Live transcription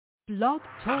Blog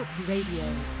Talk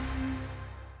Radio.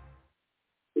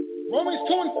 Romans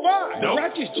 2:5, the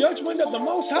righteous judgment of the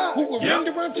Most High, who will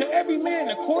render unto every man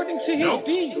according to his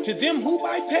deeds, to them who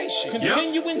by patience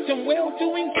continue in some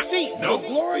well-doing seek for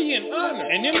glory and honor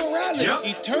and immorality,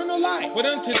 eternal life. But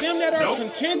unto them that are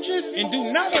contentious and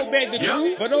do not obey the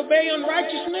truth, but obey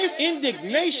unrighteousness,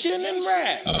 indignation, and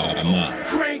wrath.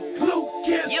 Great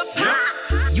Lucas.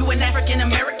 You an African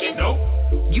American?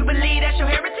 You believe that's your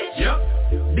heritage?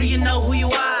 Do you know who you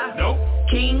are?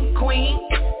 King, queen?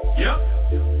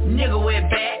 Nigga with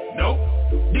back?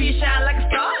 Do you shine like a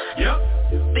star?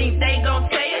 Think they gon'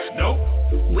 tell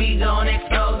you? We gon'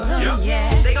 expose them.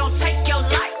 They gon' take your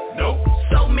life?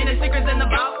 So many secrets in the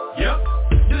vault.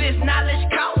 Do this knowledge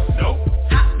cost?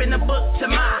 Hop in the book to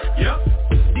mine.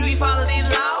 Do we follow these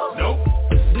laws?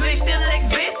 Do they still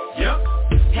exist?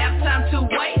 Have time to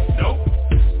waste?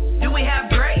 Do we have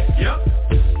grace?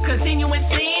 Continue in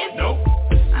sin?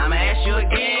 I'ma ask you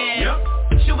again.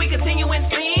 Should we continue in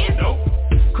sin?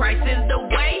 Christ is the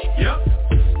way.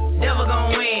 Devil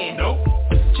gon' win.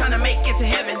 Tryna make it to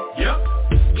heaven.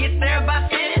 Get there by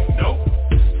sinning.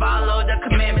 Follow the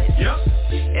commandments.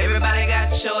 Everybody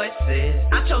got choices.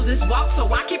 I chose this walk,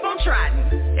 so I keep on trying.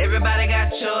 Everybody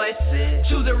got choices.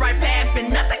 Choose the right path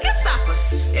and nothing can stop us.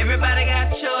 Everybody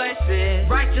got choices.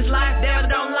 Righteous life, devil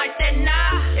don't like that,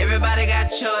 nah. Everybody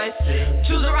got choices.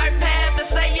 Choose the right path to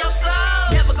save your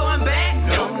soul. Never going back.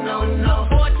 No.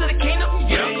 Forward to the kingdom.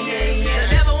 The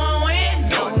devil won't win.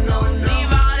 No.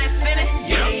 Leave all that sinning.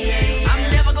 I'm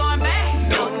never going back.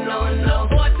 No.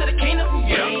 Forward to the kingdom.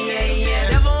 The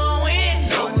devil won't win.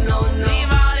 No. Leave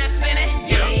all that sinning.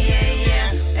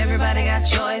 Everybody got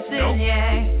choices,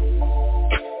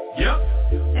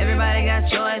 Everybody got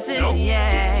choices,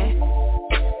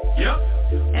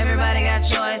 Everybody got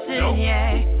choices,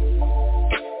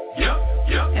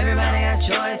 Everybody got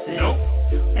choices.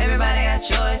 Everybody got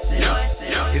choices.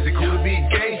 Is it cool to be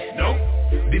gay?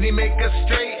 Did he make us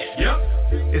straight?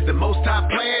 Is the Most High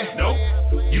plan?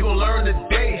 You gon' learn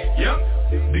today.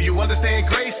 Do you understand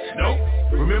grace?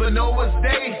 Remember Noah's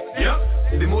day?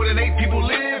 Did more than 8 people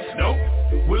live?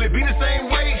 Will it be the same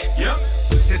way?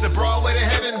 Is a broad way to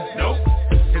heaven?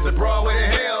 Is a broad way to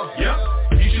hell?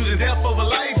 You choosing death over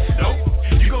life?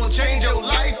 You gon' change your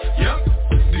life?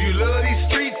 Do you love these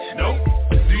streets?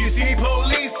 Do you see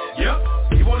police?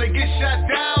 You wanna get shot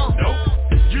down?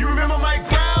 You remember my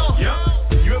ground?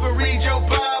 You ever read your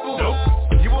Bible?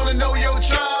 You wanna know your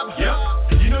tribe?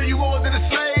 You know you more than a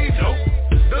slave?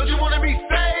 Don't you wanna be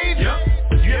saved?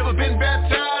 You ever been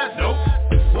baptized?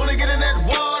 Wanna get in that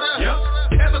water?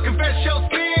 Ever confess your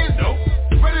sins?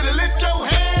 Ready to lift your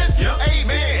hands?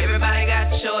 Amen. Everybody got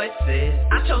choices.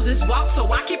 I chose this walk,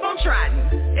 so I keep on trying.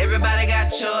 Everybody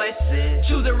got choices.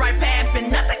 Choose the right path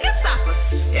and nothing can stop us.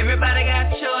 Everybody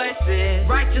got choices.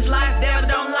 Righteous life, devil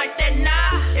don't like that,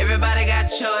 nah. Everybody got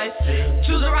choices.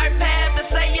 Choose the right path to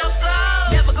save your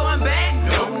soul. Never going back.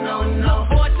 No.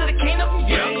 Forward to the kingdom.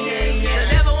 The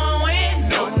devil won't win.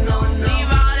 No. Leave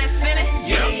all that sinning.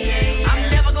 I'm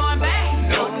never going back.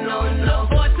 No.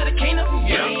 Forward to the kingdom.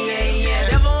 The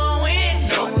devil won't win.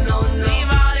 No. Leave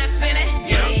all that sinning.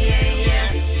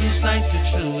 Who's like to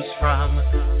choose from?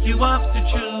 You have to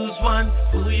choose one.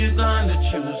 Who you gonna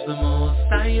choose the most?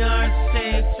 Satan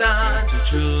to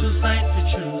choose. Who's like to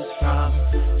choose from?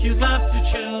 You have to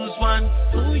choose one.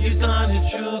 Who you gonna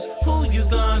choose? Who you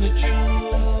gonna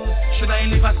choose? Should I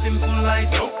live a simple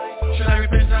life? Should I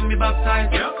repent and be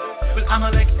baptized? Will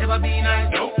Amalek ever be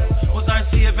nice? Was our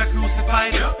Savior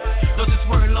crucified? Does this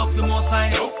world love the Most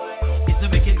High? Is the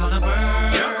wicked gonna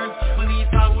burn? Will we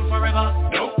fall forever?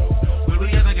 Will we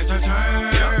ever get our turn?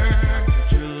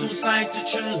 Whose side to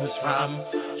choose from?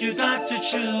 You got to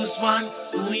choose one.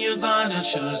 Who you gonna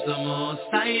choose the most?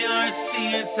 I or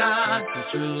Satan to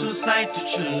choose. Whose side to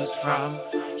choose from?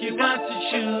 You got to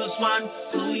choose one.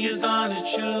 Who you gonna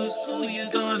choose? Who you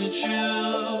gonna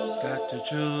choose? Got to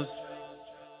choose.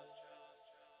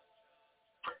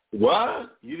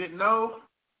 What? You didn't know?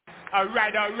 All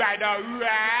right. You're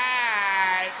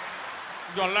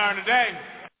gonna learn today.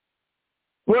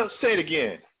 Well, say it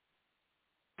again.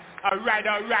 All right.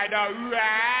 You're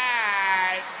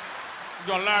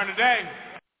gonna learn today.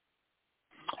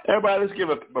 Everybody, let's give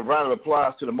a round of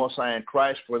applause to the Most High in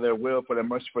Christ for their will, for their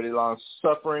mercy, for their long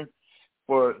suffering,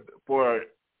 for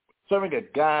serving a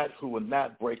God who will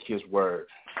not break his word.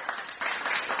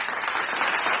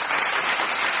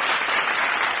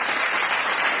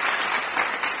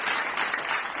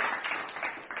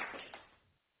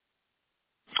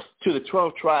 To the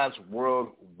 12 tribes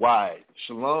worldwide,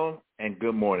 shalom and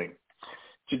good morning.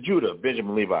 To Judah,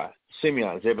 Benjamin, Levi,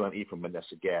 Simeon, Zebulun, Ephraim,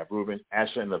 Manasseh, Gad, Reuben,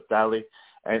 Asher, and Naphtali,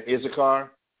 and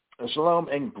Issachar, Shalom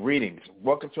and greetings.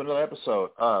 Welcome to another episode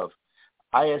of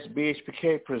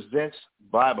ISBHPK Presents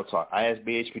Bible Talk.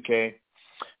 ISBHPK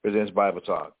Presents Bible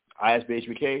Talk.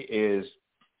 ISBHPK is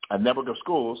a network of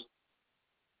schools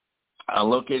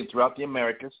located throughout the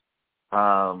Americas.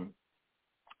 ISBHPK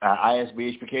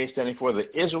standing for the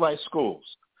Israelite Schools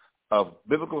of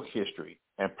Biblical History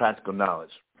and Practical Knowledge.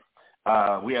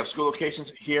 We have school locations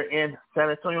here in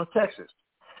San Antonio, Texas,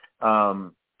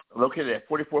 located at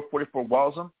 4444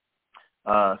 Walsham,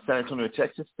 San Antonio,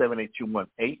 Texas,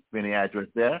 78218, being the address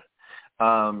there.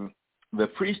 The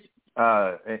priest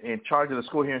in charge of the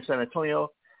school here in San Antonio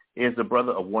is the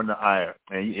brother of Warner Iyer,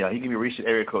 and he can be reached at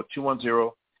area code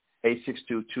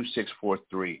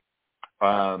 210-862-2643.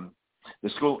 The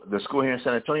school here in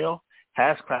San Antonio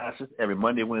has classes every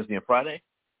Monday, Wednesday, and Friday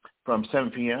from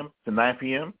 7 p.m. to 9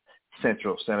 p.m.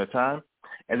 Central Standard Time,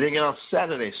 and then again on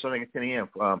Saturday starting at 10 a.m.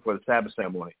 For the Sabbath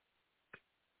ceremony.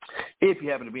 If you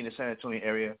happen to be in the San Antonio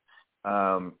area,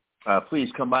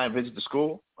 please come by and visit the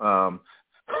school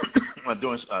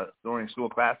during school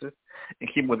classes and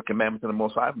keep with the commandments of the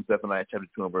Most High from Zephaniah chapter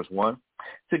 2 and verse 1.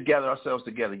 To gather ourselves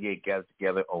together, yea, gather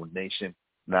together, O nation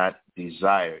not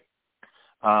desired.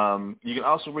 You can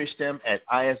also reach them at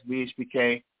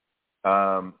ISBHPK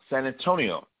San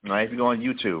Antonio. Right? If you go on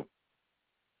YouTube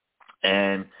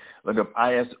and look up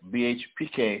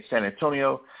ISBHPK San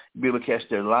Antonio, you'll be able to catch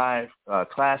their live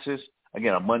classes,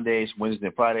 again, on Mondays, Wednesdays,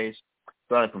 and Fridays,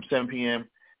 starting from 7 p.m.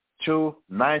 to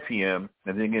 9 p.m.,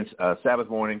 and then again Sabbath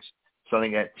mornings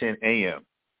starting at 10 a.m.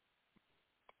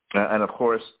 And, of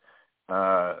course,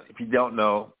 if you don't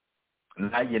know,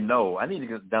 now you know. I need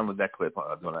to download that clip,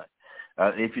 don't I?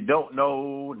 If you don't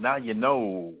know, now you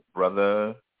know,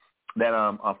 brother, that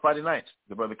on Friday nights,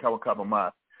 the brother Kawakaba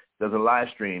Mas does a live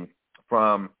stream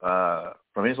from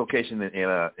his location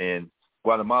in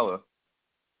Guatemala.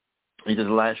 He does a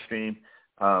live stream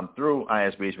through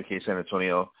ISBHPK San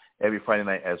Antonio every Friday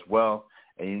night as well,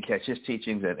 and you can catch his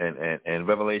teachings and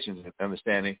revelations and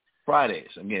understanding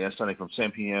Fridays. Again, that's starting from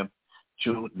 7 p.m.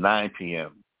 to 9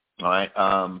 p.m. All right,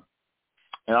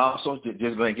 and also just go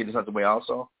ahead and get this out the way.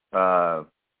 Also,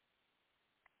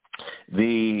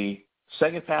 the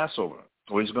second Passover,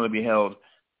 which is going to be held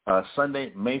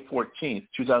Sunday, May 14th,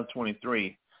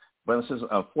 2023. Brothers and sisters,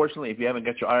 unfortunately, if you haven't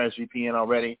got your RSVP in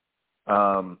already,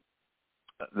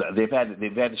 they've had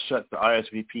to shut the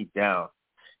RSVP down.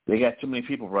 They got too many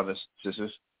people, brothers and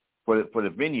sisters, for the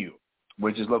venue,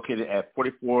 which is located at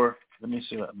 44. Let me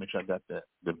see. Make sure I got the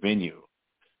venue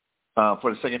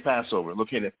for the second Passover,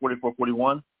 located at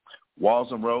 4441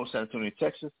 Walsham Road, San Antonio,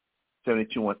 Texas,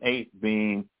 7218,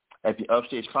 being at the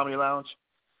Upstage Comedy Lounge.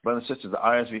 Brothers and sisters, the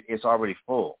RSVP is already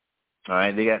full. All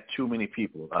right, they got too many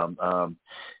people.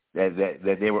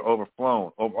 That they were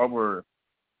overwhelmed.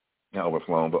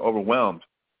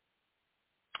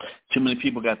 Too many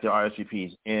people got their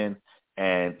RSVPs in,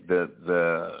 and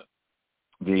the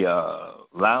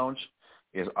lounge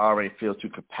is already filled to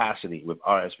capacity with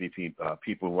RSVP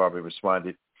people who already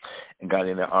responded and got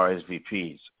in their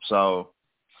RSVPs. So,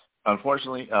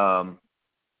 unfortunately, I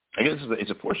guess it's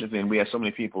a fortunate thing. We had so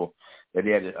many people that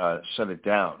they had to shut the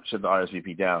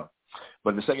RSVP down.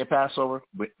 But the second Passover,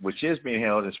 which is being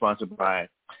held and sponsored by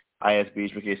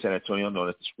ISBHPK San Antonio, known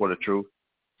as the Sport of Truth,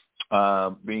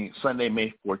 being Sunday,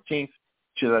 May 14th,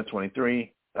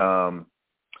 2023.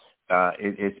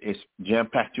 It's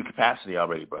jam-packed to capacity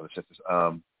already, brothers and sisters,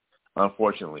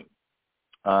 unfortunately.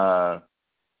 Until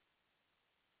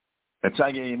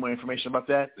I get any more information about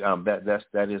that,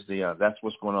 that's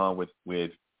what's going on with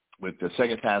the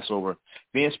second Passover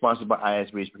being sponsored by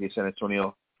ISBHPK San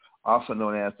Antonio, also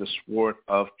known as the Sword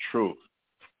of Truth.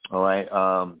 All right,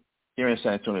 here in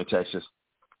San Antonio, Texas.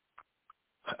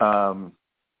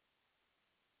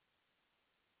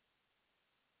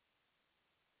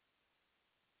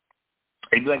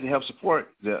 If you'd like to help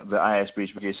support the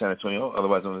ISBHPK San Antonio,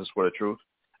 otherwise known as the Sword of Truth,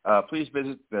 please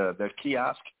visit their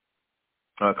kiosk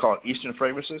called Eastern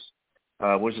Fragrances,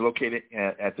 which is located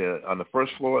on the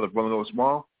first floor of the Rolling Oaks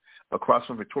Mall, across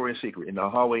from Victoria's Secret, in the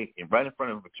hallway, right in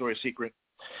front of Victoria's Secret,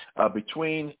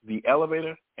 between the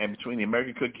elevator and between the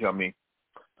American Cookie Company,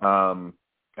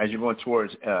 as you're going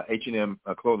towards H&M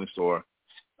clothing store,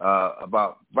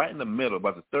 about right in the middle,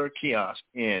 about the third kiosk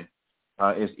in,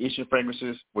 is Eastern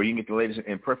Fragrances, where you can get the latest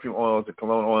in perfume oils, the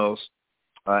cologne oils,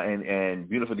 and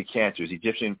beautiful decanters,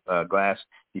 Egyptian glass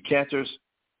decanters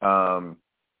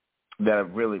that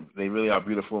really are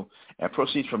beautiful. And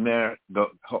proceeds from there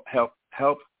help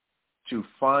to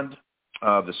fund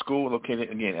the school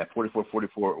located, again, at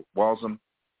 4444 Walsham,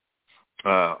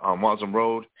 on Walsham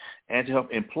Road, and to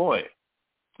help employ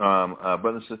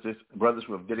brothers and sisters, brothers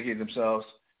who have dedicated themselves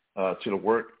to the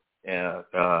work and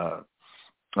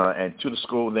to the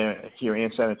school there here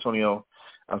in San Antonio.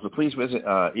 So please visit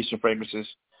Eastern Fragrances,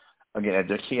 again, at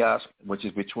their kiosk, which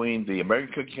is between the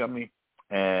American Cookie Company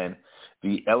and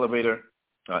the elevator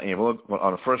on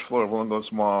the first floor of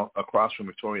Wollongong Mall across from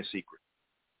Victoria's Secret.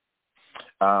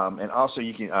 And also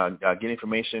you can get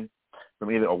information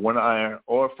from either a one iron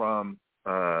or from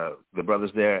the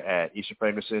brothers there at Eastern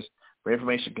Fragrances for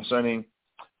information concerning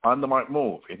on the mark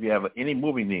move. If you have any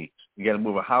moving needs, you got to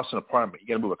move a house and apartment, you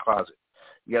got to move a closet,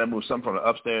 you got to move something from the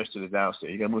upstairs to the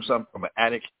downstairs, you got to move something from an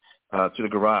attic to the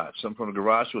garage, something from the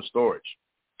garage to a storage.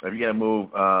 If you got to move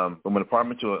from an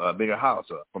apartment to a bigger house,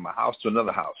 from a house to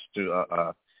another house, to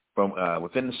from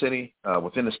within the city,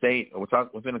 within the state, or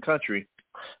within the country,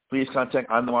 please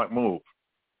contact On the Mark Move.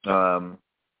 And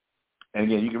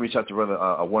again, you can reach out to Brother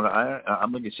Warner Iron.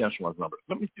 I'm going to get Samson's number.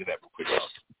 Let me do that real quick.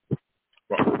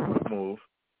 Move.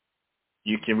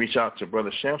 You can reach out to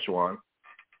Brother Shamswan.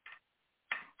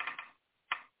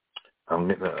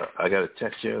 I got a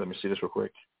text here. Let me see this real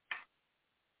quick.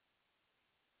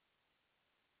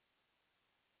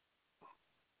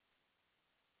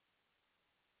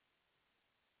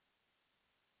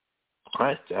 All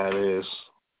right, that is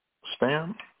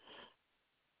spam,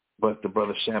 but the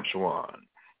Brother Shamswan.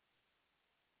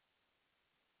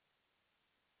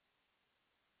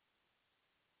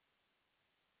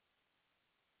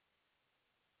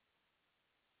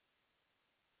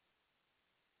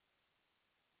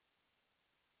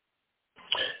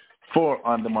 For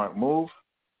On the Mark Move.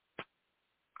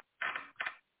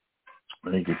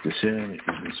 Let me get this in.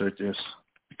 Let me insert this.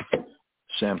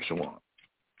 Shamswan.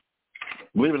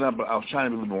 Believe it or not, but I was trying to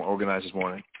be a little more organized this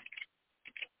morning.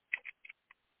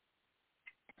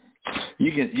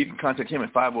 You can contact him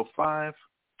at 505-387-9609.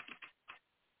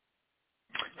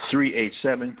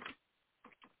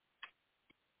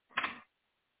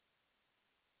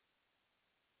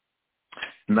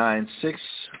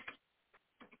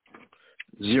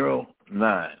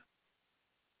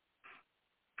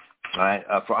 All right,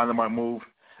 for On the Mark Move.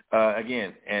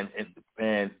 Again, and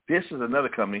this is another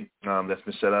company that's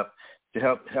been set up to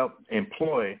help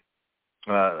employ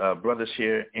brothers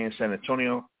here in San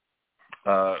Antonio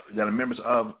that are members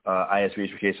of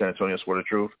ISBHPK San Antonio Sword of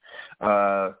Truth,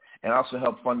 and also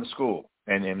help fund the school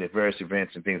and the various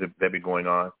events and things that be going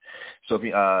on. So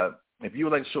if you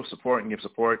would like to show support and give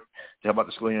support to help out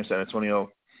the school here in San Antonio,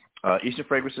 Eastern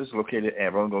Fragrances located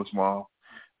at Wollongong Mall,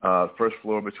 first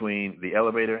floor between the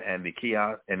elevator and the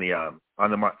kiosk and the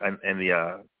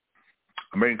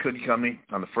American Cookie Company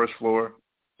on the first floor,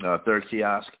 third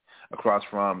kiosk across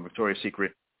from Victoria's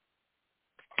Secret.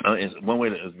 Is one way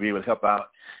to be able to help out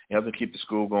and help them keep the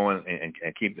school going and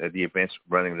keep the events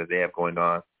running that they have going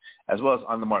on, as well as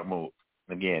On the Mark Move.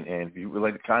 Again, and if you would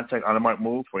like to contact On the Mark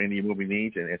Move for any movie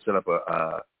needs and set up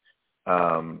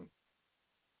an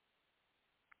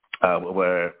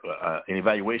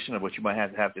evaluation of what you might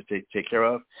have to take care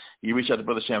of, you reach out to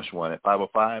Brother Shamswan at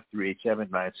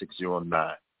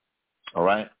 505-387-9609. All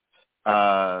right?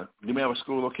 Then we have a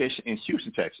school location in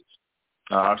Houston, Texas.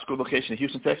 Our school location in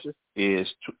Houston, Texas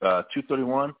is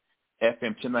 231 FM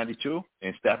 1092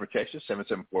 in Stafford, Texas,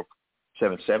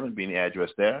 77477 being the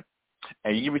address there.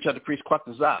 And you can reach out to Priest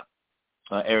Quatazap,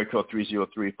 area code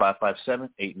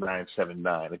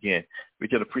 303-557-8979. Again,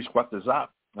 reach out to Priest Quatazap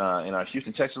in our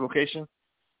Houston, Texas location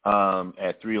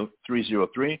at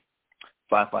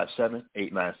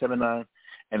 303-557-8979.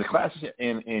 And the classes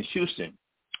in Houston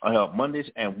are held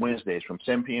Mondays and Wednesdays from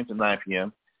 7 p.m. to 9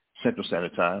 p.m. Central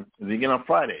Standard Time. And then again on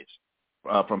Fridays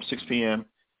from 6 p.m.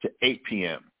 to 8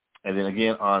 p.m. And then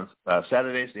again on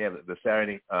Saturdays, they have the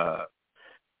Saturday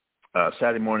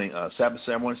morning Sabbath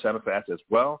ceremony, Sabbath fast as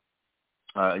well.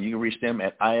 You can reach them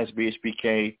at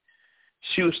ISBHPK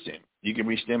Houston. You can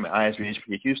reach them at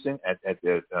ISBHPK Houston at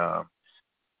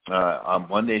on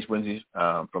Mondays, Wednesdays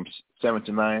from 7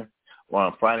 to 9, or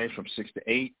on Fridays from 6 to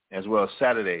 8, as well as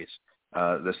Saturdays.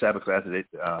 The Sabbath class is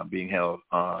being held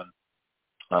on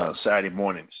Saturday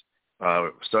mornings,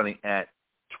 starting at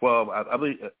 12. I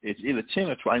believe it's either 10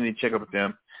 or 12. I need to check up with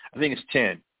them. I think it's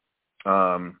 10.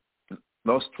 No,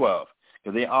 it's 12.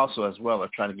 Because they also, as well, are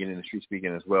trying to get in the street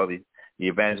speaking as well, the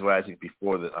evangelizing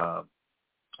before the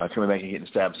coming back and getting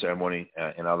the Sabbath ceremony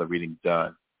and all the reading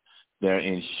done. They're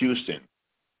in Houston.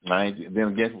 Right? Then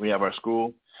again, we have our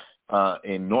school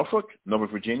in Norfolk,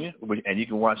 Virginia, and you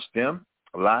can watch them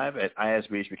live at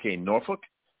ISBHPK Norfolk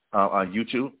on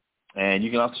YouTube. And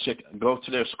you can also go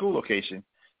to their school location,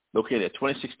 located at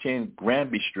 2610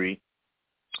 Granby Street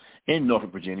in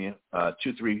Norfolk, Virginia,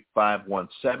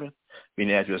 23517, being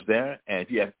the address there. And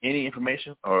if you have any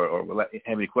information or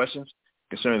have any questions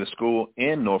concerning the school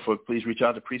in Norfolk, please reach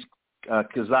out to Priest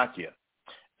Kazakia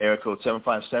area code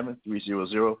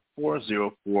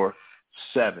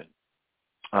 757-300-4047.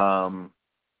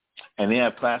 And they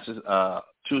have classes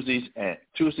Tuesdays,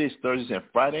 Thursdays, and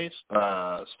Fridays,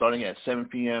 starting at 7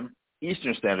 p.m.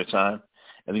 Eastern Standard Time,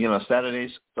 and again on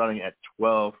Saturdays starting at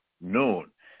 12 noon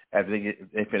after they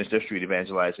finish their street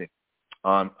evangelizing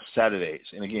on Saturdays.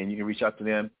 And again, you can reach out to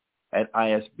them at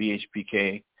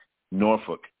ISBHPK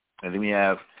Norfolk. And then we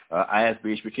have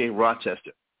ISBHPK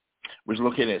Rochester, which is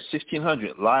located at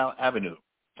 1600 Lyle Avenue,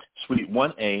 Suite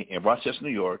 1A in Rochester, New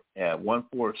York at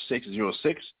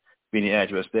 14606, being the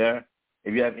address there.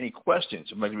 If you have any questions,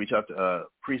 you'd like to reach out to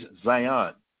Priest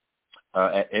Zion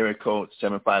at area code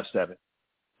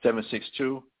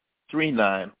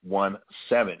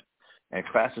 757-762-3917. And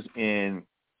classes in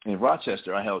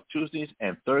Rochester are held Tuesdays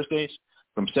and Thursdays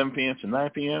from 7 p.m. to 9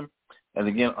 p.m. and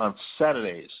again on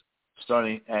Saturdays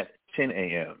starting at 10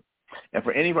 a.m. And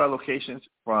for any of our locations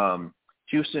from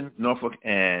Houston, Norfolk,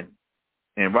 and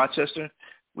Rochester,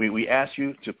 we ask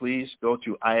you to please go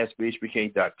to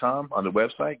isbhpk.com on the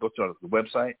website. Go to the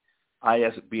website,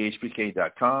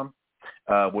 isbhpk.com,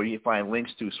 where you find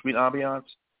links to Sweet Ambiance,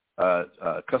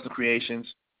 Custom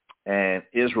Creations, and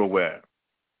Israel Wear.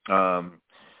 To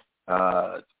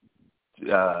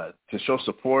show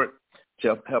support,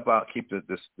 to help out, keep the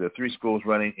three schools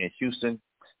running in Houston,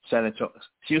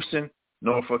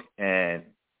 Norfolk, and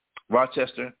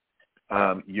Rochester.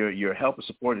 Your help and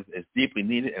support is deeply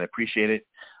needed and appreciated.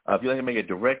 If you'd like to make a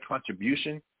direct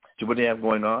contribution to what they have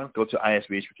going on, go to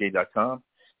isbhpk.com,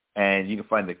 and you can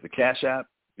find the Cash App,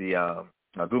 the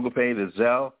Google Pay, the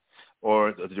Zelle,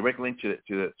 or the direct link to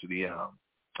the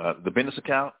business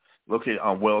account located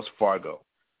on Wells Fargo.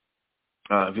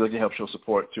 If you'd like to help show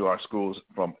support to our schools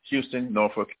from Houston,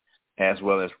 Norfolk, as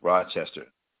well as Rochester.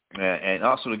 And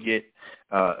also to get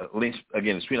links,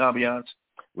 again, to Sweet Ambiance,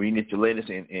 where you need the latest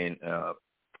in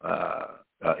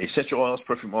essential oils,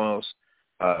 perfume oils,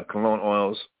 cologne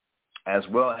oils, as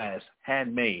well as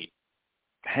handmade,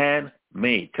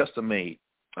 custom-made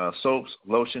soaps,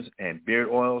 lotions, and beard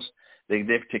oils. They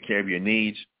can take care of your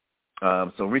needs.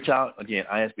 So reach out, again,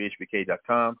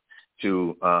 isbhpk.com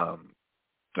to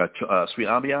Sweet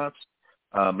Ambiance.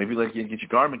 If you'd like to get your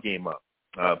garment game up,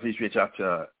 please reach out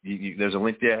to, there's a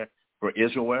link there for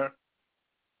Israel Wear,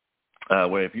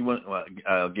 where if you want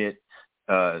to get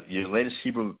your latest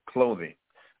Hebrew clothing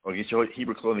or get your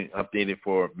Hebrew clothing updated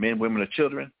for men, women, or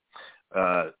children,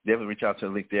 definitely reach out to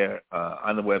the link there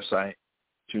on the website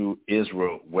to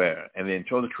Israel Wear. And then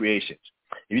Chosen Creations.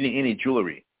 If you need any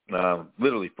jewelry,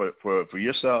 literally for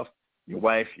yourself, your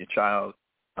wife, your child,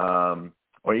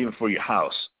 or even for your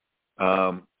house,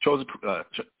 Chosen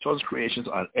Creations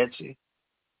on Etsy.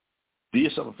 Do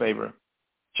yourself a favor.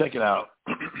 Check it out.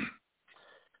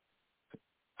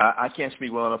 I can't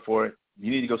speak well enough for it. You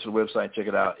need to go to the website, check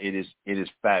it out. It is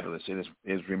fabulous. It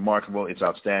is remarkable. It's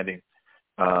outstanding.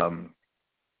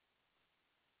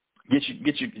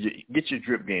 Get your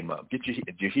drip game up. Get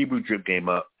your Hebrew drip game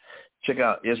up. Check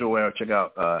out Israel. Check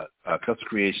out Custom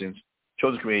Creations,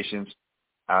 Chosen Creations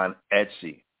on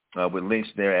Etsy with links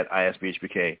there at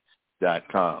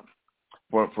isbhpk.com.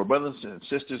 For brothers and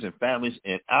sisters and families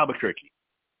in Albuquerque,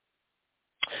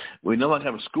 we no longer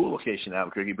have a school location in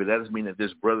Albuquerque, but that doesn't mean that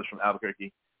there's brothers from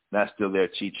Albuquerque not still there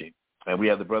teaching. And we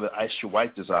have the brother Aisha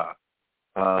White Dazar,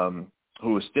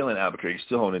 who is still in Albuquerque,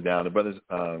 still holding it down. The brother's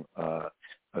a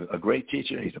great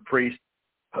teacher. He's a priest.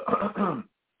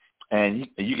 And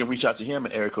you can reach out to him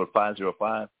at area code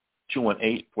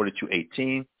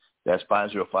 505-218-4218. That's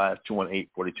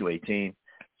 505-218-4218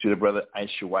 to the brother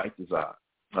Aisha White Dazar.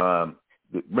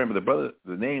 Remember,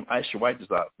 the name Aisha White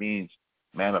Dazar means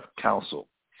man of counsel.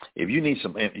 If you need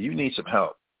some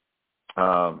help,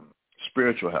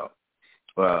 spiritual help,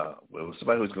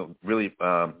 somebody who's going to really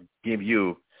give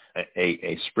you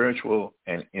a spiritual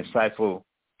and insightful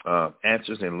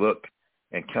answers and look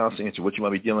and counseling into what you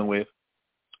might be dealing with,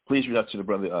 please reach out to the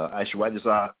brother Aisha White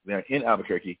Dazar there in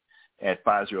Albuquerque at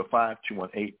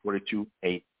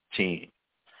 505-218-4218.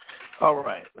 All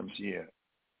right, let me see here.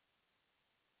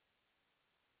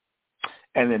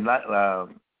 And then last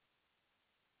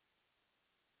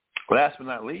but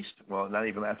not least, well, not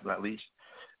even last but not least,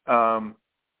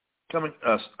 coming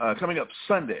up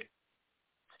Sunday,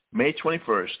 May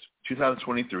 21st,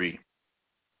 2023,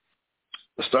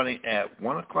 starting at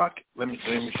 1 o'clock. Let me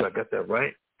make sure I got that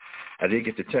right. I did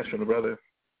get the text from the brother.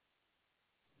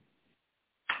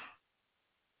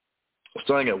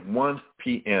 Starting at 1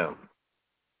 p.m.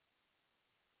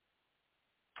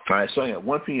 All right, starting at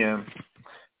 1 p.m.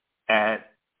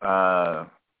 at the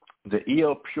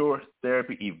EL Pure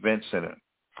Therapy Event Center.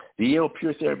 The EL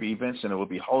Pure Therapy Event Center will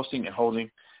be hosting and holding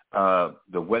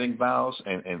the wedding vows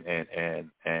and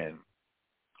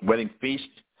wedding feast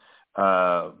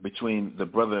between the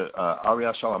brother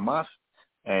Ariel Shalamoth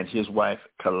and his wife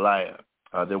Kalaya.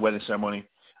 Their wedding ceremony,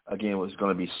 again, was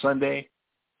going to be Sunday,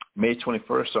 May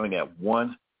 21st, starting at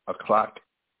 1 o'clock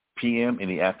p.m. in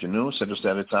the afternoon, Central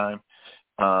Standard Time,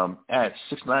 at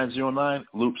 6909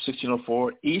 Loop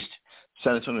 1604 East,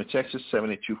 San Antonio, Texas,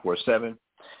 78247.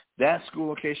 That school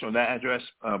location or that address,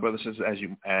 brothers and sisters,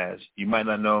 as you might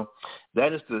not know,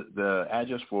 that is the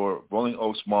address for Rolling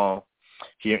Oaks Mall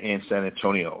here in San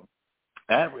Antonio.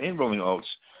 In Rolling Oaks,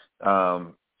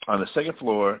 on the second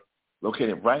floor,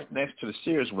 located right next to the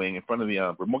Sears wing in front of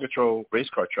the remote control race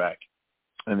car track,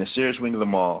 and the Sears wing of the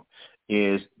mall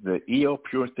is the EO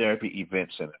Pure Therapy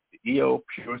Event Center. The EO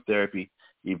Pure Therapy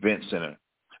Event Center,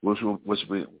 which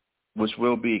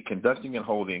will be conducting and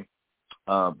holding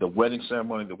the wedding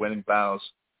ceremony, the wedding vows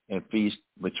and feast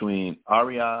between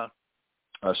Ariel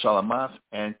Shalamoth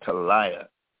and Kalaya.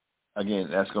 Again,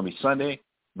 that's going to be Sunday,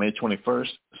 May 21st,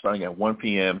 starting at 1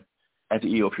 p.m. at the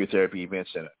EO Pure Therapy Event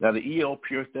Center. Now, the EO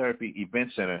Pure Therapy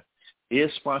Event Center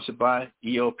is sponsored by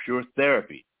EO Pure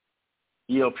Therapy.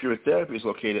 EO Pure Therapy is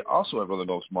located also at Rolling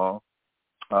Oaks Mall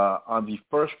on the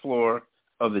first floor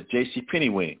of the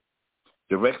JCPenney wing,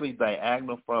 directly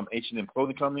diagonal from H&M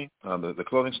Clothing Company, the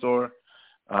clothing store,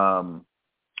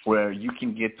 where you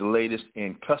can get the latest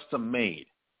in custom-made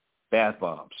bath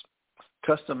bombs,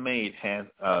 custom-made hand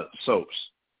soaps,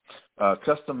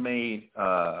 custom-made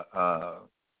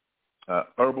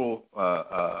herbal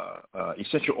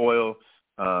essential oil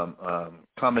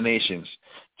combinations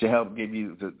to help give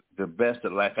you the best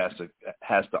that life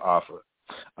has to offer.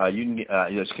 You can get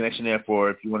there's a connection there for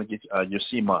if you want to get your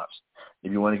sea mops,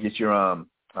 if you want to get your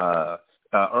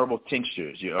herbal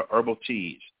tinctures, your herbal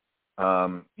teas.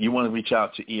 You want to reach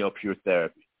out to EO Pure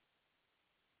Therapy,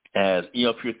 as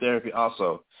EO Pure Therapy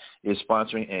also is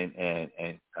sponsoring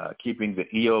and keeping the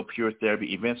EO Pure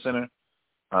Therapy Event Center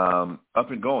up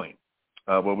and going,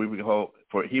 where we would hold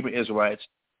for Hebrew Israelites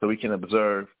so we can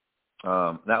observe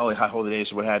not only high holy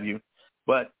days or what have you,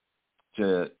 but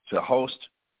to host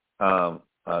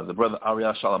the brother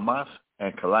Ariel Shalamoth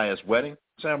and Kalaya's wedding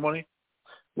ceremony,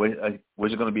 which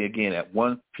is going to be again at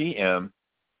 1 p.m.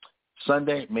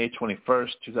 Sunday, May 21st,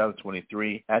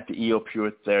 2023, at the EO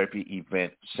Pure Therapy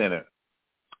Event Center.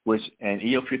 And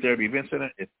EO Pure Therapy Event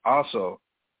Center is also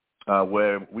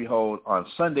where we hold on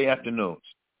Sunday afternoons.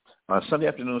 On Sunday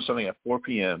afternoons, starting at 4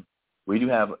 p.m., we do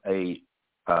have a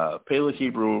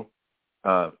Paleo-Hebrew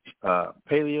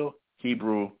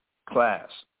class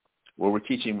where we're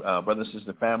teaching brothers, sisters,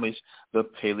 and families the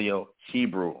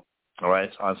Paleo-Hebrew. All right,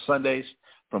 it's on Sundays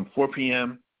from 4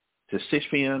 p.m. to 6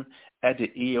 p.m. at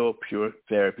the EO Pure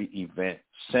Therapy Event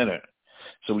Center.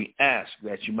 So we ask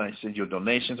that you might send your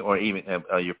donations or even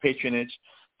your patronage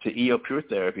to EO Pure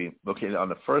Therapy, located on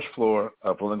the first floor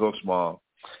of Rolling Oaks Mall,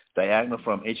 diagonal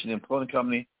from H&M Clothing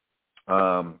Company.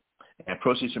 And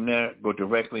proceeds from there go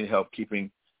directly to help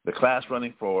keeping the class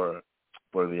running for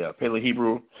the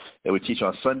Paleo-Hebrew that we teach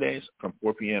on Sundays from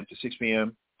 4 p.m. to 6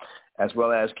 p.m., as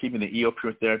well as keeping the EO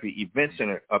Pure Therapy Event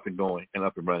Center up and going and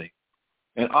up and running.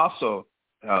 And also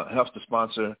helps to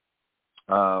sponsor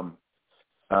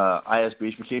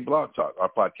ISBHPK Blog Talk, our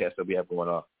podcast that we have going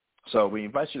on. So we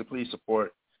invite you to please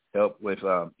support, help with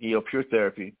EO Pure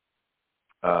Therapy,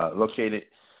 located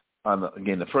on,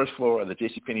 the first floor of the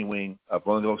JCPenney wing of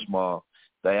Rolling Oaks Mall,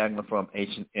 diagonal from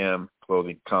H&M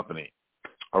Clothing Company.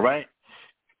 All right?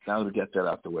 Now that we get that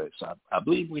out the way. So I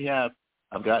believe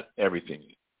I've got everything.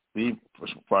 As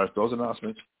far as those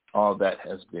announcements, all that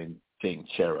has been taken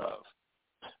care of.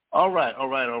 All right.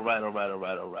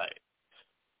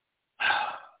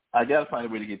 I got to find a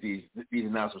way to get these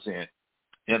announcements in.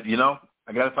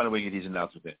 I got to find a way to get these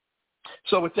announcements in.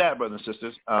 So with that, brothers and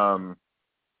sisters,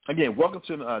 again, welcome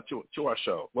to our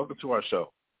show. Welcome to our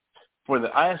show. For the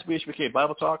ISBHPK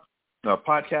Bible Talk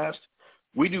podcast,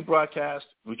 we do broadcast.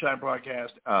 We try and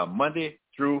broadcast Monday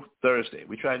through Thursday.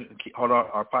 We try to hold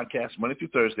our podcast Monday through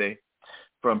Thursday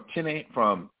from 10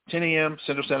 a.m.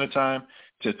 Central Standard Time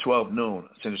to 12 noon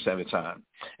Central Standard Time.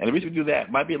 And the reason we do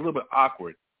that might be a little bit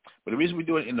awkward, but the reason we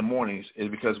do it in the mornings is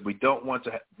because we don't want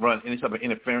to run any type of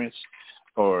interference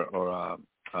or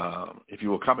if you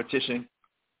will, competition.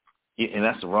 And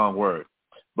that's the wrong word,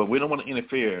 but we don't want to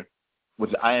interfere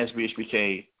with the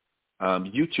ISBHPK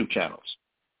YouTube channels.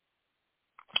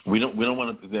 We don't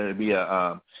want there to be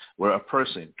where a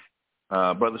person,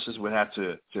 brothers and sisters, would have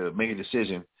to make a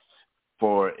decision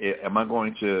for, am I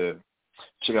going to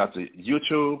check out the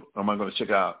YouTube or am I going to check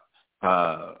out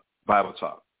Bible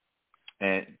Talk?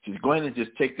 And to go ahead and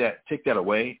just take that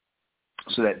away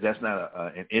so that that's not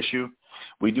an issue,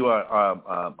 We do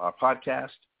our podcast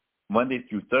Monday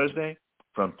through Thursday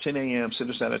from 10 a.m.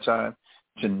 Central Standard Time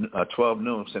to 12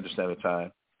 noon Central Standard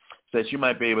Time, so that you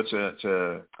might be able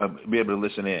to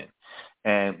listen in.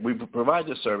 And we provide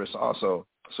this service also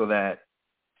so that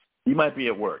you might be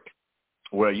at work,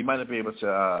 where you might not be able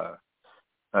to.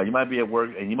 You might be at work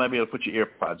and you might be able to put your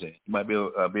earpods in. You might be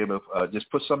able to just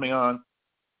put something on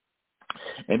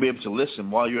and be able to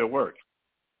listen while you're at work.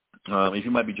 If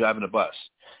you might be driving a bus,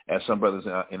 as some brothers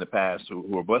in the past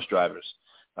who are bus drivers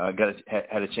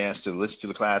had a chance to listen to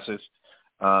the classes,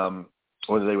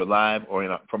 whether they were live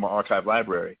or from our archive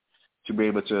library, to be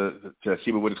able to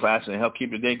keep it with the class and help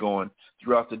keep the day going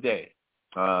throughout the day.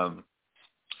 Not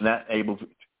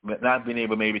being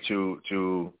able maybe to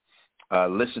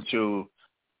listen to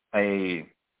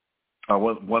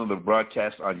one of the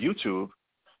broadcasts on YouTube,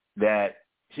 that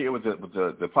here with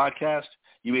the podcast,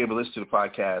 you'll be able to listen to the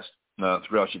podcast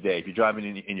throughout your day. If you're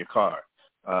driving in your car,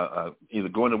 either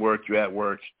going to work, you're at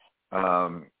work,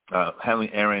 handling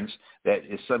errands, that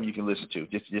is something you can listen to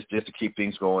just to keep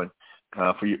things going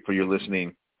for your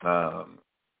listening,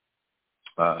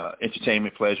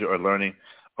 entertainment, pleasure, or learning,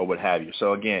 or what have you.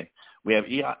 So again, we have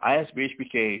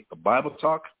ISBHPK Bible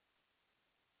Talk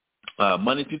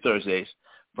Monday through Thursdays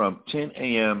from 10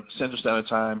 a.m. Central Standard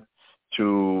Time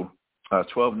to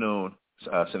 12 noon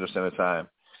Central Standard Time,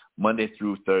 Monday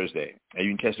through Thursday. And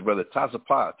you can catch the brother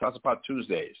Tazapah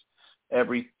Tuesdays,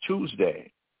 every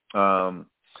Tuesday from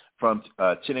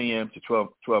 10 a.m. to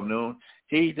 12 noon.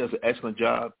 He does an excellent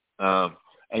job, and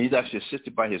he's actually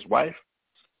assisted by his wife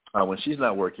when she's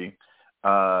not working,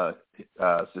 the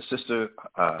sister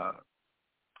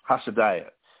Hasadiah.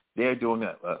 They're doing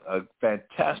a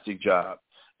fantastic job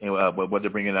in what they're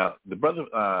bringing out. The brother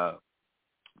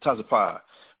Tazapah,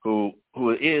 who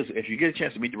is, if you get a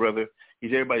chance to meet the brother,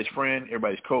 he's everybody's friend,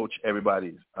 everybody's coach,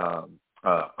 everybody's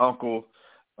uncle,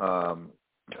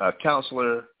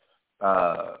 counselor,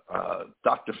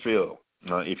 Dr. Phil,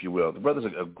 if you will. The brother's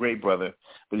a great brother,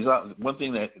 but he's one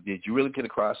thing that you really get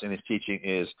across in his teaching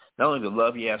is not only the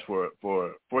love he has for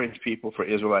his people, for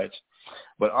Israelites,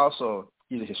 but also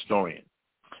he's a historian.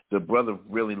 The brother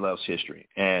really loves history.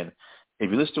 And if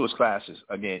you listen to his classes,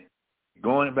 again,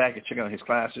 going back and checking out his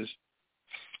classes,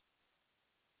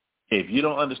 if you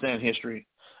don't understand history,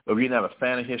 or if you're not a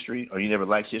fan of history, or you never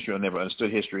liked history or never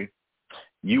understood history,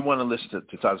 you want to listen to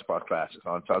Tazapah classes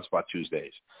on Tazapah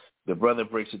Tuesdays. The brother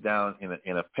breaks it down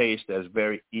in a pace that is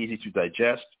very easy to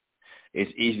digest.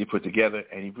 It's easy to put together,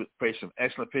 and he creates some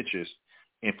excellent pictures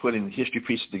in putting the history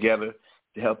pieces together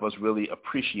to help us really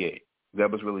appreciate, that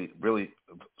was really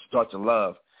start to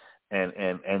love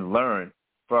and learn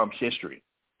from history,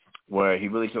 where he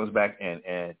really comes back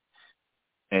and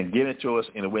give it to us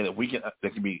in a way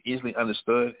that can be easily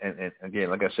understood and again,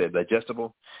 like I said,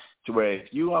 digestible, to where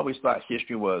if you always thought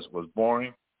history was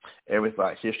boring, everybody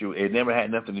thought history, it never had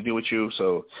nothing to do with you,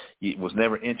 so you was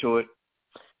never into it,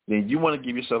 then you want to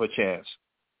give yourself a chance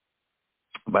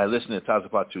by listening to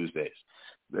Tazapah Tuesdays.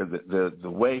 The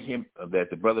way that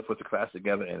the brother puts the class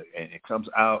together and it comes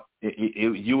out,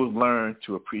 you will learn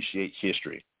to appreciate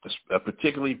history,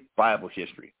 particularly Bible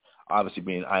history, obviously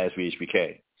being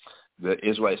ISBHPK, the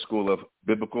Israelite School of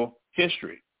Biblical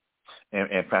History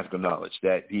and Practical Knowledge,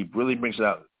 that he really brings it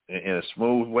out in a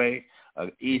smooth way,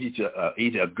 a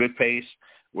good pace,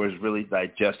 where it's really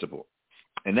digestible.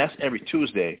 And that's every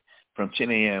Tuesday from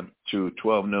 10 a.m. to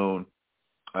 12 noon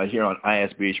here on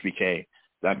ISBHPK.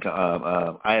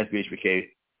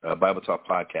 ISBHPK Bible Talk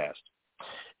podcast.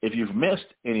 If you've missed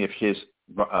any of his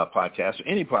podcasts or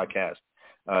any podcast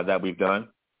that we've done,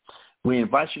 we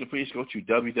invite you to please go to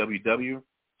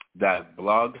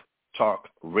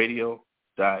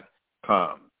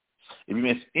www.blogtalkradio.com. If you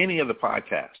missed any of the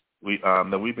podcasts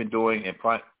that we've been doing and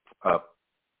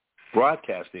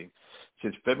broadcasting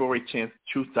since February 10th,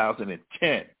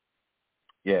 2010,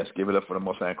 yes, give it up for the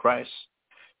Most High Christ.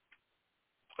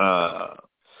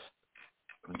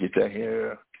 Get that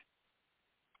here.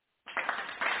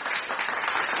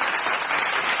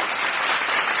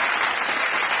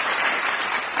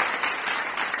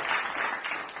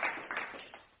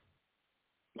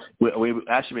 We've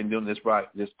actually been doing this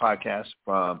podcast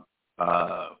from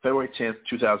February 10th,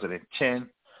 2010.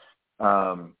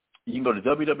 You can go to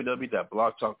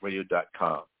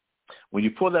www.blogtalkradio.com. When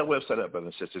you pull that website up,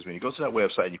 brothers and sisters, when you go to that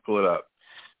website and you pull it up,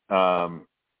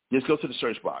 just go to the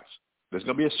search box. There's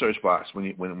going to be a search box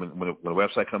when the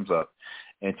website comes up,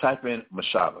 and type in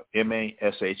Mashahba,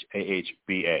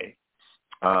 Mashahba.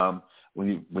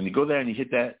 When you go there and you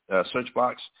hit that search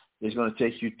box, it's going to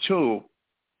take you to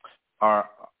our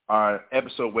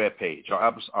episode web page,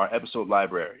 our episode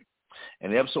library.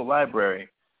 And the episode library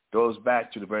goes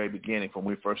back to the very beginning from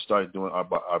when we first started doing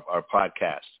our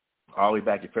podcast, all the way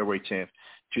back to February 10th,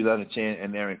 2010,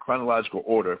 and they're in chronological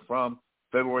order from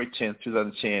February 10th,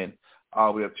 2010,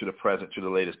 all the way up to the present, to the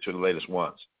latest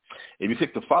ones. If you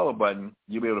click the follow button,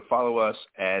 you'll be able to follow us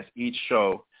as each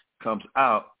show comes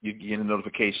out. You get a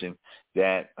notification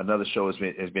that another show has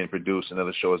been produced,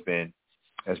 another show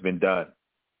has been done.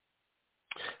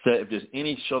 So if there's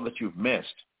any show that you've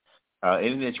missed,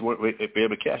 anything that you won't be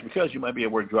able to catch, because you might be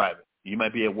at work driving, you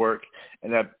might be at work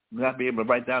and not be able to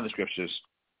write down the scriptures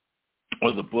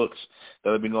or the books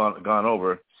that have been gone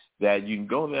over, that you can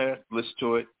go there, listen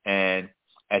to it, and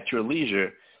at your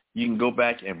leisure, you can go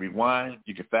back and rewind.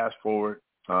 You can fast forward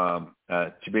to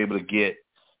be able to get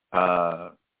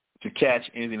to catch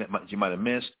anything that you might have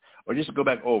missed, or just to go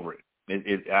back over it.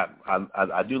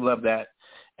 I do love that.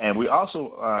 And we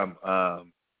also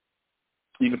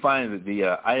you can find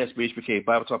the ISBHPK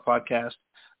Bible Talk podcast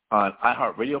on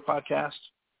iHeartRadio podcast,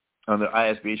 under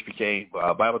ISBHPK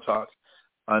Bible Talk,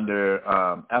 under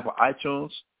Apple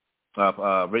iTunes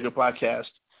radio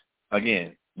podcast.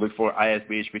 Again, look for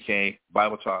ISBHPK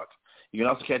Bible Talk. You can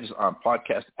also catch us on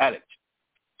Podcast Addict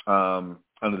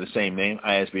under the same name,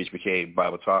 ISBHPK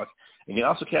Bible Talk. You can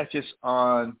also catch us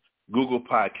on Google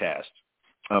Podcast,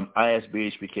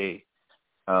 ISBHPK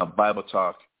Bible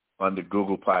Talk under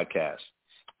Google Podcast.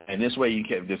 And this way, you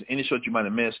can, if there's any show you might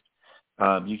have missed,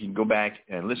 you can go back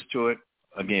and listen to it.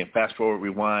 Again, fast forward,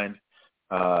 rewind,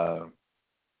 pause,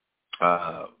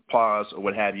 or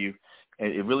what have you.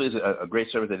 And it really is a great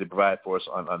service that they provide for us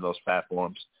on those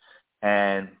platforms.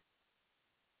 And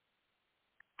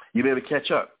you'll be able to catch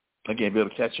up. Again, be able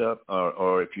to catch up,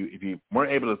 or if you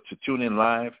weren't able to tune in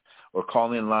live or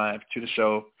call in live to the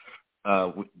show,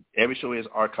 every show is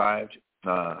archived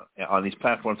on these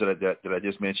platforms that I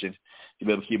just mentioned. You'll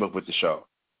be able to keep up with the show.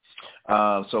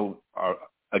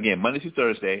 Again, Monday through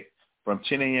Thursday from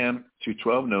 10 a.m. to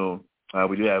 12 noon,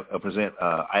 we do have present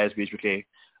ISBHPK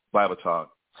Bible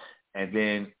Talk. And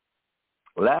then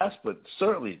last but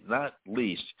certainly not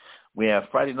least, we have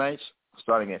Friday nights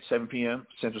starting at 7 p.m.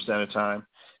 Central Standard Time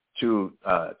to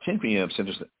 10 p.m.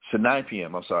 to 9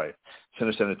 p.m.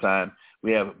 Central Standard Time.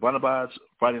 We have Barnabas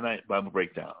Friday Night Bible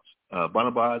Breakdowns.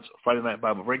 Barnabas Friday Night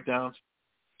Bible Breakdowns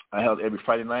are held every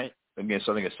Friday night, again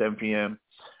starting at 7 p.m.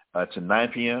 To 9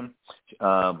 p.m.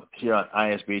 Here on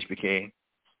ISBHPK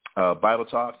Bible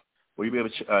Talk, where you'll be able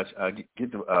to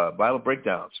get the Bible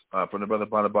breakdowns from the brother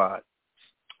Barnabas,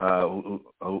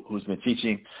 who's been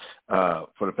teaching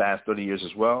for the past 30 years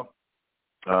as well.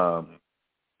 Check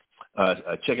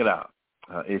it out.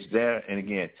 It's there. And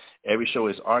again, every show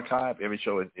is archived. Every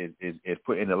show is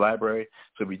put in the library.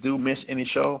 So if you do miss any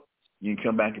show, you can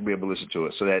come back and be able to listen to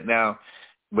it. So that now,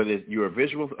 whether you're a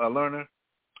visual learner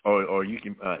or you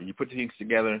can you put things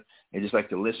together and just like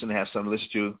to listen, have something to listen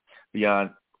to beyond,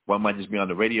 one might just be on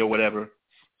the radio, whatever.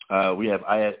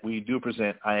 We do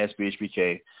present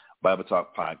ISBHPK Bible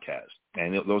Talk podcast.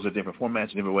 And those are different formats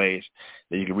and different ways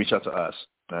that you can reach out to us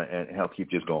and help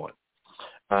keep this going.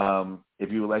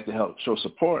 If you would like to help show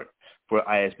support for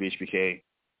ISBHPK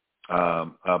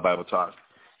Bible Talk,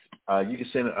 you can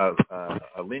send a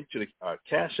link to the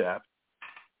Cash App.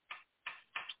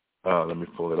 Let me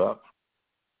pull it up.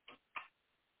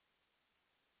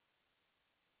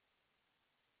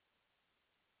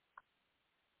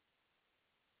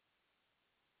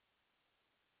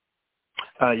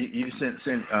 You can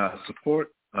send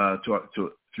support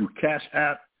through Cash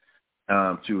App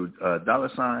to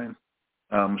 $,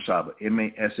 Mashaba,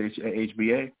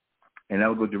 MASHAHBA, and that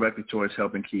will go directly towards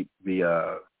helping keep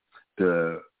the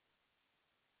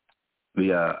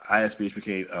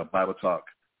ISBHPK Bible Talk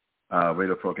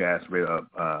radio broadcast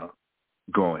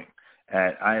going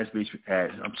at $,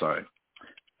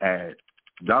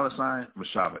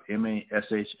 Mashaba,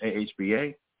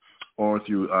 MASHAHBA, or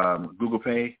through Google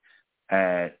Pay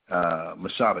at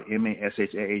Mashaba,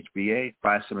 MASHAHBA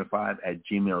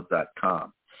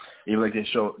 575@gmail.com. If you'd like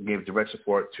to give direct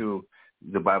support to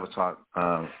the Bible Talk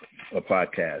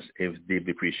podcast, it would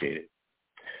be appreciated.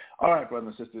 All right,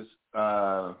 brothers and sisters.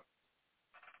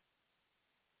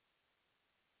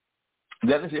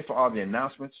 That is it for all the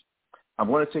announcements. I'm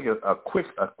going to take a quick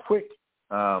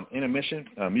intermission,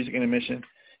 music intermission,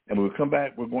 and when we come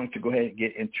back, we're going to go ahead and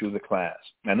get into the class.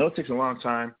 I know it takes a long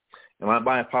time, and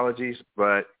my apologies,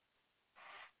 but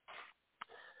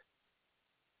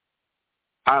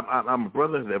I'm a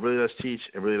brother that really does teach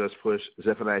and really does push.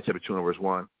 Zephaniah chapter 2 and verse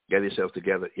 1. Gather yourselves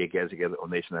together, gather together, O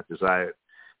nation not desired.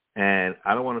 And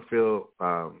I don't want to feel,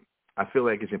 I feel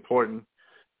like it's important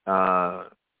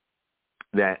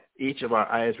that each of our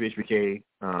ISBHPK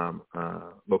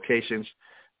locations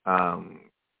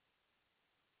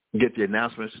get the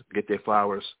announcements, get their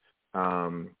flowers.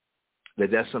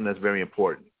 That's something that's very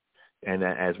important. And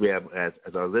that as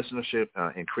our listenership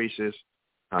increases,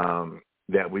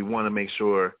 that we want to make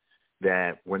sure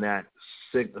that we're not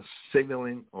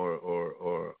signaling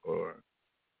or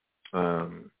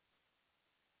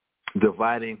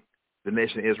dividing the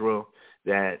nation of Israel,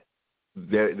 that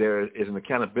there is an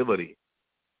accountability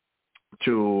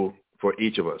for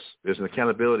each of us. There's an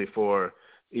accountability for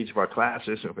each of our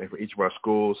classes, for each of our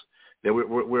schools, that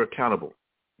we're accountable.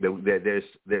 That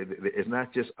it's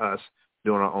not just us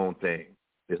doing our own thing.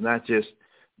 It's not just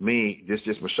me,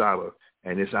 just Mashallah,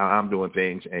 and this is how I'm doing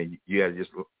things, and you got to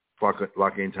just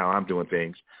lock into how I'm doing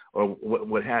things, or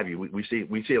what have you. We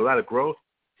see a lot of growth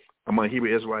among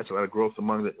Hebrew Israelites, a lot of growth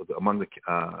among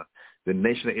the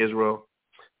nation of Israel.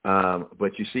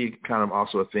 But you see kind of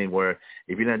also a thing where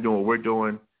if you're not doing what we're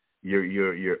doing,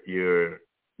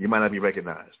 you might not be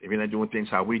recognized. If you're not doing things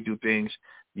how we do things,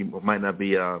 you might not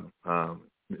be.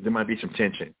 There might be some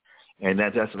tension, and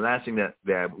that's the last thing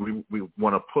that we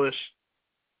want to push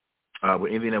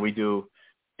with anything that we do.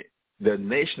 The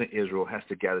nation of Israel has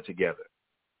to gather together.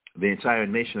 The entire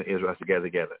nation of Israel has to gather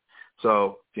together.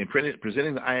 So in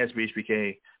presenting the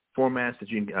ISBHPK formats that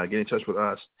you can get in touch with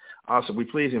us. Also, we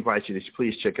please invite you to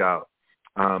please check out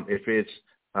if it's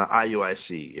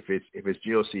IUIC, if it's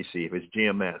GOCC, if it's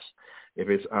GMS, if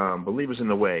it's Believers in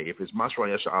the Way, if it's Masra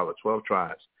Yasha Allah, 12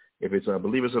 Tribes, if it's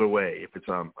Believers of the Way, if it's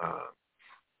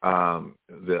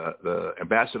the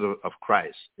Ambassador of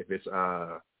Christ, if it's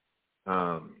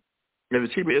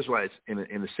Hebrew Israelites in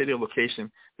the city or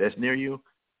location that's near you,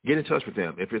 get in touch with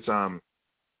them. If it's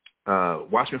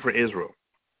Watchmen for Israel,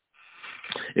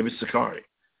 if it's Sakari,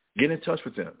 get in touch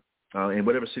with them in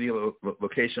whatever city,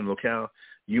 location, locale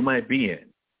you might be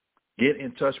in. Get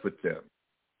in touch with them,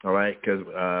 all right?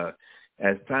 Because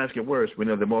as times get worse, we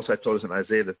know the Most High told us in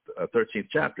Isaiah the 13th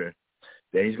chapter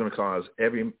that he's going to cause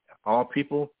all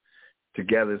people to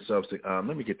gather themselves.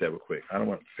 Let me get that real quick. I don't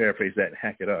want to paraphrase that and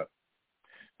hack it up,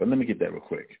 but let me get that real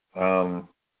quick.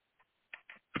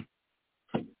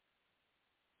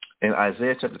 In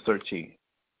Isaiah chapter 13.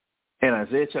 In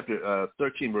Isaiah chapter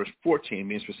 13, verse 14,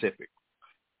 being specific.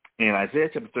 In Isaiah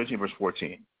chapter 13, verse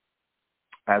 14,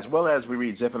 as well as we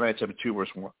read Zephaniah chapter 2, verse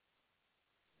 1,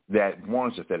 that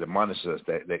warns us, that admonishes us,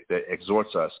 that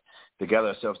exhorts us to gather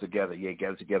ourselves together, yea,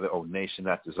 gather together, O nation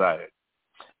not desired.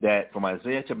 That from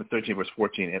Isaiah chapter 13, verse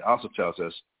 14, it also tells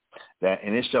us that,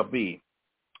 and it shall be,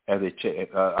 as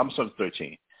I'm sorry,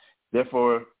 13,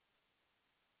 therefore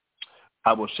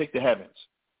I will shake the heavens,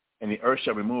 and the earth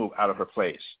shall remove out of her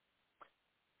place.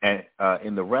 And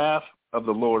in the wrath of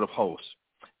the Lord of hosts,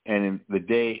 and in the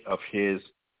day of his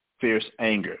fierce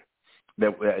anger,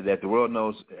 that the world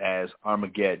knows as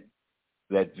Armageddon,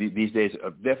 that these days,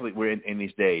 definitely we're in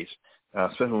these days,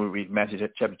 especially when we read Matthew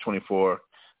chapter 24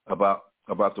 about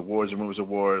the wars and rumors of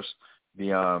wars,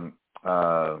 the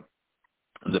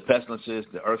pestilences,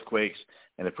 the earthquakes,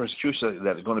 and the persecution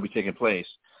that is going to be taking place,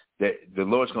 that the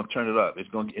Lord's going to turn it up. It's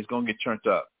going to get turned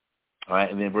up. All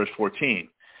right, and then verse 14,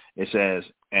 it says,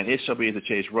 and it shall be as a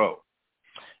chased roe,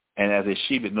 and as a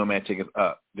sheep that no man taketh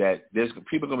up. That there's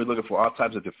people are going to be looking for all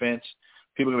types of defense.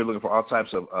 People are going to be looking for all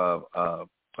types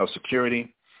of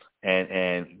security,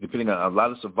 and depending on a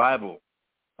lot of survival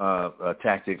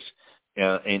tactics.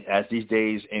 And as these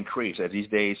days increase, as these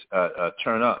days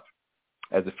turn up,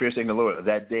 as the fierce anger of the Lord,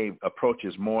 that day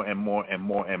approaches more and more and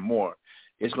more and more.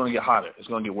 It's going to get hotter. It's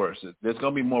going to get worse. There's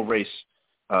going to be more race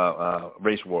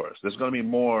wars. There's going to be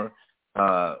more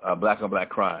black on black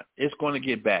crime. It's going to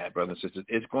get bad, brothers and sisters.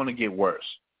 It's going to get worse.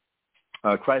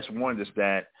 Christ warned us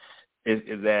that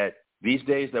these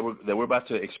days that we're about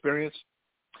to experience,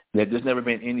 that there's never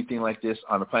been anything like this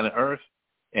on the planet Earth,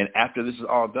 and after this is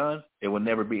all done, it will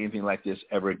never be anything like this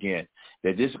ever again.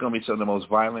 That this is going to be some of the most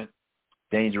violent,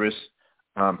 dangerous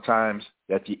times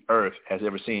that the earth has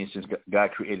ever seen since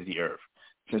God created the earth,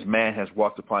 since man has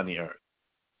walked upon the earth.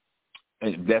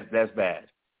 And that's bad.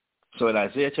 So in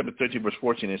Isaiah chapter 13, verse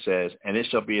 14, it says, and it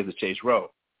shall be as a chased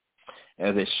roe,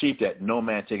 and as a sheep that no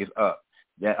man taketh up.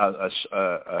 That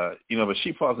if a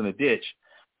sheep falls in a ditch,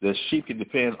 the sheep can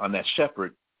depend on that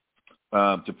shepherd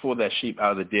to pull that sheep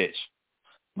out of the ditch.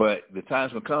 But the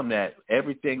times will come that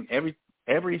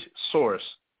every source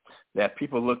that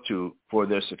people look to for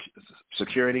their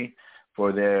security,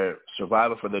 for their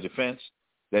survival, for their defense,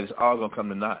 that it's all going to come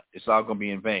to naught. It's all going to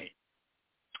be in vain.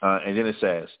 And then it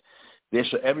says, there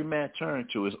shall every man turn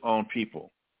to his own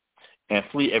people, and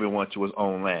flee everyone to his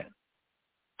own land.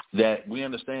 That we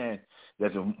understand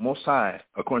that the Most High,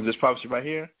 according to this prophecy right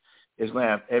here, is going to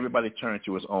have everybody turn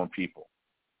to his own people.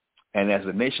 And as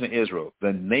the nation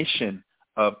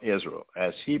of Israel,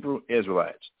 as Hebrew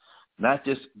Israelites, not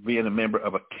just being a member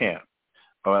of a camp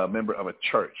or a member of a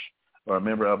church or a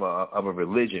member of a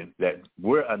religion, that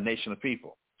we're a nation of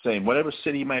people. Saying whatever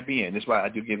city you might be in, that's why I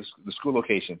do give the school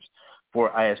locations for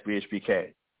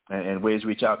ISBHPK and ways to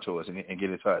reach out to us and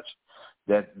get in touch.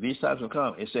 That these times will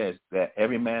come. It says that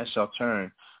every man shall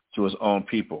turn to his own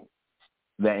people.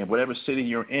 That in whatever city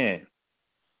you're in,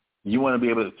 you want to be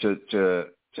able to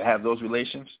have those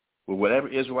relations with whatever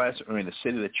Israelites are in the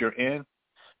city that you're in,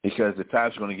 because the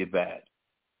times are going to get bad.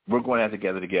 We're going to have to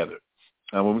gather together.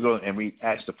 When we go and read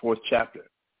Acts the 4th chapter,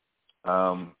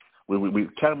 we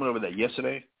kind of went over that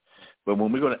yesterday, but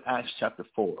when we go to Acts chapter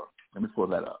 4, let me pull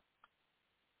that up.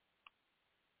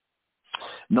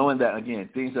 Knowing that, again,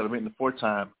 things that are written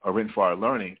aforetime are written for our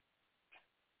learning,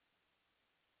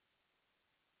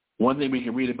 one thing we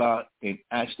can read about in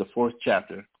Acts the 4th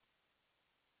chapter,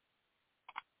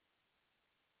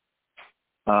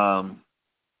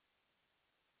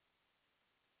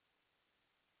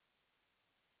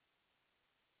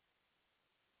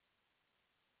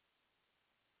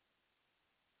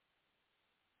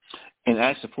 in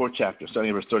Acts the 4th chapter, starting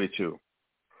in verse 32,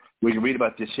 we can read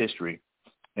about this history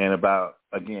and about,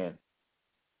 again,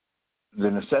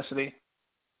 the necessity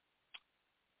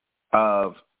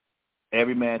of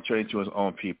every man turning to his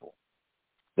own people.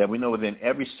 That we know within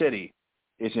every city,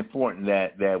 it's important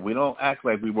that we don't act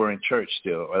like we were in church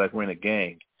still or like we're in a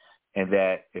gang, and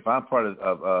that if I'm part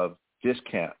of this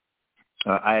camp,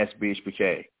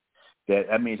 ISBHPK,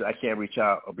 that means I can't reach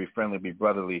out or be friendly, be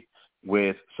brotherly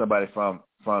with somebody from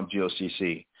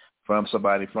GOCC, from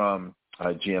somebody from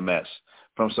GMS,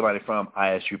 from somebody from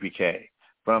ISUPK,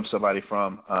 from somebody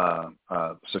from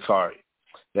Sakari.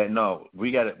 That no,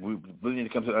 we really need to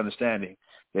come to the understanding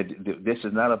that this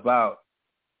is not about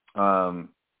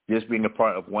just being a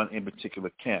part of one in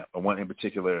particular camp or one in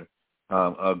particular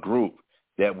group.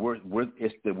 That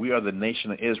we are the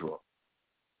nation of Israel.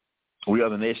 We are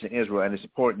the nation of Israel, and it's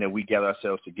important that we gather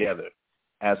ourselves together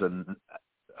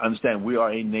understand we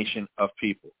are a nation of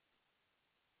people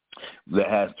that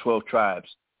has 12 tribes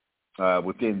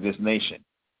within this nation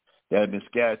that have been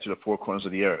scattered to the four corners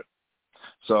of the earth.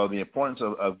 So the importance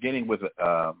of getting with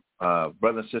brothers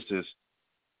and sisters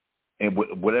in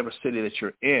whatever city that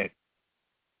you're in,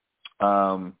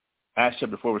 Acts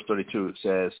chapter 4, verse 32, it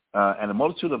says, and the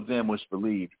multitude of them which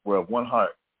believed were of one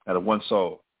heart and of one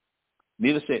soul.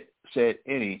 Neither said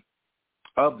any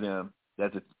of them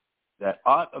that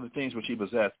aught of the things which he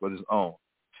possessed was his own,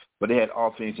 but they had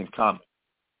all things in common.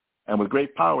 And with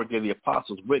great power gave the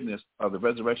apostles witness of the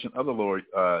resurrection of the Lord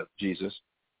Jesus,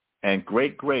 and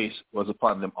great grace was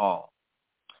upon them all.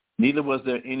 Neither was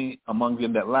there any among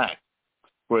them that lacked,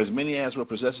 for as many as were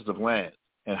possessors of land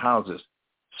and houses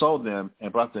sold them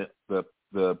and brought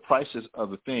the prices of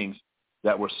the things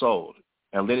that were sold,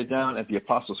 and laid it down at the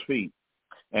apostles' feet.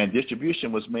 And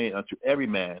distribution was made unto every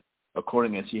man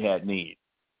according as he had need.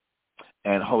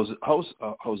 And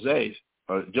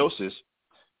Joseph,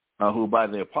 who by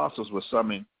the apostles was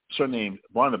surnamed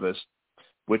Barnabas,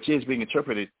 which is being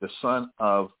interpreted the son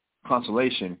of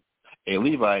consolation, a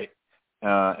Levite,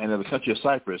 and of the country of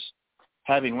Cyprus,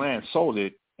 having land, sold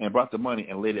it, and brought the money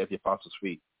and laid it at the apostles'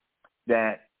 feet.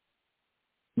 That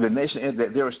the nation,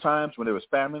 that there was times when there was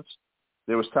famines,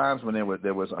 there was times when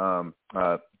there was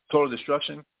total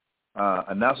destruction,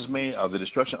 announcements made of the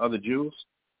destruction of the Jews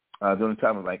during the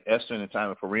time of like Esther and the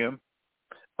time of Purim,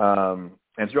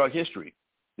 and throughout history,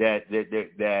 that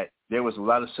there was a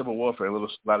lot of civil warfare, a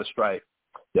lot of strife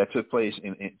that took place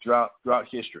throughout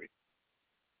history,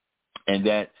 and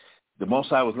that the Most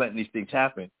High was letting these things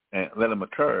happen and let them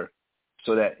occur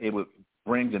so that it would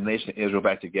bring the nation of Israel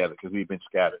back together, because we've been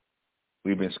scattered.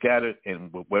 We've been scattered,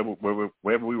 and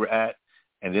wherever we were at,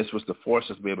 and this was to force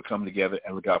us to be able to come together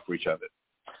and look out for each other.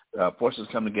 Force us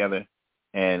to come together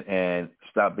and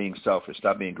stop being selfish,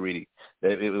 stop being greedy.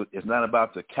 It's not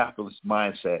about the capitalist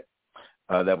mindset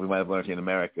that we might have learned here in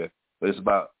America, but it's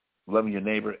about loving your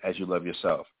neighbor as you love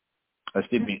yourself,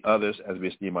 esteeming others as we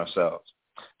esteem ourselves.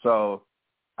 So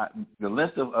the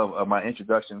list of my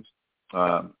introductions,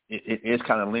 it is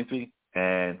kind of lengthy,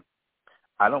 and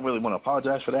I don't really want to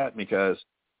apologize for that, because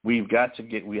we have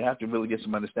to really get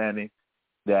some understanding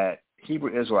that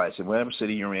Hebrew Israelites, in whatever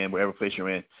city you're in, whatever place you're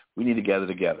in, we need to gather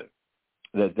together.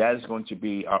 That is going to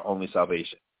be our only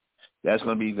salvation. That's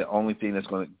going to be the only thing that's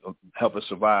going to help us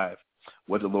survive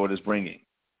what the Lord is bringing.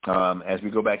 As we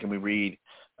go back and we read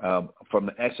from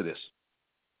the Exodus,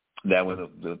 that when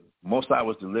the Most High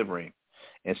was delivering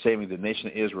and saving the nation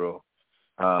of Israel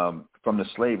from the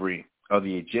slavery of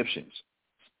the Egyptians,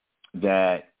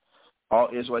 that all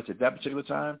Israelites at that particular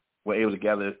time were able to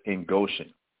gather in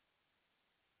Goshen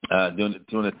during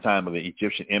the time of the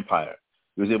Egyptian Empire.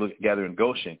 he was able to gather in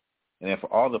Goshen. And then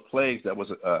for all the plagues that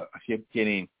was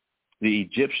hitting the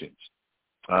Egyptians,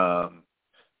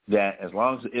 that as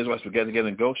long as the Israelites were gathered together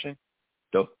in Goshen,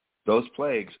 those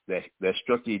plagues that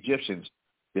struck the Egyptians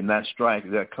did not strike,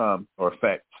 did not come or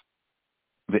affect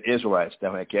the Israelites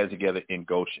that had gathered together in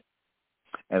Goshen.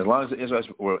 And as long as the Israelites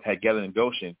had gathered in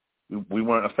Goshen, we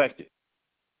weren't affected.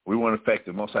 We weren't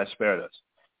affected. Most High spared us.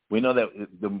 We know that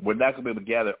we're not going to be able to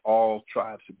gather all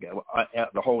tribes together,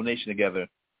 the whole nation together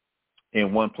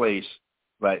in one place,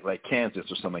 like Kansas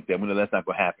or something like that. We know that's not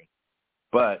going to happen.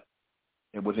 But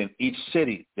within each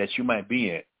city that you might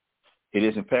be in, it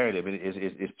is imperative.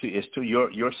 It's to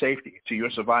your safety, to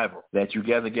your survival, that you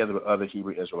gather together with other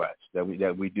Hebrew Israelites.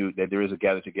 That there is a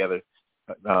gather together,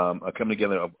 a coming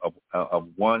together of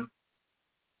one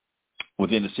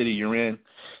within the city you're in,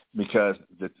 because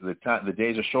the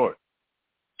days are short.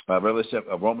 Romans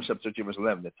chapter 13 verse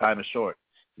 11. The time is short.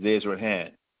 The days are at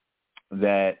hand.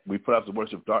 That we put off the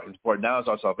works of darkness. For now is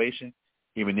our salvation,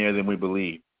 even nearer than we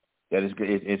believe. That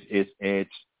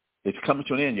it's coming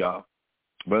to an end, y'all.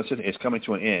 But it's coming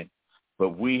to an end. But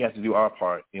we have to do our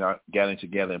part in our gathering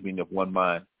together and being of one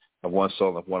mind, of one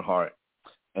soul, of one heart.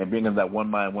 And being of that one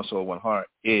mind, one soul, one heart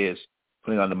is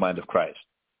putting on the mind of Christ.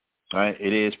 All right?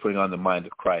 It is putting on the mind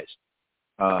of Christ.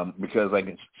 Because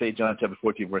like St. John chapter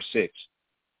 14, verse 6,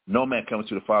 no man comes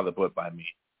to the Father but by me.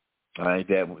 All right?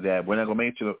 That we're not going to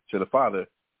make it to the Father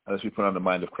unless we put on the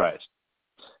mind of Christ.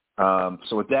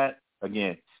 So with that,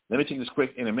 again, let me take this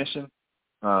quick intermission.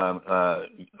 Get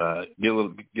a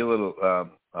little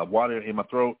water in my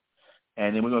throat,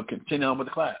 and then we're going to continue on with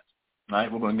the class. All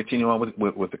right, we're going to continue on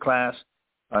with the class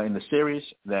in the series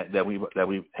that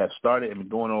we have started and been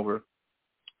going over.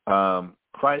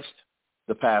 Christ,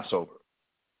 the Passover.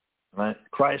 Right,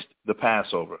 Christ, the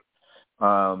Passover.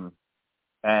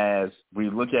 As we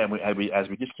look at, as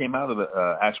we just came out of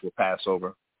the actual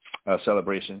Passover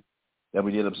celebration that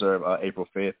we did observe April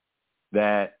 5th,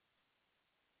 that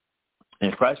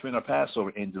in Christ being our Passover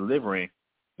in delivering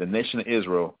the nation of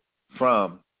Israel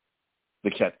from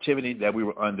the captivity that we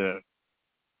were under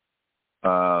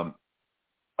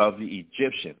of the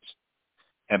Egyptians,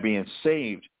 and being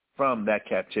saved from that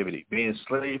captivity, being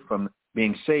saved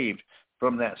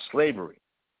from that slavery.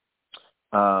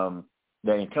 That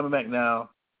in coming back now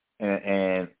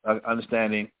and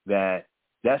understanding that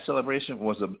celebration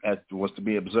was to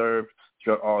be observed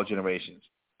throughout all generations,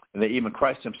 and that even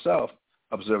Christ himself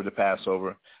observe the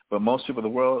Passover, but most people in the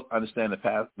world understand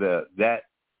that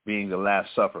being the Last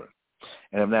Supper,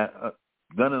 and have not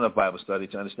done enough Bible study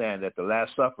to understand that the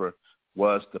Last Supper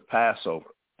was the Passover,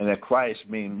 and that Christ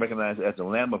being recognized as the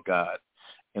Lamb of God,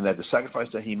 and that the sacrifice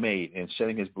that he made in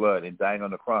shedding his blood and dying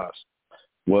on the cross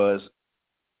was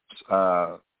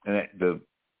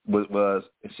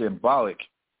symbolic,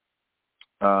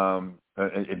 a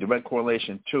direct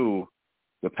correlation to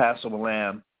the Passover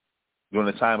lamb during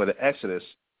the time of the Exodus,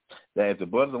 that if the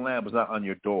blood of the lamb was not on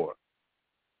your door,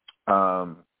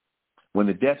 when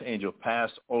the death angel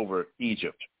passed over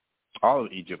Egypt, all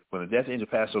of Egypt, when the death angel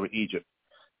passed over Egypt,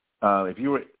 if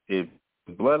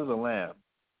the blood of the lamb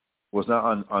was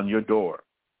not on your door,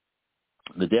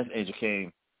 the death angel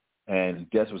came and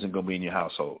death wasn't going to be in your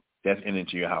household. Death entered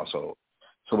into your household.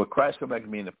 So when Christ come back to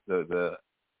being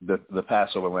the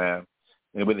Passover lamb,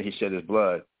 and whether he shed his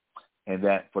blood, and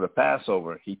that for the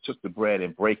Passover, he took the bread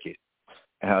and break it,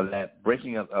 and how that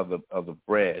breaking of the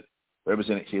bread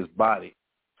represented his body,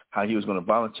 how he was going to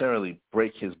voluntarily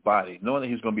break his body, knowing that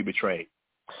he was going to be betrayed,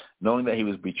 knowing that he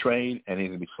was betrayed and he was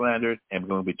going to be slandered and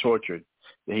going to be tortured.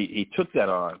 That he took that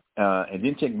on and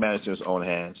didn't take matters into his own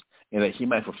hands, and that he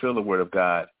might fulfill the word of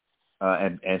God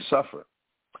and suffer,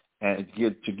 and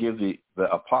to give the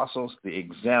apostles the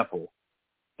example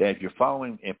that if you're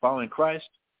following Christ,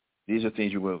 these are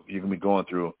things you're going to be going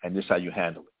through, and this is how you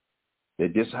handle it.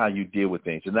 That this is how you deal with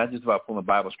things. It's not just about pulling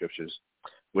Bible scriptures,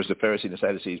 which the Pharisees and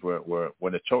Sadducees were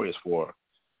notorious for,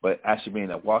 but actually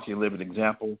being a walking, living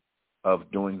example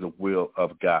of doing the will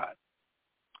of God.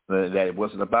 That it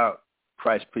wasn't about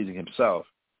Christ pleasing himself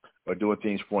or doing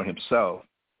things for himself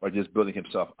or just building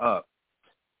himself up.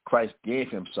 Christ gave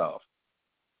himself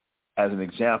as an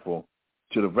example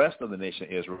to the rest of the nation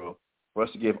of Israel for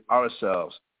us to give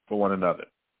ourselves for one another,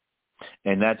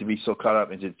 and not to be so caught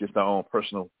up in just our own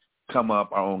personal come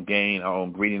up, our own gain, our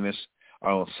own greediness,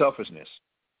 our own selfishness,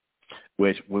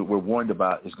 which we're warned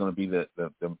about is going to be the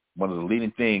one of the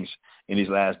leading things in these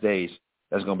last days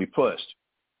that's going to be pushed.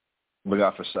 Look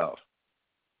out for self.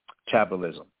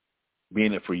 Capitalism,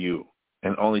 being it for you,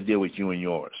 and only deal with you and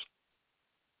yours.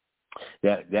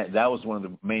 That was one of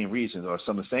the main reasons, or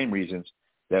some of the same reasons,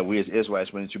 that we as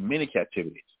Israelites went into many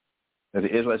captivities. That the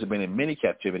Israelites have been in many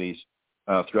captivities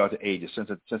throughout the ages. Since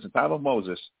the time of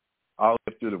Moses, all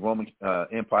the way through the Roman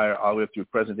Empire, all the way through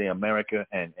present-day America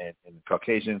and the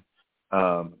Caucasian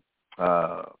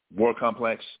war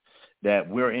complex, that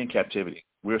we're in captivity.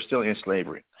 We're still in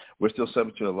slavery. We're still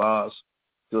subject to the laws,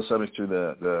 still subject to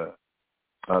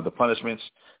the punishments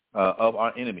of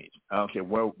our enemies. I don't care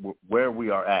where we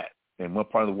are at and what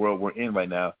part of the world we're in right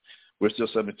now. We're still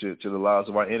subject to the laws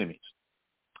of our enemies.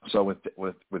 So with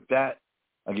that,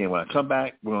 again, when I come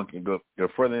back, we're going to go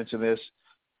further into this.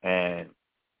 And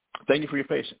thank you for your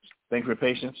patience. Thank you for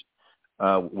your patience,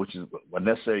 which is a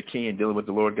necessary key in dealing with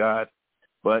the Lord God.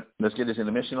 But let's get this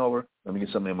intermission over. Let me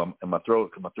get something in my throat,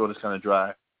 because my throat is kind of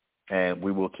dry, and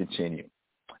we will continue.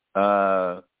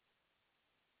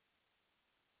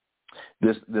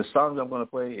 This song I'm going to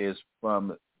play is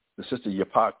from the sister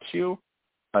Yapa Q.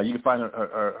 You can find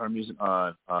her music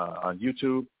on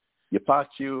YouTube, Yapa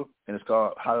Q, and it's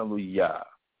called Hallelujah.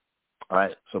 All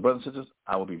right, so brothers and sisters,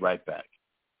 I will be right back.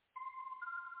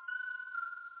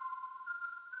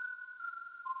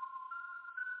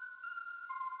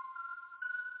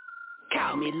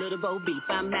 Call me Little Bo Beef,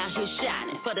 I'm out here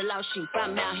shining. For the lost sheep,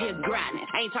 I'm out here grinding.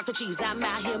 I ain't talking cheese, I'm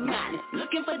out here mining.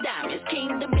 Looking for diamonds,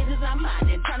 kingdom business, I'm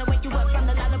mining. Trying to wake you up from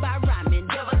the lullaby rhyming.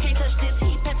 Devil can't touch this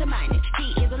heat, pantomiming.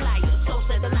 He is a liar, so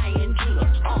said the lion Judah.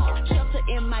 Shelter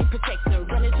in my protector,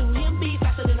 running to him, be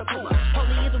faster than a puma.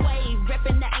 Holy is a wave,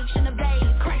 repping the ancient of days.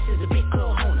 Christ is a big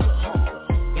kahuna.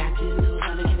 Got to lose,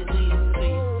 I'm gonna give it to you,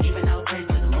 Giving out praise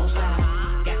to the Most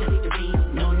High. Got to beat the beat,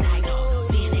 no night.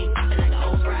 DNA popping like an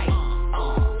old Sprite.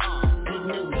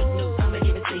 Good news, I'ma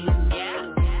give it to you, yeah.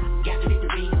 Got to beat the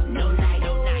beat, no night.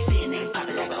 DNA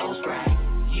popping like an old Sprite.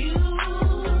 You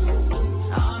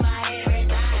are my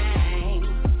everything.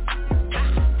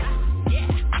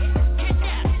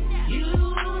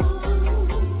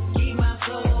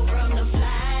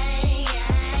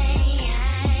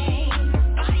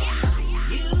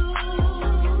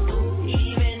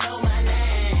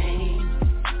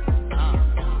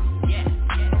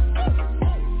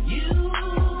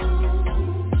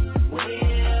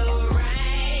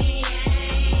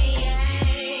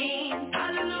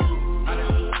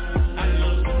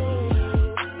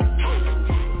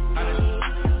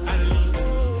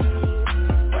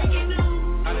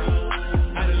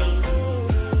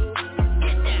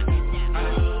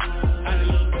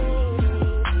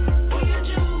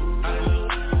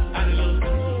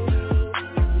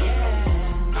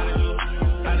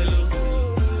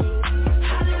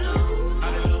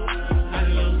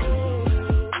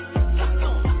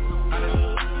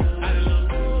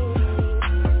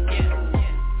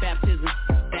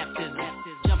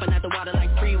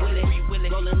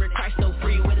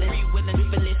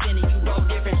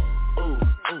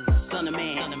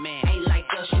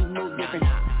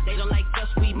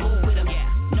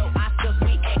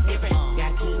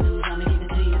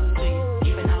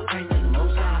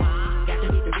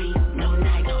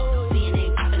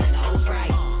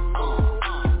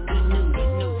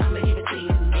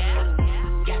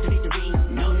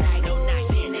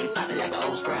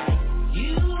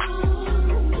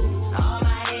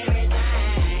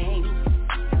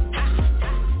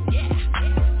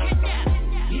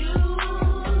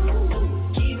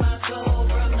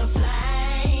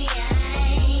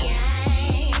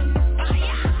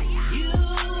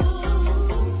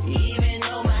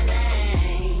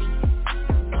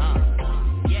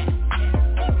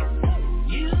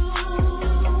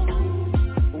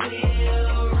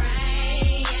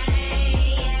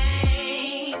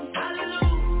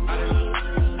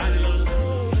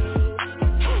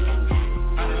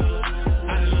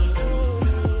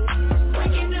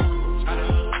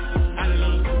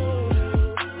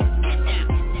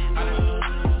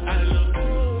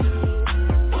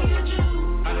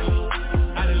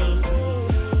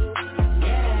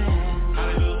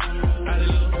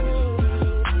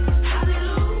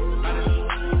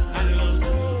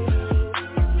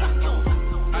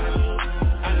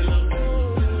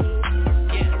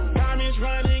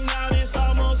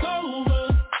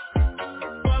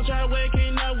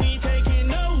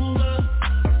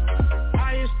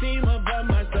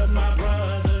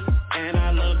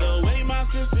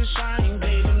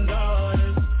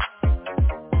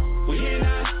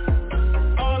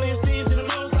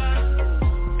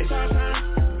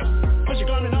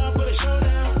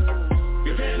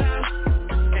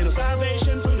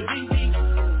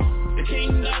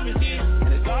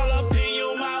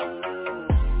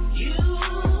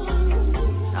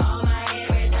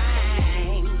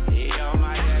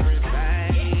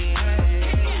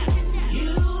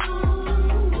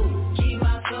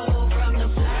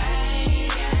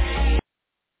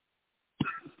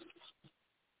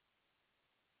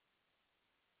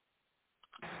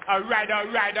 All right.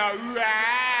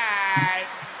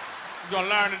 You're going to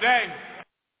learn today.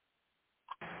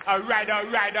 All right. You're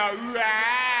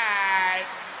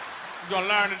going to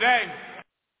learn today.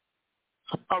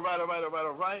 All right.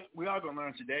 We are going to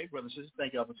learn today, brothers and sisters.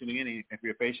 Thank you all for tuning in and for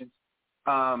your patience.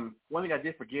 One thing I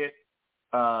did forget,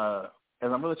 as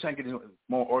I'm really trying to get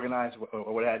more organized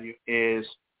or what have you, is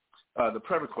the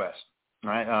prayer request.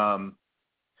 All right.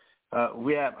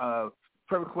 We have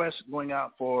prayer requests going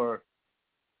out for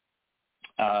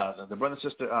the brother and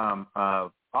sister,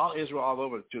 all Israel, all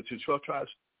over, to 12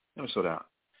 tribes. Let me slow down.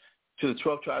 To the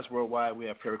 12 tribes worldwide, we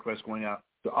have prayer requests going out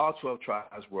to all 12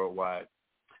 tribes worldwide,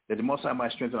 that the Most High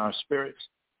might strengthen our spirits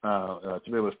to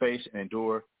be able to face and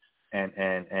endure and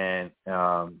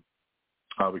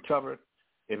recover,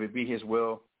 if it be His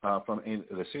will, from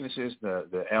the sicknesses,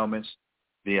 the ailments,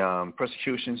 the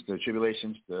persecutions, the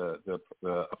tribulations, the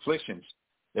afflictions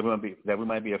that we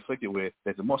might be afflicted with,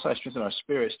 that the Most High strengthen our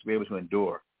spirits to be able to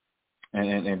endure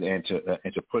and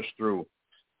to push through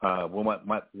what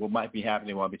might be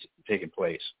happening, what might be taking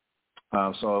place.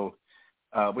 So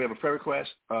we have a prayer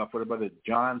request for the brother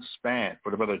John Spann.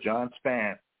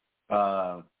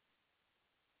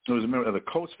 Who is a member of the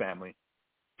Coates family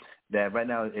that right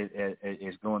now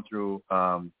is going through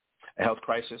a health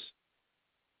crisis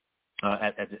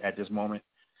at this moment,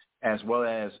 as well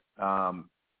as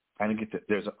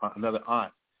there's another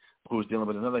aunt who's dealing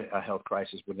with another health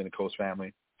crisis within the Coates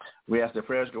family. We ask that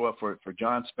prayers go up for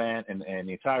John Spann and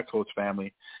the entire Coates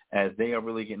family, as they are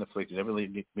really getting afflicted. They're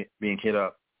really being hit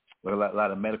up with a lot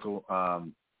of medical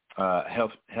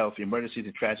health emergencies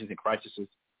and tragedies and crises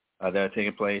that are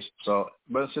taking place. So,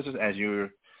 brothers and sisters, as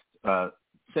you're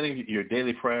sending your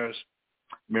daily prayers,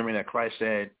 remembering that Christ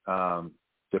said to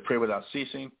pray without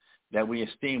ceasing, that we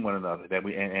esteem one another, that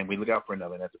we look out for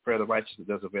another, and that the prayer of the righteous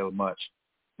does avail much,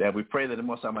 that we pray that the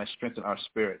Most High might strengthen our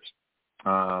spirits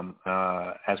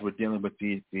as we're dealing with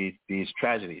these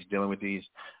tragedies, dealing with these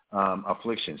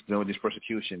afflictions, dealing with these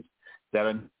persecutions that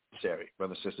are necessary,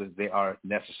 brothers and sisters. They are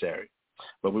necessary.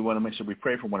 But we want to make sure we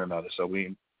pray for one another. So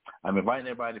I'm inviting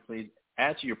everybody to please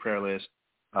add to your prayer list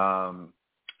John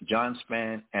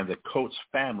Spann and the Coates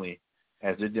family,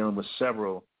 as they're dealing with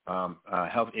several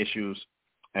health issues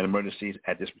and emergencies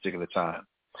at this particular time.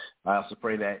 I also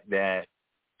pray that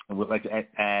I would like to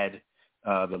add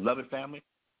the Lovett family,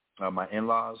 my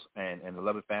in-laws and the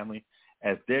Lovett family,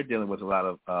 as they're dealing with a lot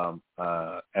of,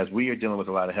 as we are dealing with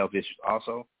a lot of health issues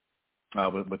also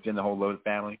within the whole Lovett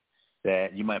family,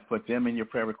 that you might put them in your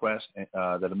prayer request,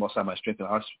 that the Most High might strengthen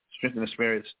the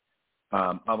spirits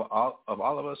of all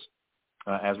of us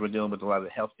as we're dealing with a lot of the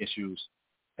health issues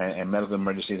and medical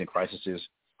emergencies and crises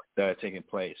that are taking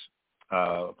place.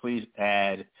 Please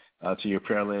add to your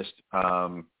prayer list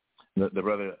the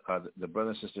brother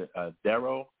and sister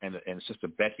Darrow and sister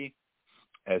Becky,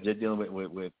 as they're dealing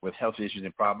with health issues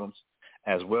and problems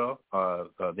as well.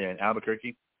 They're in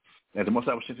Albuquerque, and the Most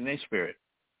High will strengthen their spirit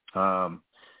and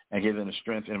give them the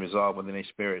strength and resolve within their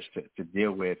spirits to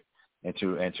deal with and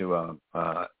to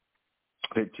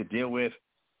deal with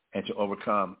and to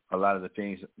overcome a lot of the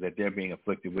things that they're being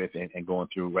afflicted with and going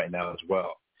through right now as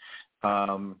well.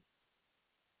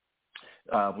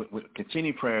 With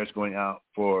continued prayers going out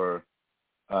for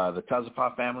the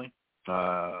Tazapah family,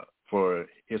 for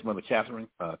his mother Catherine,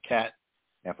 Kat,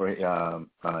 and for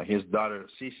his daughter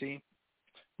Cece,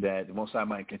 that the Most High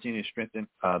might continue to strengthen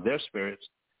their spirits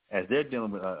as they're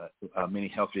dealing with many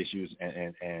health issues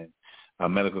and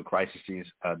medical crises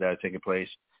that are taking place.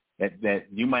 That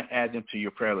you might add them to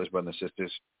your prayer list, brothers and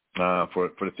sisters,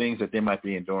 for the things that they might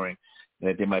be enduring,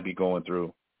 that they might be going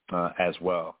through as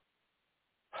well.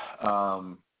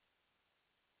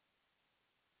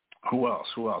 Who else?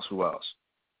 Israel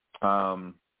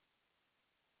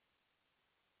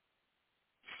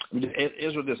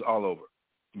is all over.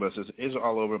 But it's Israel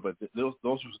all over. But those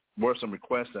were some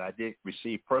requests that I did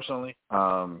receive personally.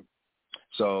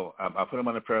 So I put them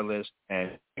on the prayer list,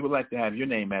 and if you would like to have your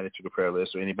name added to the prayer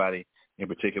list, or anybody in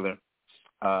particular,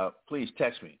 please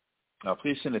text me.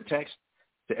 Please send a text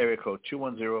to area code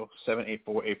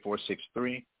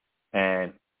 210-784-8463,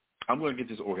 and I'm going to get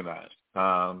this organized.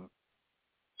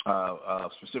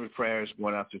 Specific prayers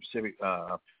going out to specific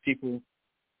people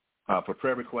for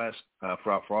prayer requests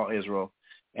for all Israel.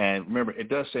 And remember, it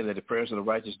does say that the prayers of the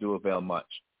righteous do avail much.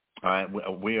 All right,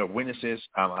 we are witnesses.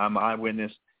 I'm an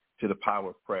eyewitness to the power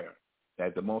of prayer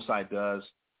that the Most High does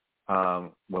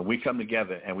when we come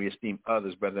together and we esteem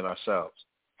others better than ourselves.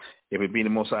 If it be the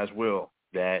Most High's will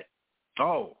that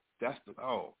that's the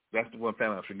one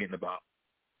family I'm forgetting about.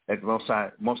 At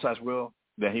the Most High's will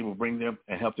that He will bring them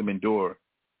and help them endure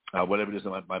whatever it is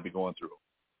that might be going through.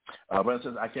 Brothers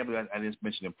and sisters, I can't believe I didn't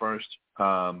mention him first.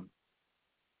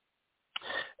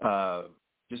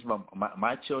 Just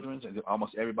my children's and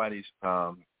almost everybody's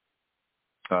aunt,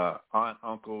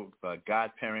 uncle,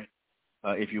 godparent,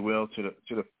 if you will, to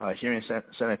the here in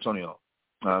San Antonio,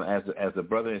 as the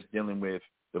brother is dealing with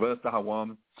the brother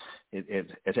Tahawam.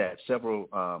 It's had several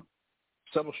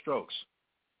strokes.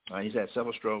 He's had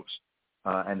several strokes,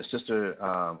 and the sister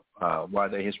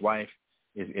Wade, his wife,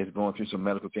 is going through some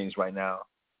medical things right now.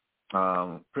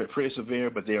 Pretty severe,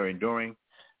 but they are enduring.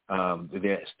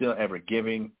 They're still ever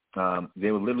giving.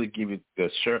 They will literally give you the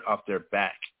shirt off their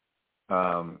back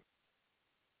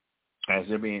as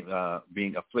they're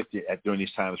being afflicted during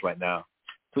these times right now.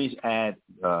 Please add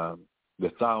the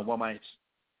Thawamites,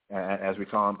 as we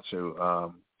call them,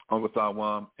 to Uncle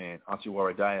Thawam and Auntie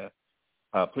Waradaya.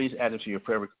 Please add them to your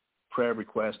prayer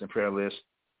request and prayer list,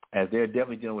 as they're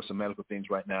definitely dealing with some medical things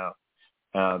right now.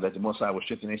 That the Most High will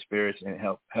strengthen their spirits and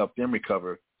help them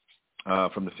recover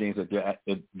from the things that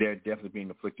they're definitely being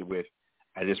afflicted with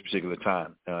at this particular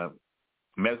time.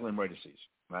 Medical emergencies,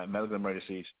 right? Medical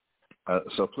emergencies.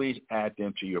 So please add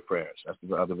them to your prayers. That's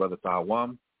the brother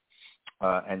Tahawam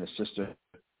and the sister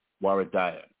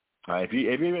Waradaya. If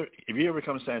you ever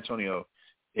come to San Antonio,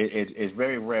 it's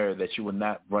very rare that you will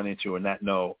not run into or not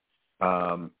know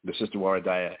the sister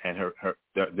Waradaya and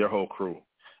their whole crew.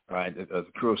 Right, a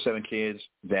crew of 7 kids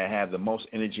that have the most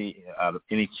energy out of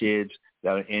any kids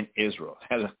that are in Israel.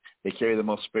 They carry the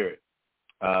most spirit.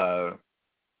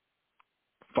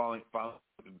 Following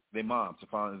their moms,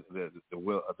 following the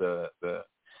will of the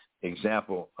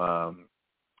example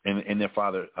in their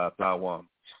father Thawam.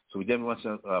 So we definitely want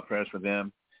some prayers for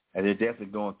them, and they're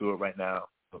definitely going through it right now,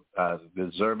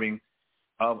 deserving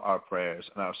of our prayers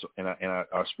and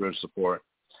our spiritual support.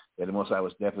 That the Most High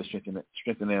was definitely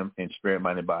strengthen them in spirit,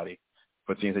 mind, and body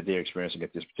for things that they're experiencing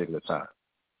at this particular time.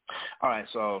 All right,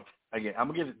 so again, I'm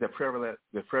gonna give the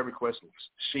prayer request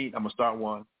sheet. I'm gonna start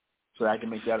one so that I can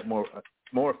make that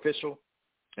more official,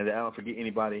 and that I don't forget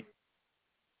anybody.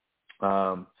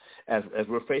 As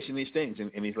we're facing these things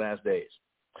in these last days.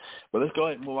 But let's go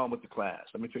ahead and move on with the class.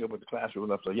 Let me pick up with the class where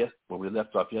we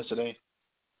left off yesterday.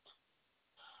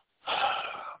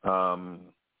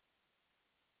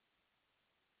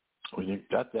 We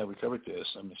got that. We covered this.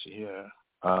 Let me see here.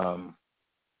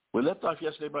 We left off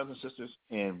yesterday, brothers and sisters,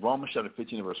 in Romans chapter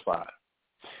 15 and verse 5.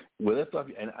 We left off,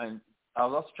 and I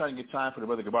was also trying to get time for the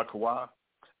brother Gabar Kawa,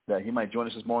 that he might join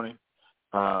us this morning.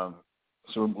 So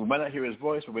we might not hear his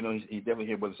voice, but we know he's definitely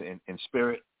here with us in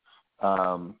spirit.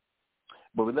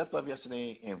 But we left off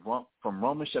yesterday from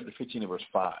Romans chapter 15 and verse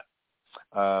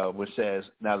 5, which says,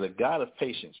 "Now the God of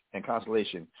patience and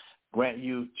consolation grant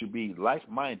you to be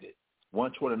like-minded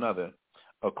one toward another,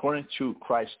 according to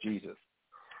Christ Jesus."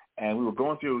 And we were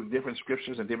going through different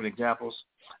scriptures and different examples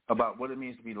about what it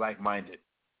means to be like-minded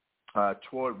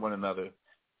toward one another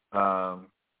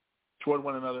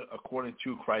according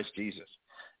to Christ Jesus.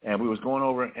 And we was going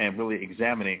over and really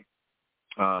examining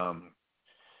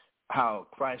how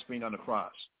Christ being on the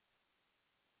cross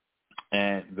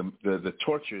and the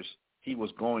tortures he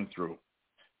was going through,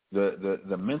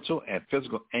 the mental and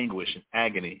physical anguish and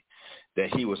agony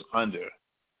that he was under,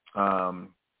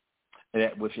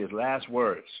 that with his last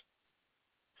words,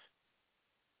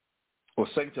 or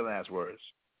second to last words,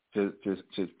 to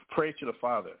pray to the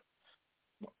Father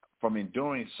from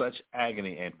enduring such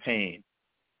agony and pain,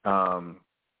 Father,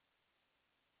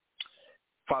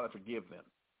 forgive them,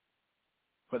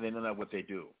 for they know not what they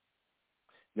do.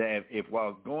 That if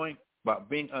while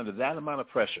being under that amount of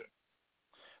pressure,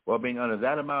 while being under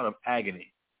that amount of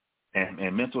agony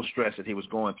and mental stress that he was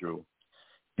going through,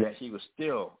 that he was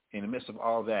still, in the midst of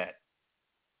all that,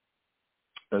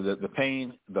 the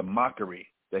pain, the mockery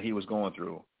that he was going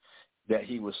through, that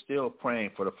he was still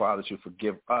praying for the Father to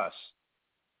forgive us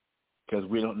because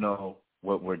we don't know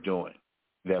what we're doing.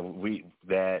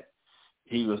 That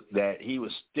he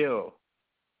was still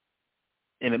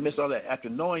in the midst of all that, after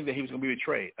knowing that he was going to be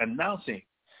betrayed, announcing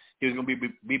he was going to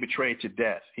be betrayed to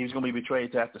death. He was going to be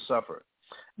betrayed to have to suffer.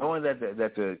 Knowing that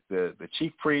the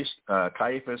chief priest,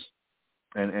 Caiaphas,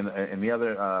 and the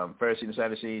other Pharisees and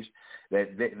Sadducees,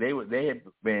 that they had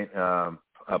been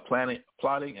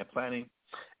plotting and planning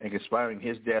and conspiring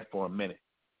his death for a minute.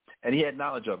 And he had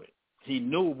knowledge of it. He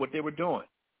knew what they were doing.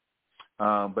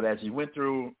 But as he went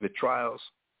through the trials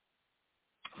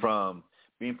from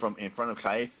being in front of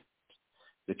Caiaphas,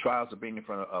 the trials of being in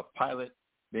front of Pilate,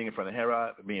 being in front of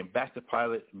Herod, being back to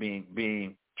Pilate,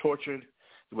 being tortured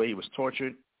the way he was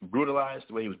tortured, brutalized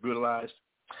the way he was brutalized,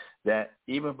 that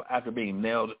even after being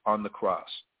nailed on the cross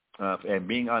and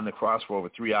being on the cross for over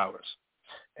 3 hours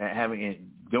and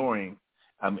enduring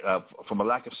from a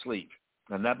lack of sleep,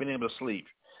 and not being able to sleep,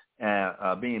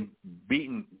 being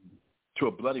beaten to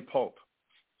a bloody pulp.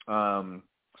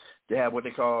 They have what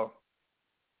they call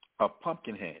a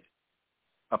pumpkin head.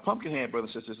 A pumpkin head,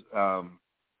 brothers and sisters,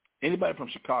 anybody from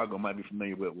Chicago might be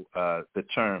familiar with the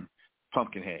term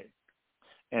pumpkin head.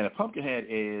 And a pumpkin head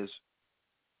is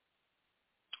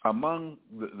among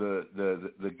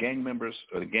the gang members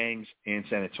or the gangs in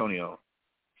San Antonio,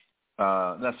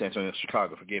 not San Antonio,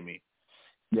 Chicago, forgive me,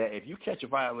 that if you catch a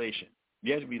violation,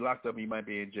 you have to be locked up, you might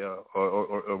be in jail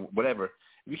or whatever.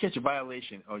 If you catch a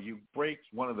violation or you break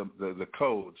one of the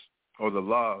codes or the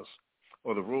laws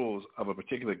or the rules of a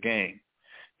particular gang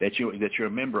that you're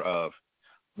a member of,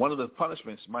 one of the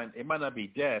punishments might not be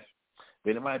death,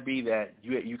 but it might be that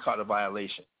you caught a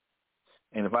violation.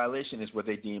 And a violation is what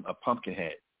they deem a pumpkin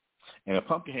head. And a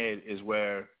pumpkin head is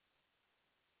where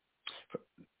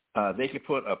they can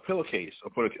put a pillowcase or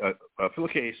put a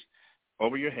pillowcase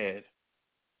over your head,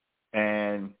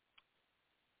 and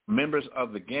members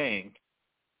of the gang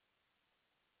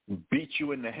beat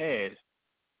you in the head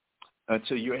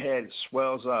until your head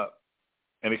swells up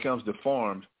and becomes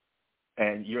deformed,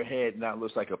 and your head now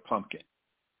looks like a pumpkin.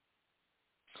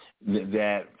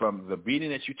 That from the beating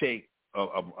that you take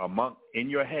a month in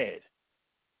your head,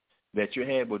 that your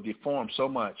head will deform so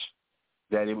much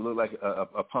that it will look like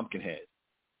a pumpkin head.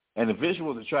 And the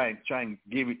visual, to try and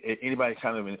give anybody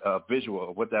kind of a visual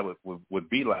of what that would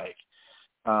be like,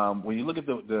 when you look at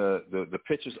the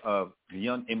pictures of the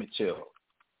young Emmett Till,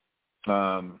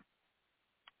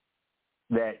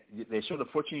 that they show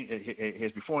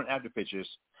his before and after pictures,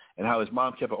 and how his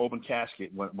mom kept an open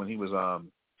casket when he was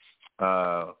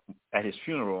at his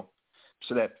funeral,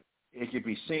 so that it could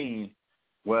be seen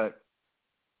what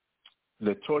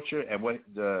the torture and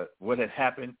what had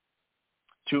happened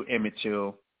to Emmett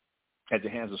Till at the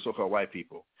hands of so-called white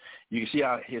people. You can see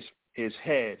how his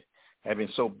head had been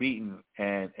so beaten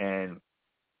and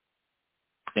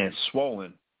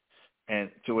swollen, and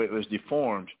to where it was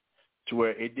deformed, to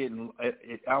where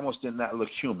it almost did not look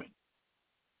human.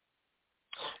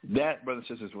 That, brothers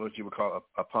and sisters, is what you would call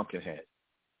a pumpkin head,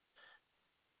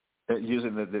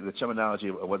 using the terminology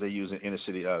of what they use in inner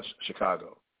city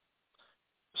Chicago.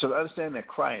 So to understand that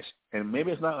Christ, and maybe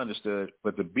it's not understood,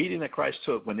 but the beating that Christ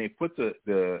took when they put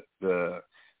the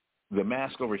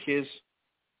mask over his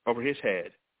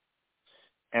head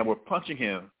and were punching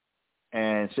him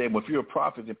and saying, well, if you're a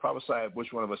prophet, then prophesy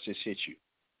which one of us just hit you.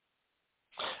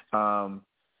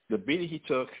 The beating he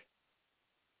took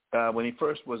when he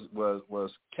first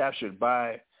was captured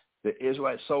by the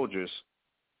Israelite soldiers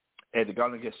at the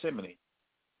Garden of Gethsemane,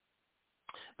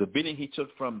 the beating he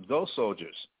took from those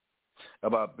soldiers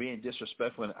about being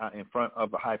disrespectful in front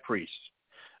of the high priest,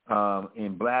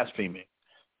 in blaspheming,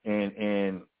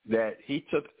 and that he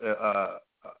took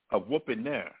a whooping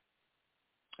there.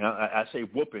 Now, I say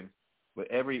whooping with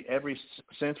every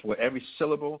sense, with every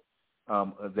syllable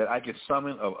that I can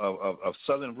summon of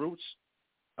southern roots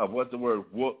of what the word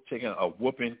whoop, taking a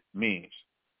whooping means.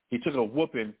 He took a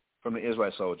whooping from the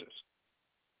Israelite soldiers.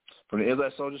 From the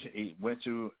Israelite soldiers, he went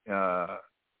to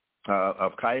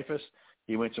of Caiaphas.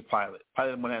 He went to Pilate.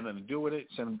 Pilate wouldn't have nothing to do with it,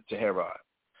 sent him to Herod.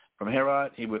 From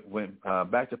Herod, he went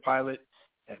back to Pilate,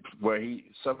 where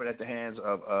he suffered at the hands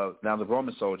of now the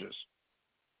Roman soldiers.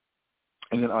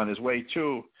 And then on his way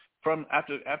to, from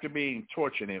after being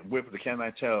tortured and whipped with the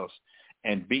canine tails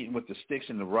and beaten with the sticks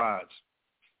and the rods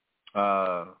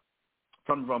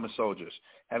from the Roman soldiers,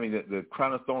 having the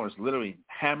crown of thorns literally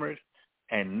hammered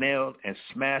and nailed and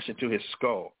smashed into his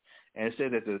skull. And it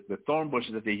said that the thorn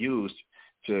bushes that they used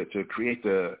to create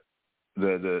the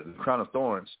crown of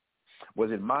thorns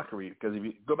was in mockery, because if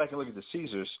you go back and look at the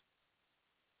Caesars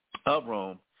of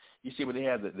Rome, you see where they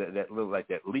have that little, like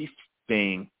that leaf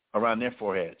thing around their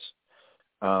foreheads,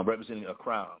 representing a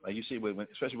crown. Like you see,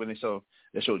 especially when they show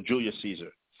Julius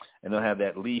Caesar, and they'll have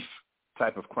that leaf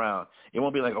type of crown. It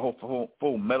won't be like a whole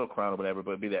full metal crown or whatever,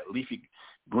 but it'll be that leafy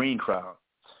green crown.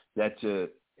 That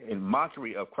in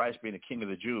mockery of Christ being the King of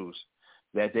the Jews,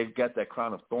 that they've got that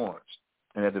crown of thorns,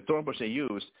 and that the thorn bush they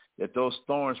used, that those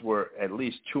thorns were at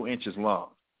least 2 inches long,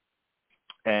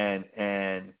 and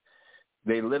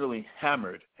they literally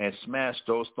hammered and smashed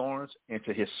those thorns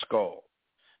into his skull.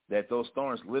 That those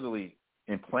thorns literally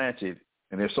implanted,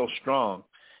 and they're so strong,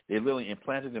 they literally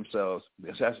implanted themselves,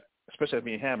 especially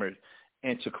being hammered,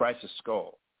 into Christ's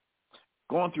skull.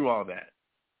 Going through all that,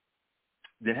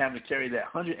 then having to carry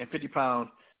that 150-pound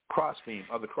cross beam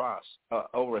of the cross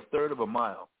over a third of a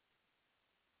mile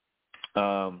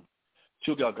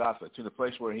to Golgotha, to the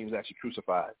place where he was actually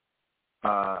crucified,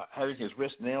 having his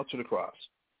wrist nailed to the cross,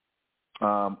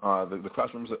 the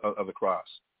cross beams of the cross,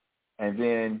 and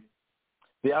then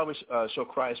They always show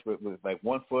Christ with like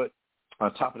one foot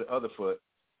on top of the other foot,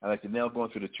 and like the nail going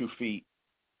through the 2 feet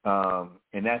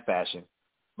in that fashion.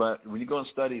 But when you go and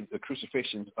study the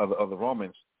crucifixion of the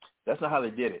Romans, that's not how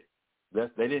they did it.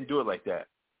 They didn't do it like that.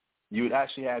 You would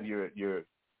actually have your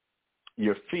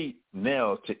feet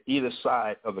nailed to either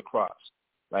side of the cross.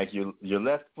 Like your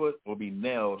left foot will be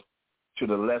nailed to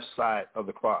the left side of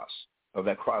the cross, of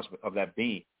that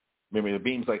beam. Remember, the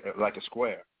beam's like a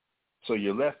square. So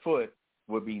your left foot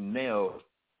would be nailed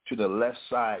to the left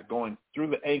side, going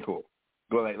through the ankle,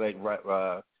 going like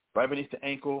right beneath the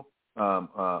ankle,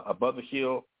 above the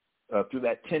heel, through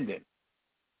that tendon.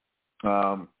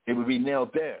 It would be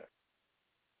nailed there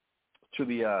to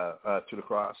the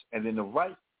cross, and then the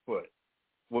right foot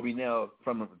will be nailed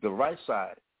from the right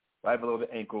side, right below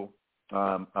the ankle,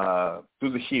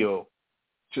 through the heel,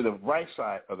 to the right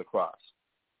side of the cross.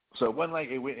 So it wasn't like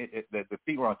the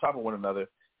feet were on top of one another,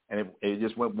 and it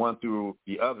just went one through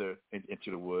the other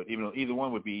into the wood, even though either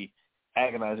one would be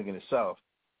agonizing in itself.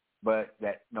 But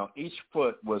each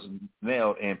foot was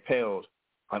nailed and impaled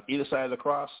on either side of the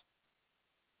cross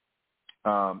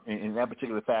in that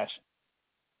particular fashion.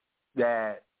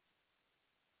 That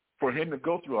for him to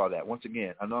go through all that, once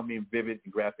again, I know I'm being vivid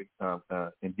and graphic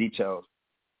and detailed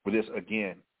with this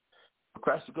again, for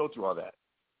Christ to go through all that,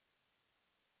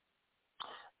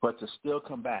 but to still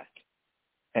come back.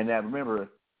 And now remember,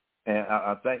 and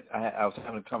I think I was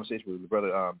having a conversation with the brother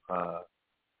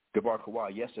Gabar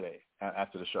Kawhi yesterday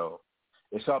after the show.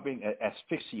 It's all being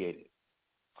asphyxiated.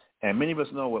 And many of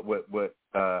us know what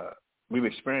we've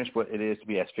experienced what it is to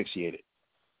be asphyxiated.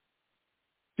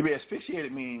 To be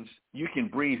asphyxiated means you can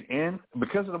breathe in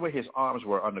because of the way his arms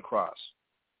were on the cross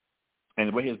and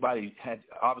the way his body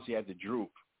obviously had to droop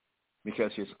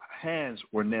because his hands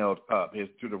were nailed up,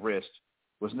 through the wrist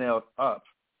was nailed up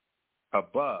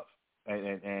above,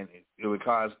 and it would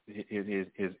cause his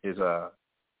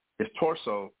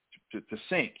torso to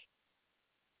sink.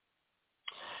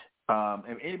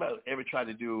 If anybody ever tried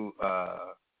to do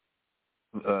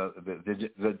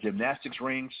the gymnastics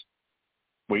rings,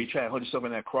 where you try to hold yourself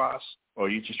in that cross, or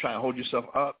you just try to hold yourself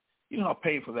up, you know how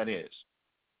painful that is.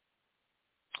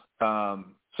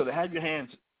 So to have your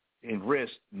hands and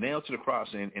wrists nailed to the cross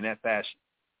in that fashion,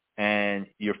 and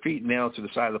your feet nailed to the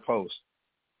side of the post,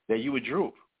 that you would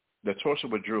droop. The torso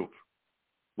would droop.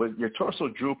 With your torso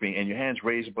drooping and your hands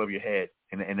raised above your head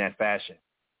in that fashion,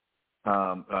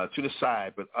 to the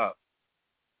side but up,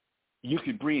 you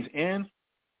could breathe in,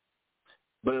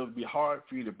 but it would be hard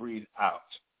for you to breathe out.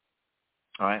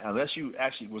 All right, unless you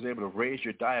actually was able to raise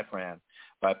your diaphragm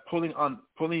by pulling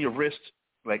your wrist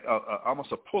like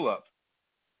almost a pull-up,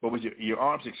 but with your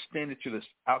arms extended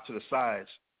out to the sides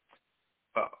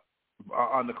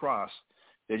on the cross,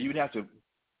 that you would have to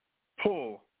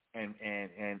pull and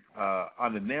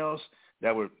on the nails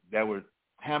that were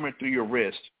hammered through your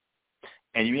wrist,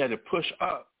 and you had to push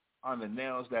up on the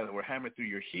nails that were hammered through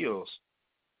your heels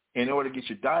in order to get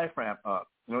your diaphragm up,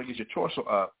 in order to get your torso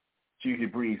up, so you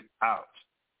could breathe out.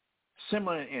 In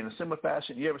a similar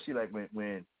fashion, you ever see like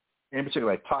when in particular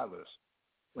like toddlers,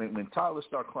 when toddlers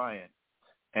start crying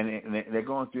and they're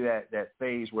going through that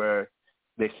phase where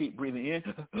they keep breathing in,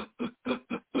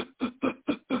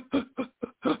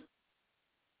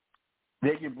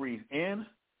 they can breathe in,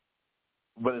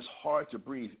 but it's hard to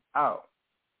breathe out.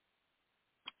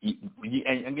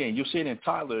 And again, you'll see it in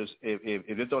toddlers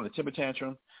if they're throwing a temper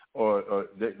tantrum or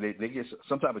they get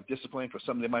some type of discipline for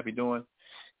something they might be doing.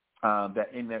 That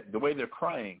in the way they're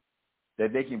crying,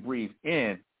 that they can breathe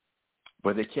in,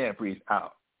 but they can't breathe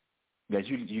out. That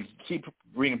you keep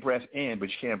bringing breath in, but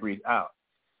you can't breathe out.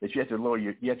 That you have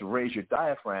to raise your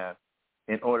diaphragm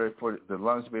in order for the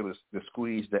lungs to be able to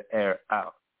squeeze the air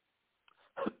out.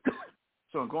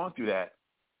 So in going through that,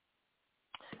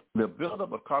 the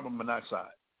buildup of carbon monoxide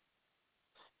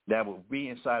that will be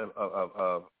inside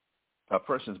of a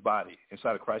person's body,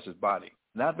 inside of Christ's body,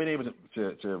 not being able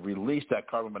to release that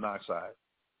carbon monoxide,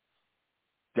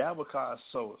 that would cause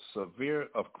so severe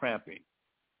of cramping,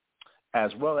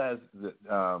 as well as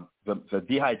the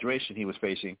dehydration he was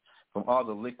facing from all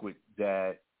the liquid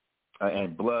that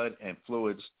and blood and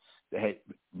fluids that had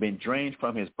been drained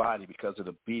from his body because of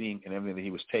the beating and everything that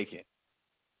he was taking.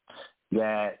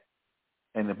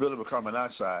 And the buildup of carbon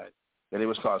monoxide, that it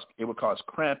would cause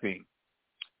cramping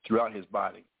throughout his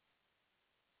body,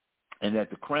 and that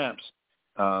the cramps,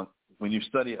 when you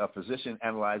study a physician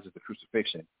analyzes the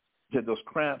crucifixion, that those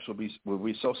cramps will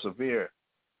be so severe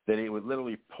that it would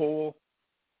literally pull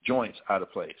joints out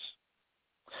of place.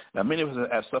 Now, many of us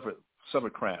have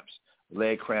suffered cramps,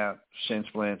 leg cramp, shin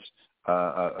splints,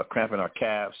 a cramp in our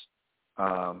calves,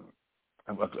 a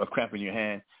cramp in your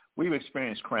hand. We've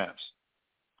experienced cramps.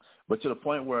 but to the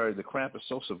point where the cramp is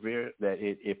so severe that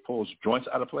it pulls joints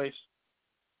out of place.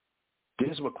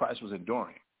 This is what Christ was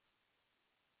enduring.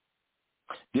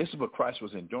 This is what Christ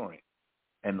was enduring.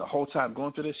 And the whole time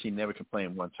going through this, he never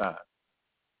complained one time.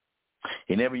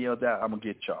 He never yelled out, I'm going to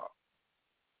get y'all.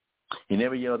 He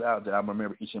never yelled out that I'm going to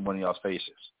remember each and one of y'all's faces.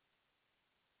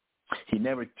 He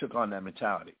never took on that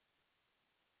mentality.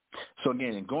 So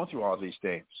again, in going through all these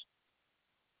things,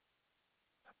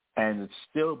 and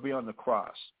still be on the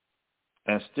cross,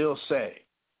 and still say,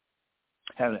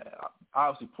 having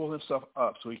obviously pull himself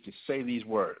up so he could say these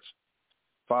words,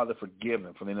 Father, forgive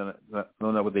them, for they don't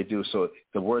know what they do, so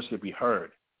the words could be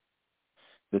heard.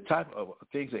 The type of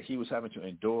things that he was having to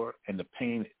endure and the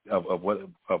pain of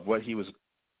what he was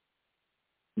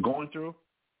going through,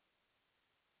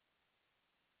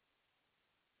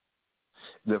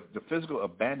 the physical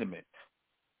abandonment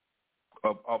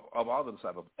of all the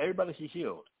disciples, everybody he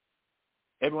healed,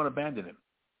 everyone abandoned him.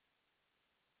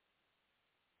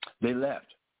 They left.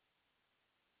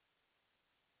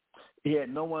 He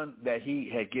had no one that he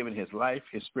had given his life,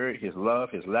 his spirit, his love,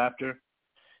 his laughter,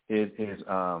 the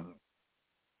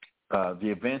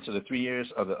events of the 3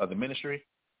 years of the ministry.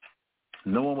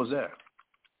 No one was there.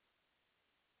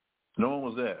 No one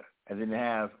was there. And then they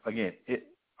have, again,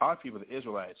 our people, the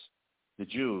Israelites, the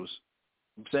Jews,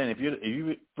 saying, if you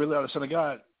really are the Son of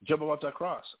God, jump off that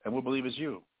cross, and we'll believe it's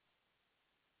you.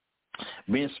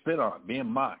 Being spit on, being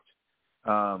mocked,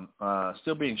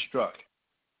 still being struck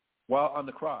while on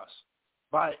the cross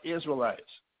by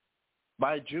Israelites,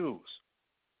 by Jews,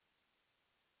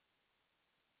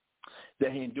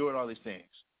 that he endured all these things.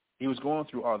 He was going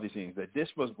through all these things. That this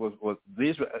was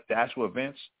these were the actual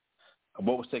events of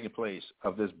what was taking place,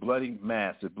 of this bloody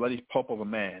mass, this bloody pulp of a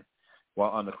man while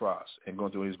on the cross and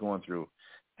going through what he was going through.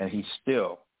 And he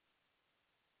still,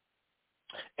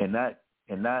 and not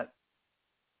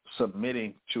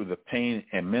submitting to the pain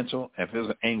and mental and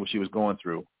physical anguish he was going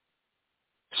through,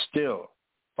 still,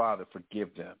 Father,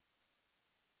 forgive them,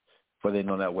 for they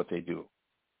know not what they do.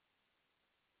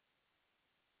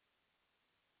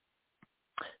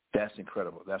 That's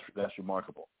incredible. That's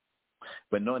remarkable.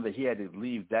 But knowing that he had to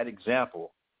leave that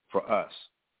example for us,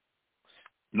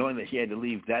 knowing that he had to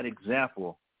leave that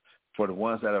example for the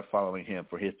ones that are following him,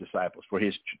 for his disciples, for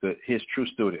his true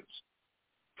students,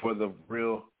 for the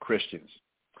real Christians,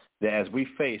 that as we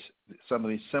face some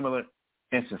of these similar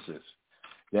instances,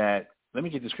 that, let me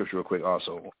get the scripture real quick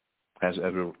also, as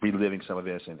we're reliving some of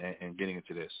this and getting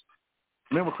into this.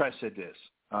 Remember Christ said this,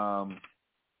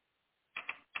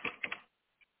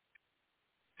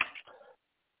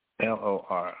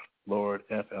 L-O-R, Lord,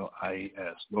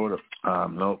 F-L-I-E-S, Lord of,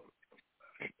 nope,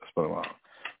 spell it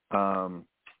wrong,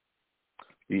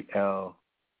 Beelzebub.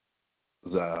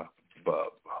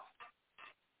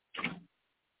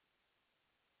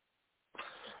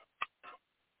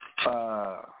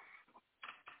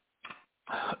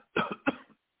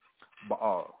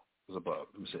 Baal is above.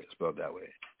 Let me say it spelled that way.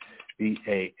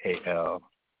 B-A-A-L-Z-E-B-U-B.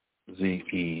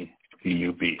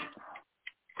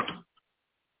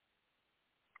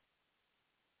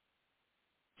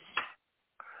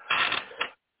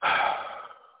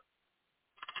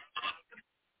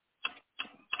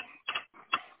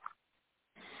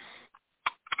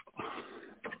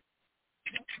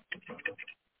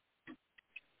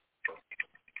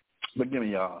 But give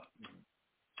me y'all.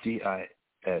 D-I-S-C-I-P-L-E-S.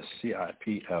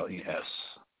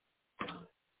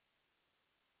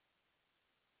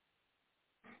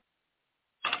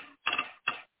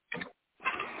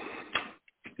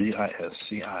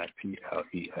 D-I-S-C-I-P-L-E-S.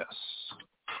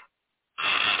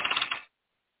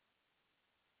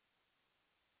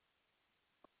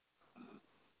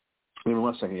 Give me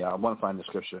 1 second, y'all. I want to find the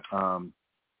scripture.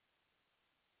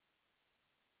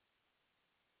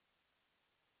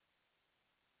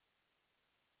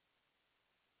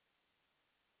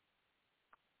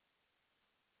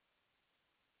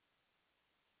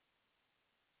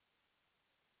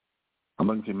 I'm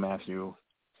looking through Matthew.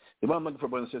 The one I'm looking for,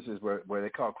 brothers and sisters, where they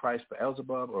call Christ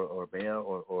Beelzebub or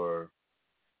Baal or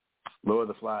Lord of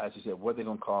the Flies. He said, what are they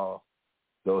going to call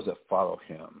those that follow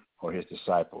him or his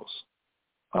disciples?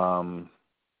 Right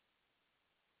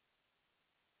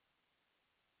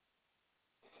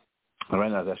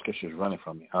now, that scripture is running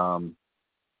from me. I'm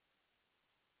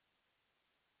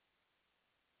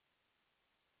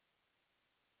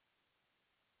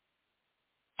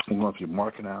going through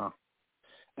Mark now.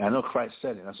 And I know Christ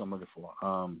said it. That's what I'm looking for.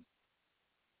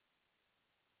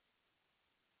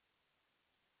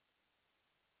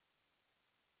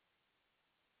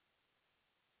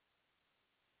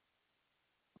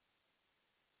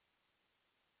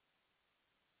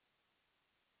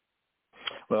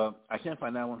 Well, I can't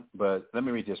find that one, but let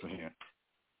me read this one here.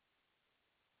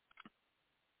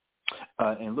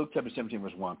 In Luke chapter 17,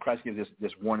 verse 1, Christ gives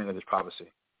this warning of this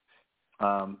prophecy.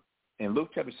 In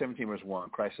Luke chapter 17, verse 1,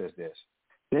 Christ says this.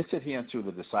 Then said he unto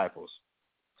the disciples,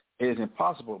 it is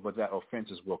impossible but that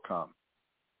offenses will come.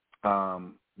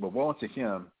 But woe unto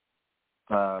him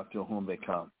to whom they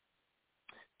come.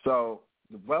 So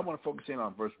what I want to focus in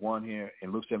on verse 1 here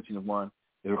in Luke 17:1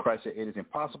 is where Christ said it is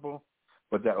impossible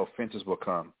but that offenses will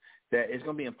come. That it's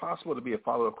going to be impossible to be a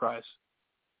follower of Christ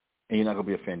and you're not going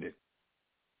to be offended.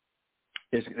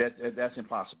 That's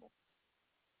impossible.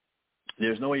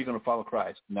 There's no way you're going to follow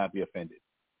Christ and not be offended.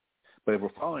 But if we're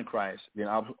following Christ, then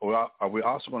are we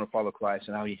also going to follow Christ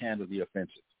and how he handled the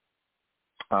offenses?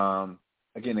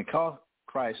 Again, they call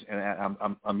Christ, and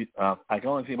I can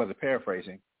only think about the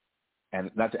paraphrasing, and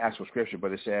not the actual scripture,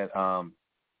 but it said, and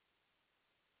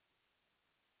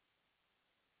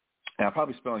I'm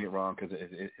probably spelling it wrong because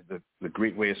the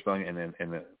Greek way of spelling it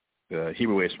and the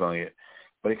Hebrew way of spelling it,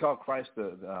 but they call Christ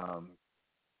the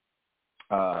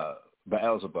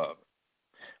Beelzebub.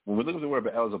 When we look at the word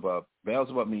Beelzebub,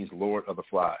 Beelzebub means Lord of the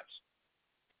Flies,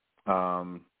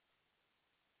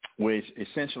 which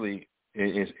essentially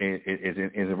is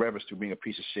in reference to being a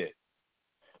piece of shit.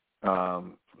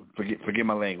 Forgive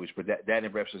my language, but that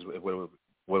in reference is what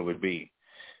it would be.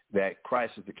 That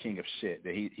Christ is the king of shit.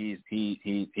 That he's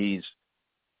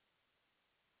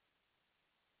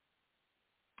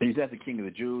not the king of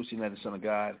the Jews. He's not the son of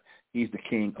God. He's the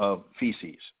king of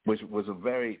feces, which was a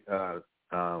very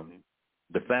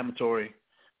defamatory,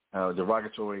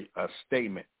 derogatory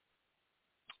statement.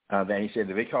 That he said,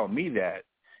 if they call me that,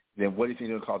 then what do you think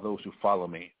they're going to call those who follow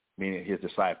me, meaning his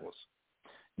disciples?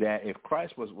 That if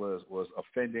Christ was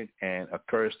offended and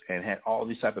accursed and had all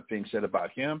these type of things said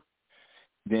about him,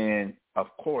 then, of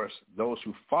course, those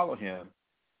who follow him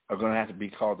are going to have to be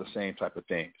called the same type of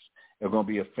things. They're going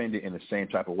to be offended in the same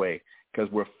type of way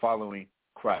because we're following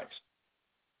Christ.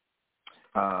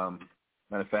 Matter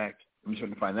of fact, let me see if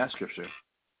I can find that scripture.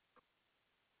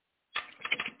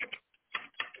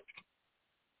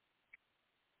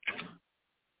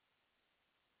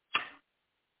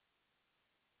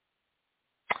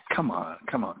 Come on.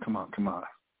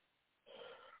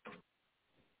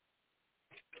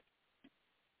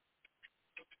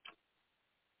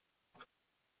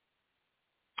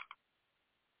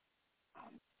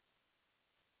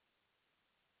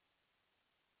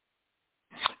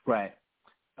 Right.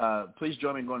 Please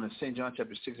join me in going to St. John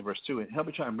chapter 6 and verse 2 and help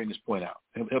me try and bring this point out.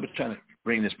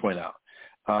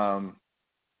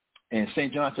 In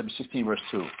St. John chapter 16 verse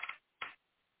 2.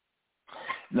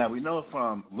 Now, we know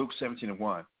from Luke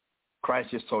 17:1,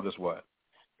 Christ just told us what?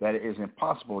 That it is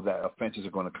impossible that offenses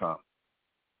are going to come,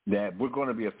 that we're going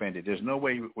to be offended. There's no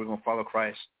way we're going to follow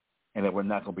Christ and that we're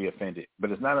not going to be offended.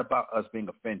 But it's not about us being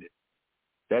offended.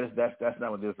 That's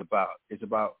not what it's about. It's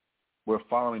about we're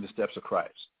following the steps of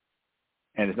Christ.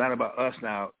 And it's not about us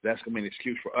now. That's going to be an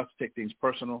excuse for us to take things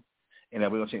personal and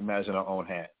that we're going to take matters in our own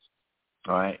hands.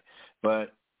 All right?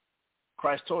 But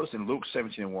Christ told us in Luke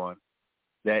 17:1,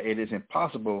 that it is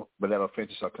impossible, but that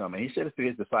offenses shall come. And he said it to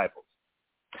his disciples,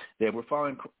 that if we're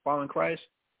following Christ,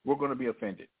 we're going to be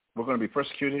offended. We're going to be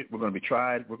persecuted. We're going to be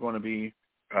tried. We're going to be,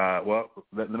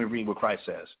 let me read what Christ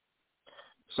says.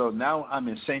 So now I'm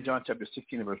in St. John chapter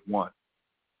 16 and verse 1.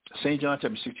 St. John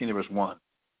chapter 16 and verse 1.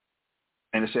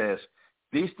 And it says,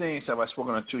 these things have I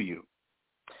spoken unto you,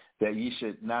 that ye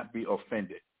should not be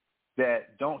offended.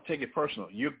 That don't take it personal.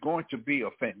 You're going to be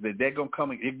offended. They're going to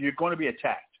come. You're going to be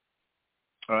attacked.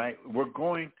 All right, we're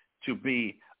going to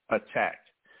be attacked.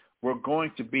 We're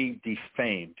going to be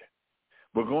defamed.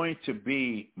 We're going to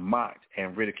be mocked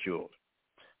and ridiculed.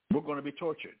 We're going to be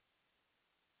tortured.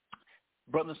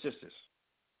 Brothers and sisters,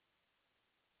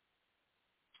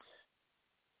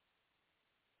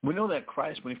 we know that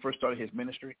Christ, when he first started his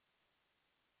ministry,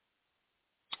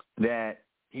 that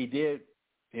he did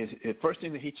his first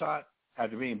thing that he taught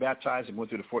after being baptized and went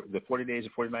through the 40 days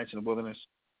and 40 nights in the wilderness,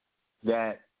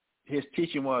 that his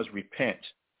teaching was repent,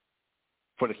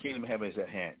 for the kingdom of heaven is at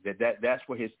hand. That's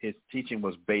what his teaching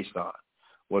was based on,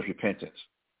 was repentance.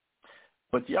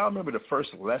 But do y'all remember the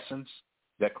first lessons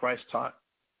that Christ taught?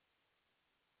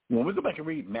 When we go back and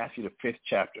read Matthew, the 5th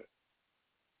chapter,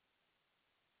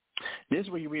 this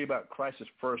is where you read about Christ's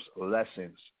first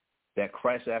lessons that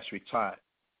Christ actually taught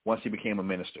once he became a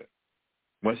minister,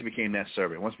 once he became that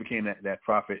servant, once he became that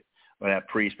prophet or that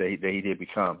priest that he did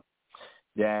become.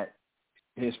 That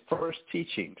his first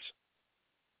teachings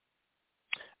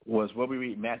was what we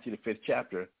read in Matthew, the 5th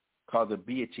chapter, called the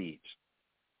Beatitudes.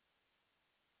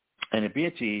 And the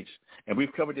Beatitudes, and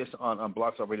we've covered this on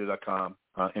blogtalkradio.com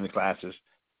in the classes,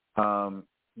 that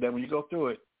when you go through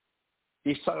it,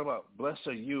 he's talking about, blessed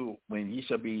are you when ye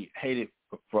shall be hated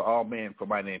for all men for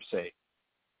my name's sake.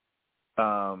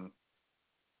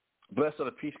 Blessed are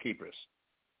the peacekeepers,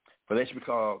 for they shall be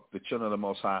called the children of the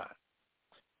Most High.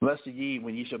 Blessed are ye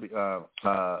when ye shall be.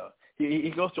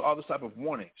 He goes through all this type of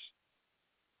warnings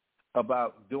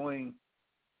about doing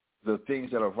the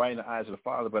things that are right in the eyes of the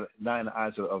Father, but not in the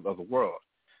eyes of the world.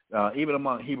 Even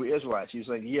among Hebrew Israelites, he's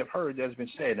like, ye have heard that has been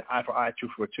said, an eye for eye,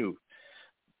 tooth for tooth.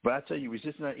 But I tell you,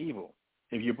 resist not evil.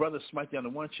 If your brother smite thee on the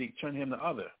one cheek, turn him the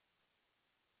other.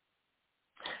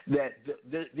 That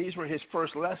these were his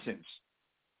first lessons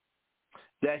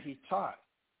that he taught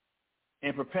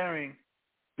in preparing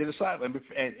the disciple. And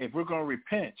if we're going to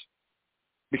repent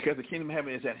because the kingdom of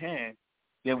heaven is at hand,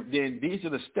 then these are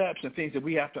the steps and things that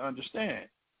we have to understand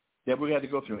that we have to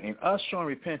go through. And us showing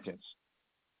repentance,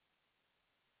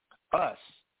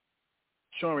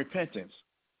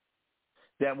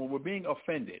 that when we're being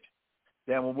offended,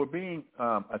 that when we're being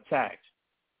attacked,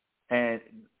 and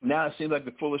now it seems like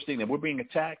the foolish thing that we're being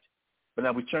attacked, but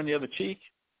now we turn the other cheek,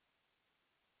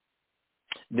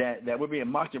 that we're being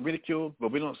mocked and ridiculed,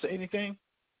 but we don't say anything,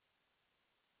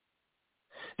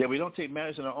 that we don't take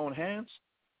matters in our own hands.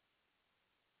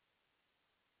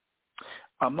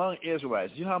 Among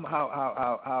Israelites, you know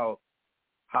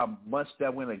how much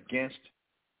that went against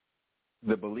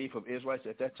the belief of Israelites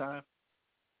at that time?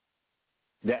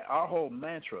 That our whole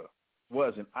mantra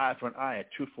was an eye for an eye, a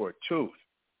tooth for a tooth.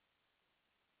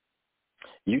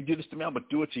 You do this to me, I'm going to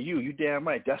do it to you. You damn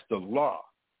right. That's the law.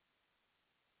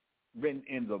 Written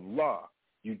in the law.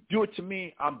 You do it to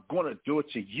me, I'm going to do it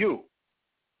to you.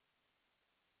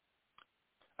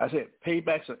 I said,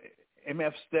 payback's an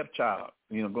MF stepchild,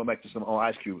 going back to some old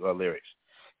Ice Cube lyrics.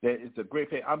 That it's a great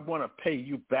pay. I'm going to pay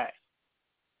you back.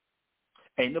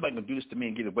 Ain't nobody going to do this to me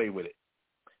and get away with it.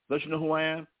 Don't you know who I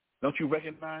am? Don't you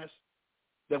recognize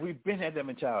that we've been had that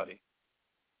mentality?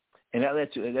 And that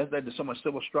led to so much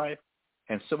civil strife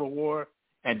and civil war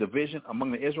and division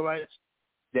among the Israelites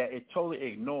that it totally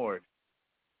ignored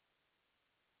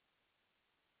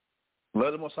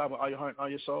love the Most High with all your heart and all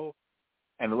your soul,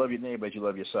 and to love your neighbor as you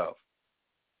love yourself.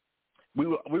 We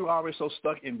were always so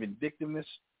stuck in vindictiveness.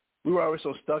 We were always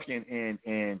so stuck in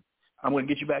I'm going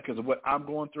to get you back because of what I'm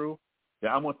going through, that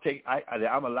I'm going to take, that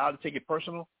I'm allowed to take it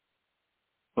personal.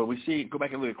 But we see, go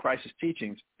back and look at Christ's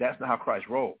teachings. That's not how Christ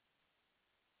rolled,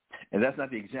 and that's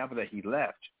not the example that he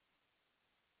left.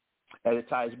 And it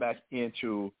ties back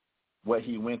into what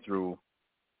he went through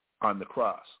on the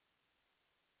cross.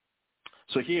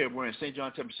 So here we're in St.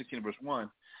 John chapter 16, verse 1,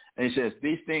 and he says,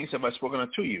 "These things have I spoken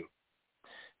unto you,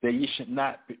 that ye should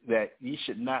not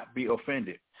be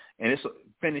offended." And this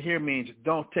offended here means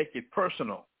don't take it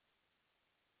personal.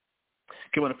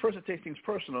 Because when a person takes things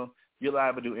personal, you're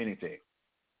liable to do anything.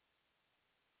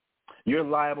 You're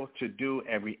liable to do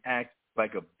and react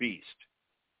like a beast,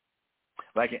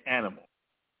 like an animal.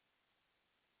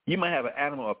 You might have an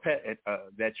animal, a pet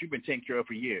that you've been taking care of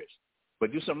for years,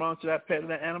 but do something wrong to that pet or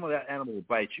that animal will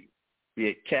bite you, be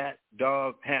it cat,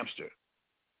 dog, hamster.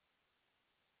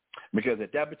 Because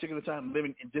at that particular time,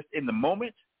 living just in the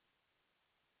moment,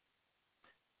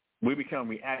 we become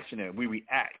reactionary. We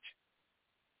react.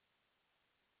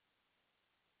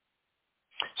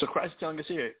 So Christ is telling us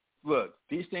here, look,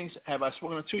 these things have I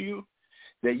spoken unto you,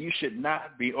 that you should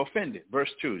not be offended. Verse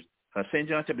 2, St.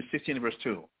 John chapter 16, verse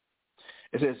 2.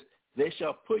 It says, they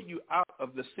shall put you out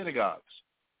of the synagogues.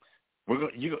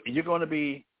 You're going to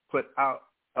be put out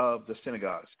of the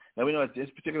synagogues. Now, we know at this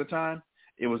particular time,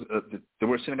 it was the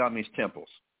word synagogue means temples.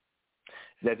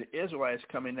 That the Israelites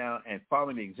coming down and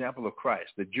following the example of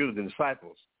Christ, the Jews, the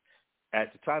disciples,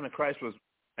 at the time that Christ was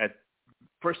at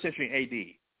 1st century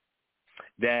A.D.,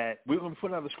 that we were going to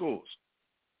put out the schools,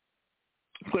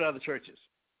 put out the churches,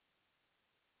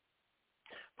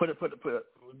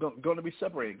 going to be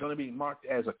separated, going to be marked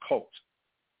as a cult,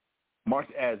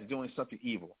 marked as doing something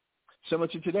evil, similar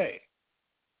to today.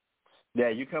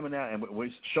 That you're coming out and we're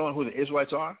showing who the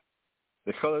Israelites are,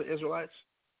 the color of the Israelites,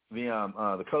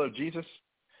 the color of Jesus,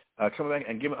 coming back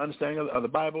and giving understanding of the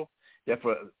Bible. That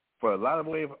for a lot of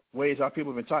ways our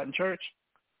people have been taught in church,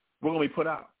 we're going to be put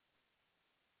out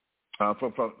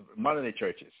from modern day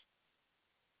churches.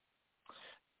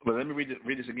 But let me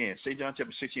read this again. St. John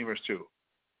chapter 16, verse 2.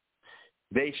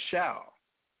 They shall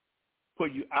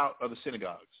put you out of the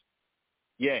synagogues.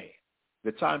 Yea,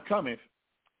 the time cometh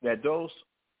that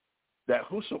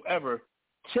whosoever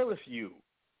killeth you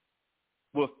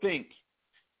will think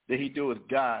that he doeth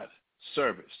God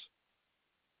service.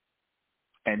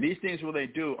 And these things will they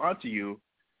do unto you,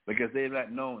 because they have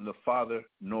not known the Father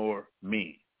nor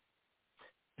me.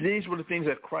 These were the things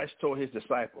that Christ told his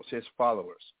disciples, his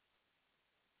followers.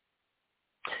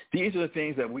 These are the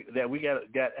things that we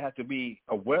have to be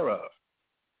aware of.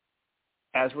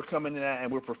 as we're coming in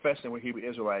and we're professing we're Hebrew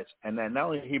Israelites, and then not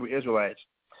only Hebrew Israelites,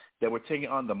 that we're taking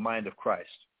on the mind of Christ.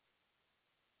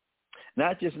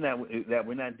 Not just in that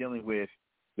we're not dealing with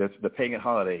the pagan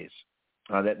holidays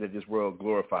that this world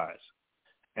glorifies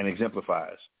and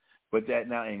exemplifies, but that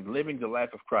now in living the life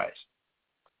of Christ,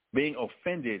 being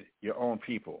offended your own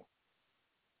people,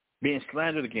 being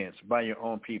slandered against by your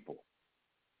own people,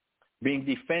 being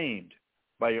defamed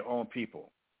by your own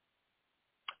people,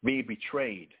 being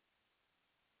betrayed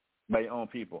by your own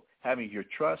people, having your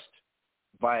trust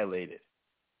violated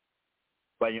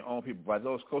by your own people, by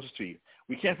those closest to you.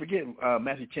 We can't forget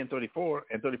Matthew 10:34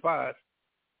 and 35,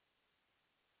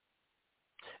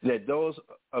 that those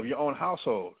of your own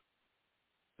household,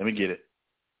 let me get it.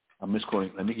 I'm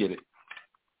misquoting. Let me get it.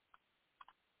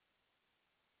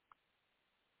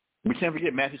 We can't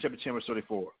forget Matthew chapter 10, verse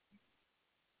 34,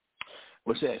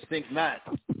 which says, think not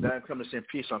that I'm come to send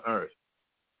peace on earth.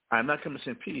 I am not come to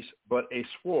send peace, but a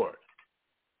sword.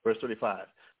 Verse 35,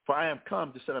 for I am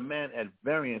come to set a man at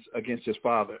variance against his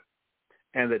father,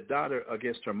 and the daughter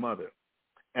against her mother,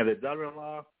 and the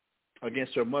daughter-in-law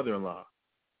against her mother-in-law.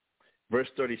 Verse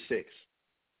 36,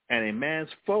 and a man's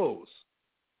foes,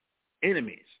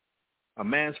 enemies, a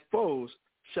man's foes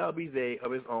shall be they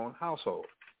of his own household.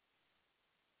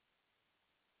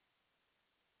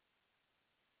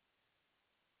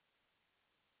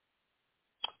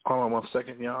 Hold on 1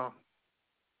 second, y'all.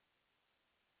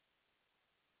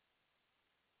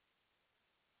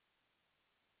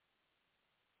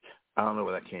 I don't know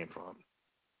where that came from.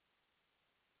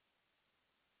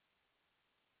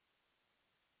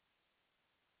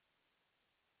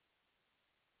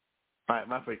 All right,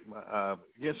 my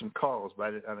get some calls, but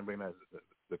I didn't recognize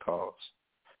the calls.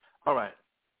 All right,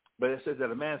 but it says that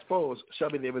a man's foes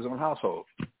shall be they of his own household.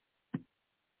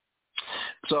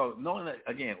 So knowing that,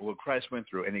 again, what Christ went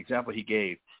through, an example he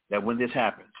gave, that when this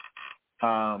happens,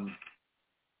 let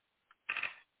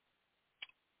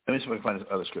me see if I can find this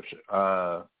other scripture.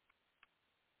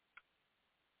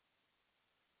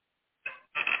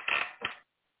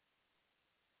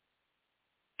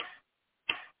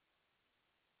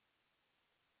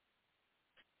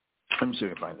 Let me see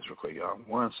if I can find this real quick, y'all.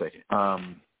 1 second.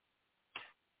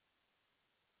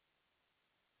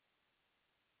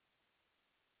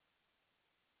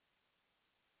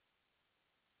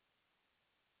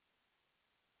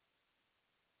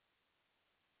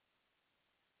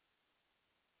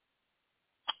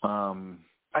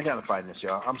 I gotta find this,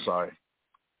 y'all. I'm sorry.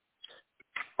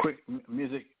 Quick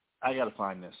music. I gotta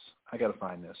find this.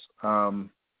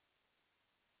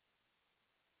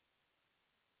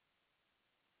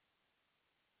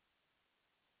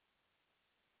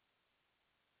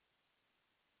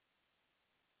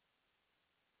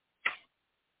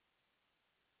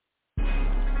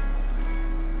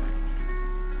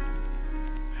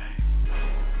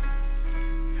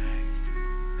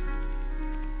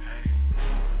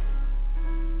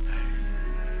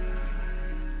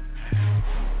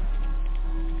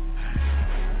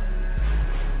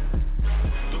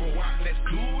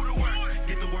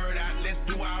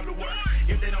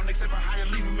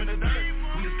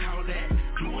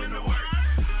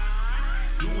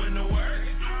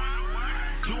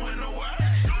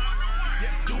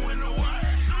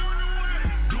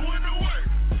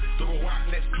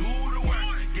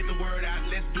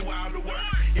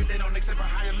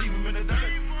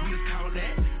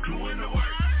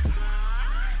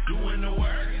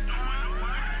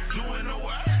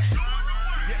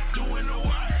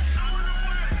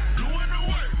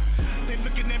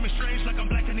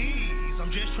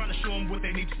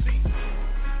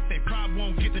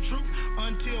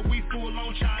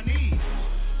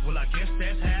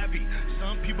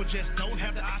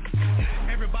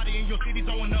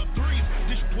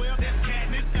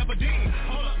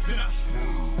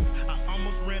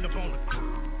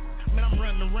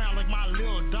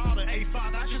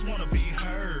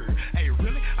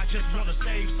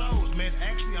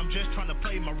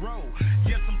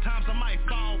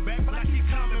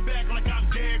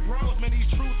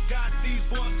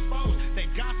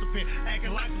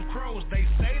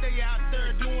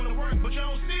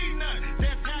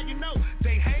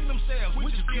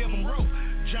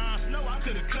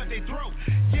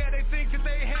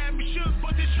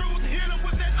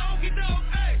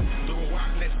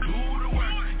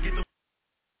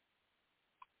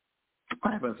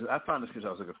 I found the scripture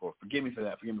I was looking for. Forgive me for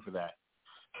that.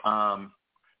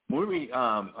 When we read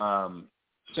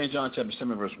St. John chapter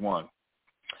 7, verse 1,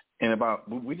 and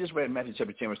we just read Matthew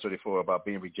chapter 10, verse 34 about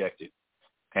being rejected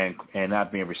and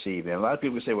not being received. And a lot of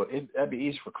people say, well, that'd be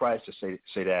easy for Christ to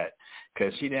say that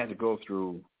because he didn't have to go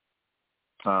through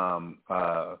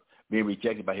being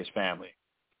rejected by his family.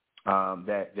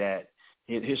 that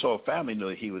his whole family knew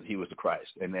that he was the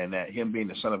Christ, and that him being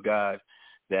the Son of God,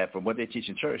 that from what they teach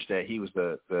in church, that he was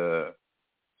the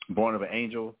born of an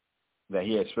angel, that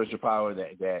he had spiritual power,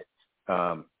 that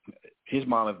his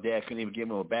mom and dad couldn't even give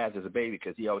him a bath as a baby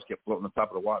because he always kept floating on top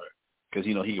of the water because,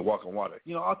 he could walk on water.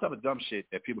 All type of dumb shit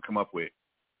that people come up with.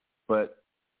 But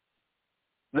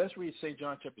let's read St.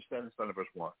 John chapter 7, start at verse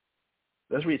 1.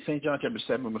 Let's read St. John chapter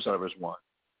 7, we'll start at verse 1.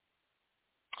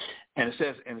 And it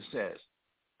says,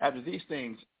 after these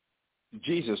things,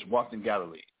 Jesus walked in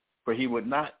Galilee, for he would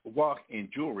not walk in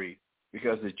jewelry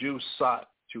because the Jews sought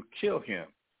to kill him.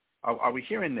 Are we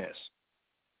hearing this?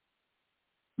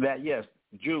 That, yes,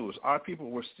 Jews, our people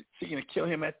were seeking to kill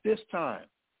him at this time.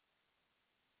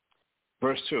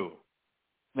 Verse 2.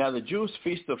 Now the Jews'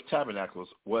 feast of tabernacles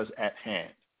was at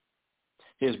hand.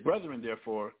 His brethren,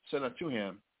 therefore, said unto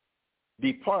him,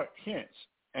 depart hence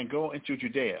and go into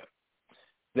Judea,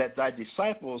 that thy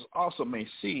disciples also may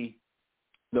see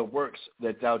the works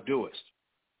that thou doest.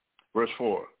 Verse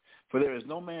 4. For there is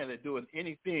no man that doeth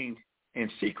anything in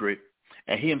secret,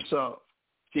 and he himself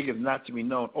seeketh not to be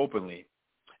known openly.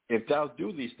 If thou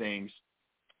do these things,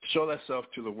 show thyself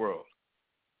to the world.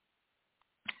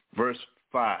 Verse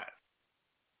 5.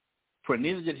 For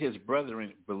neither did his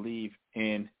brethren believe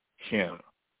in him.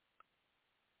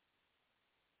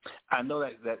 I know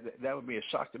that would be a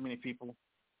shock to many people,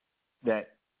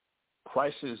 that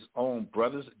Christ's own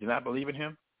brothers did not believe in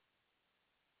him.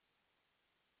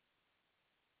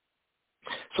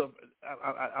 So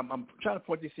I'm trying to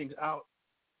point these things out,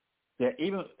 that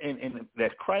even in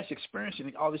that Christ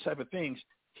experiencing all these type of things,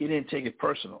 he didn't take it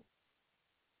personal.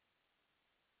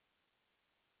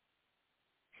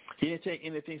 He didn't take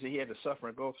any of the things that he had to suffer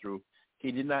and go through.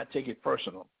 He did not take it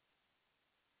personal.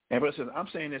 And brother says, I'm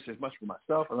saying this as much for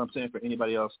myself as I'm saying for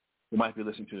anybody else who might be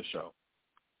listening to the show,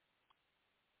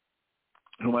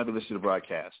 who might be listening to the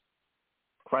broadcast.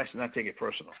 Christ did not take it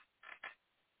personal.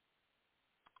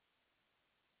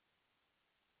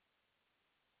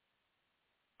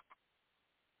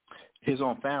 His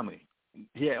own family,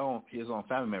 he had his own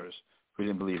family members who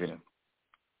didn't believe in him.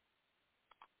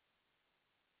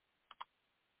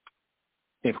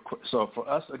 So for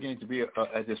us, again, to be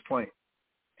at this point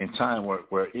in time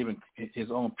where even his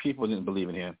own people didn't believe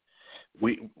in him,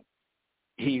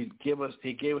 he gave us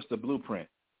the blueprint.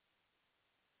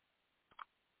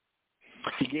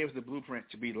 He gave us the blueprint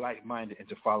to be like-minded and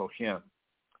to follow him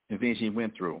and things he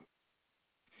went through,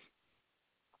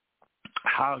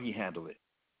 how he handled it.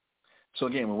 So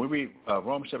again, when we read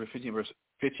Romans chapter 15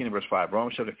 and verse 5,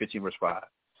 Romans chapter 15 verse 5,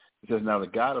 it says, now the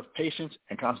God of patience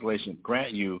and consolation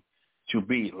grant you to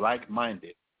be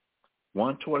like-minded,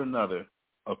 one toward another,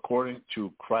 according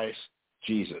to Christ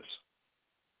Jesus.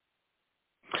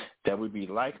 That we be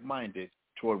like-minded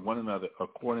toward one another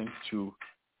according to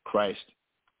Christ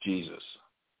Jesus.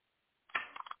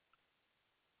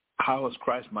 How is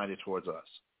Christ minded towards us?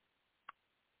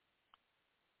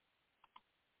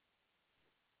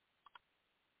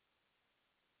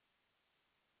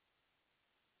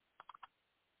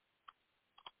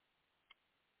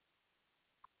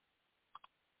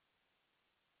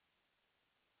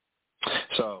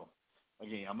 So,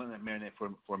 again, I'm going to marinate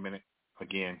for a minute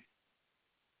again.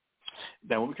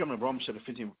 Now, when we come to Romans chapter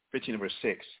 15 and verse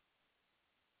 6,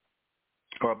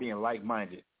 or being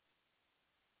like-minded,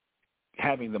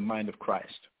 having the mind of Christ,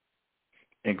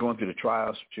 and going through the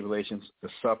trials, tribulations, the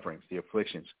sufferings, the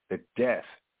afflictions, the death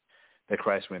that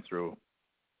Christ went through,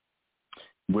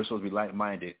 we're supposed to be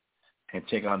like-minded and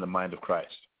take on the mind of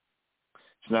Christ.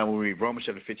 So now when we read Romans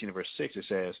chapter 15 and verse 6, it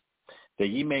says, that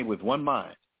ye may with one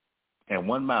mind and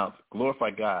one mouth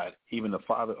glorify God, even the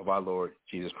Father of our Lord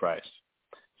Jesus Christ.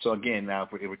 So again, now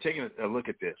if we're taking a look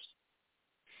at this,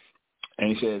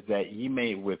 and he says that ye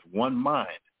may with one mind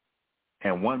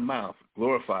and one mouth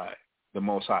glorify the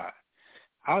Most High.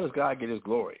 How does God get his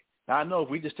glory? Now I know if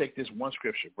we just take this one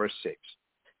scripture, verse 6,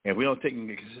 and we don't take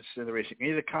into consideration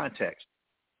any of the context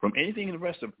from anything in the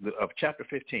rest of chapter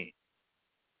 15,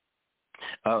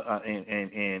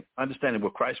 and understanding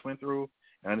what Christ went through,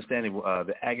 and understanding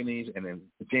the agonies and then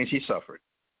the things he suffered,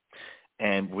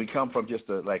 and we come from just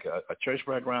a church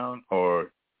background,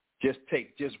 or just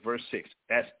take just verse 6,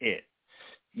 that's it.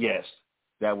 Yes,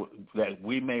 that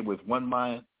we may with one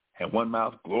mind and one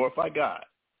mouth glorify God,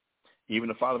 even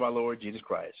the Father of our Lord Jesus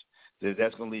Christ.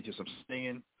 That's going to lead to some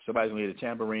singing. Somebody's going to lead a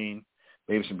tambourine.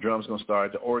 Maybe some drums going to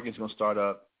start. The organ's going to start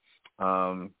up,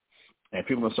 and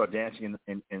people are going to start dancing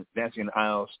and dancing in the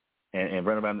aisles and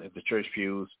run around the church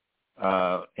pews.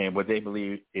 And what they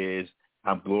believe is,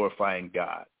 I'm glorifying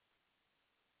God.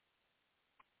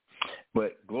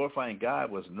 But glorifying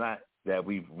God was not that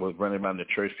we were running around the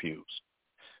church pews.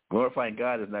 Glorifying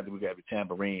God is not that we got a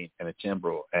tambourine and a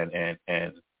timbrel and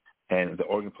the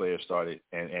organ player started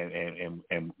and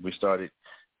we started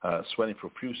sweating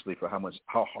profusely for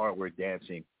how hard we're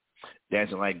dancing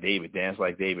like David, dance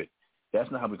like David.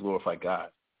 That's not how we glorify God,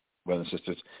 brothers and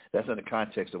sisters. That's not the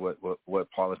context of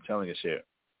what Paul is telling us here.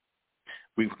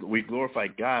 We glorify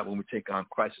God when we take on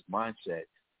Christ's mindset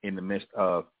in the midst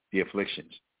of the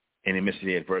afflictions, in the midst of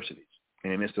the adversities,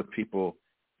 in the midst of people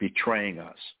betraying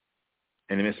us,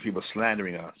 in the midst of people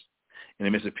slandering us, in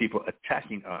the midst of people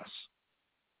attacking us.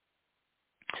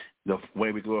 The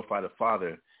way we glorify the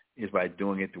Father is by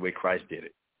doing it the way Christ did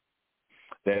it.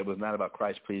 That it was not about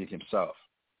Christ pleasing himself.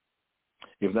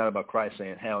 It was not about Christ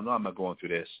saying, hell no, I'm not going through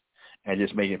this, and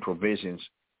just making provisions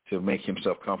to make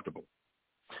himself comfortable.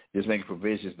 Just making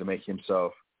provisions to make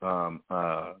himself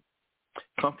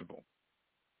comfortable.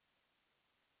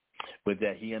 But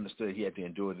that he understood he had to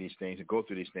endure these things and go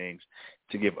through these things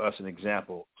to give us an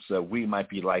example so we might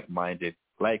be like-minded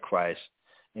like Christ,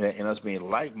 and us being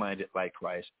like-minded like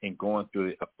Christ and going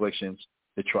through the afflictions,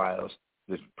 the trials,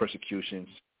 the persecutions,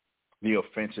 the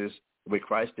offenses, the way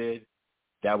Christ did,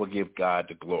 that will give God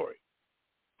the glory.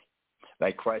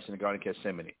 Like Christ in the Garden of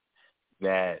Gethsemane,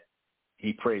 that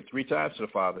he prayed 3 times to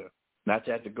the Father, not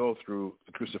to have to go through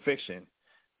the crucifixion,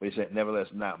 but he said, nevertheless,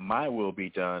 not my will be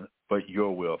done, but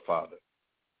your will, Father.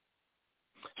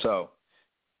 So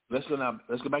let's go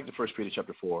back to 1 Peter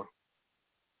chapter 4.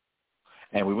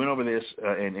 And we went over this,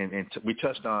 and we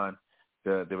touched on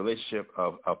the relationship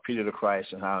of Peter to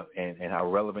Christ and how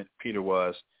relevant Peter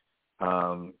was,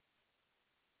 and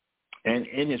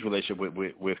in his relationship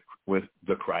with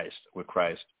Christ.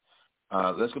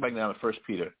 Let's go back now to 1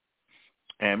 Peter.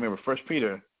 And remember, 1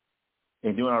 Peter,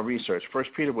 in doing our research, 1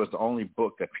 Peter was the only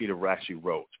book that Peter actually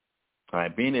wrote. All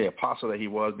right, being the apostle that he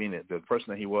was, being the person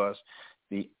that he was,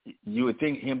 you would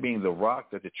think him being the rock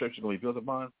that the church is going to be built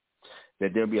upon,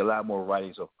 that there would be a lot more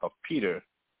writings of Peter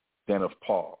than of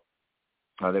Paul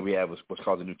that we have what's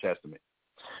called the New Testament.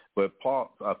 But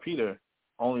Peter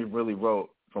only really wrote,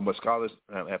 from what scholars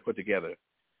have put together,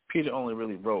 Peter only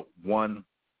really wrote one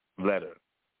letter,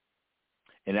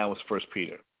 and that was 1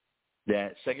 Peter.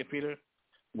 That 2 Peter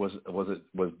was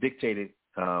dictated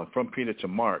from Peter to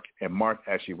Mark, and Mark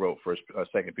actually wrote 2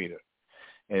 Peter.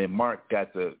 And then Mark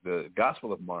got the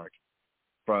Gospel of Mark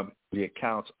from the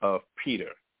accounts of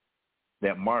Peter,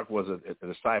 that Mark was a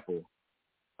disciple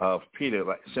of Peter,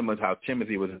 like similar to how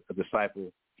Timothy was a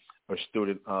disciple or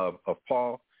student of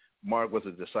Paul. Mark was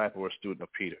a disciple or student of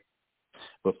Peter.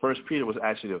 But 1 Peter was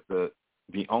actually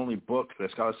the only book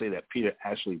that scholars say that Peter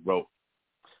actually wrote.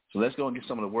 So let's go and get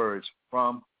some of the words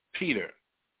from Peter,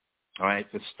 all right,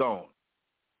 the stone.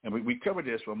 And we covered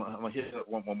this, but I'm going to hit it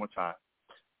one more time.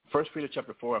 1 Peter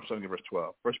chapter 4, I'm starting at verse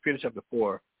 12. 1 Peter chapter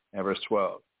 4 and verse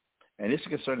 12. And this is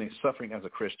concerning suffering as a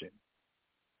Christian.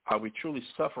 Are we truly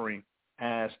suffering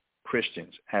as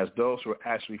Christians, as those who are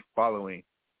actually following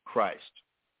Christ?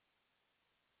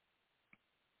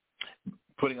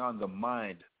 Putting on the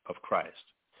mind of Christ.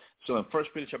 So in 1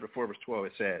 Peter chapter 4, verse 12,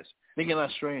 it says, thinking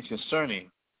not strange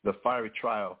concerning the fiery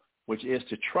trial, which is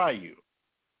to try you,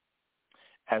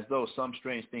 as though some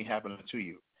strange thing happened unto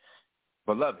you.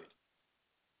 Beloved,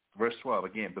 verse 12,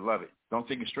 again, beloved, don't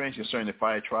think it's strange concerning the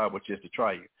fiery trial, which is to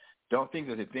try you. Don't think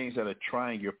that the things that are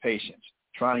trying your patience,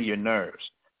 trying your nerves,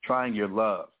 trying your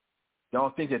love,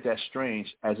 don't think that that's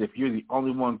strange as if you're the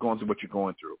only one going through what you're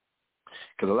going through.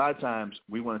 Because a lot of times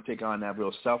we want to take on that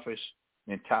real selfish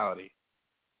mentality,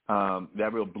 that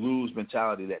real blues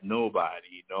mentality that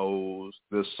nobody knows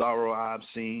the sorrow I've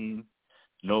seen.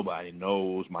 Nobody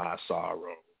knows my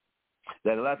sorrow.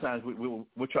 That a lot of times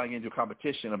we're trying to get into a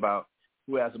competition about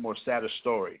who has a more sadder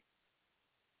story.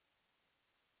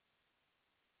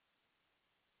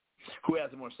 Who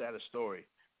has a more sadder story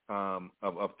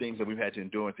of things that we've had to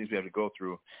endure and things we have to go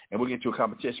through. And we'll get into a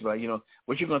competition about,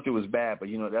 what you're going through is bad, but,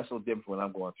 that's a little different from what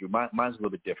I'm going through. Mine's a little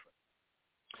bit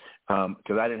different.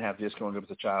 Because I didn't have this growing up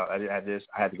as a child. I didn't have this.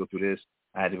 I had to go through this.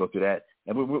 I had to go through that.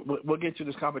 And we'll get to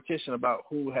this competition about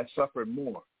who has suffered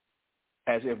more,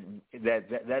 as if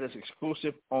that is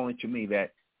exclusive only to me,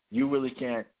 that you really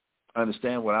can't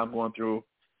understand what I'm going through,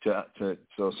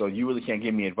 so you really can't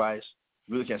give me advice.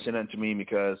 You really can't say nothing to me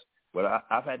because what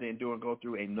I've had to endure and go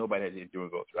through, ain't nobody had to endure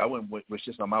and go through. I wouldn't wish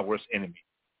this on my worst enemy.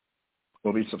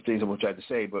 Will be some things I will try to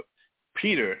say, but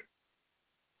Peter,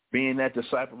 being that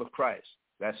disciple of Christ,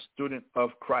 that student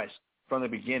of Christ from the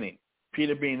beginning,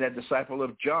 Peter being that disciple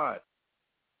of John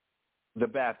the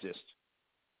Baptist,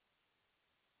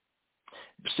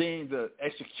 seeing the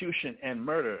execution and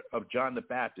murder of John the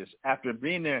Baptist, after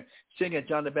being there, sitting at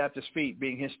John the Baptist's feet,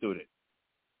 being his student,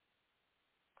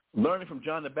 learning from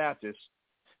John the Baptist,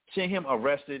 seeing him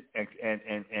arrested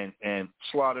and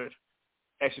slaughtered,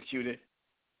 executed,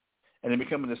 and then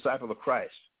becoming a disciple of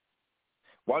Christ.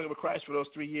 Walking with Christ for those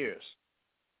 3 years.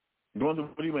 Going through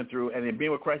what he went through, and then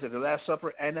being with Christ at the Last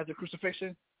Supper and at the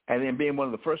crucifixion, and then being one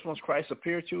of the first ones Christ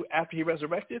appeared to after he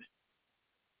resurrected.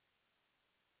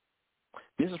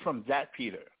 This is from that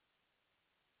Peter.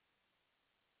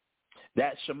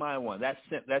 That Shammai one.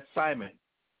 That's Simon,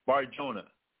 Bar-Jonah.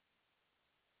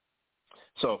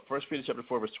 So 1 Peter chapter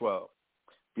 4, verse 12.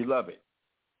 Beloved,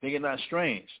 think it not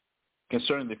strange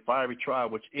concerning the fiery trial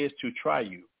which is to try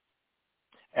you,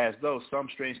 as though some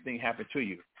strange thing happened to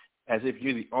you, as if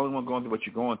you're the only one going through what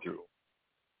you're going through.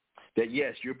 That,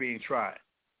 yes, you're being tried.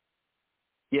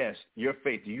 Yes, your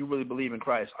faith. Do you really believe in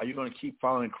Christ? Are you going to keep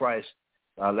following Christ,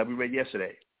 like we read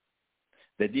yesterday?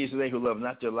 That these are they who love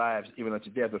not their lives even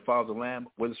unto death, but follow the Lamb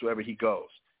whithersoever he goes.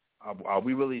 Are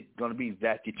we really going to be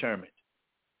that determined?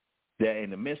 That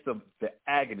in the midst of the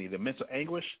agony, the mental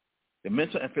anguish, the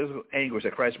mental and physical anguish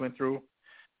that Christ went through,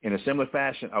 in a similar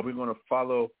fashion, are we going to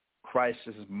follow Christ's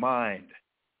mind?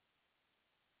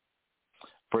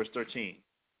 Verse 13.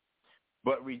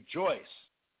 But rejoice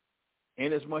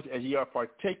inasmuch as ye are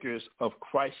partakers of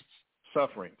Christ's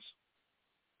sufferings,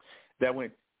 that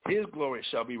when his glory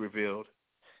shall be revealed,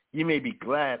 ye may be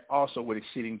glad also with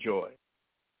exceeding joy.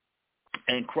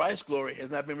 And Christ's glory has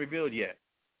not been revealed yet.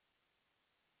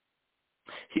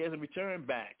 He hasn't returned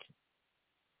back.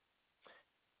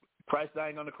 Christ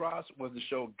dying on the cross was to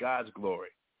show God's glory,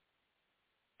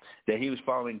 that he was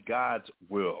following God's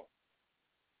will.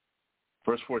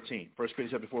 Verse 14, 1 Peter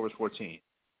chapter 4, verse 14.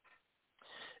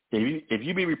 If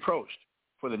you be reproached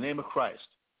for the name of Christ,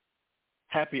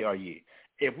 happy are ye.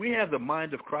 If we have the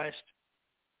mind of Christ,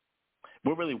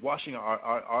 we're really washing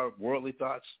our worldly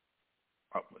thoughts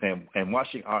and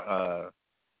washing our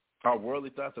worldly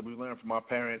thoughts that we learned from our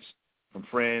parents, from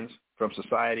friends, from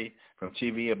society, from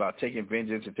TV about taking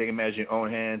vengeance and taking matters in your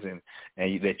own hands, and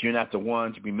that you're not the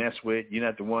one to be messed with. You're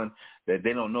not the one that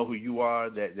they don't know who you are,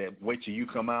 that wait till you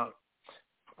come out.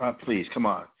 Please, come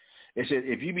on. It said,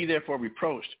 if you be therefore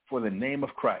reproached for the name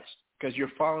of Christ, because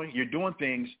you're doing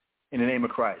things in the name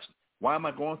of Christ. Why am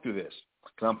I going through this?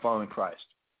 Because I'm following Christ.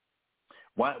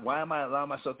 Why am I allowing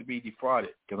myself to be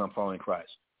defrauded? Because I'm following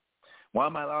Christ. Why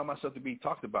am I allowing myself to be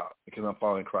talked about? Because I'm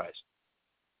following Christ.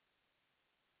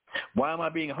 Why am I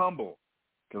being humble?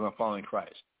 Because I'm following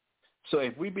Christ. So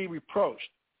if we be reproached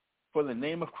for the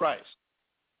name of Christ,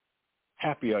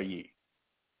 happy are ye.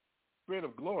 Spirit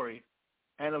of glory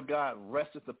and of God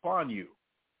resteth upon you.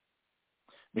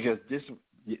 Because this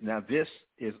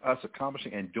is us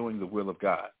accomplishing and doing the will of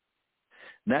God.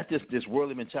 Not just this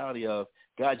worldly mentality of,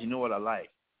 God, you know what I like.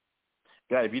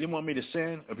 God, if you didn't want me to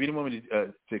sin, if you didn't want me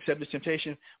to accept this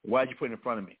temptation, why did you put it in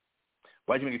front of me?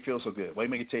 Why did you make it feel so good? Why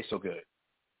did you make it taste so good?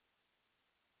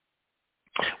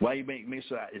 Why you make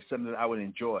sure it's something that I would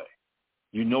enjoy?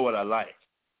 You know what I like.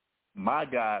 My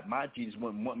God, my Jesus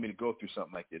wouldn't want me to go through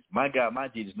something like this. My God, my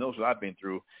Jesus knows what I've been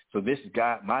through. So this is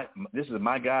God, this is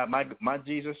my God, my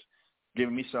Jesus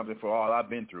giving me something for all I've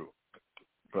been through.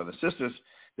 Brothers and sisters,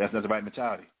 that's not the right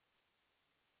mentality.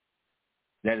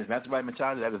 That is not the right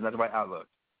mentality. That is not the right outlook.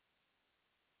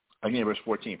 Again, verse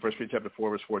 14. 1 Peter chapter 4,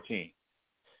 verse 14.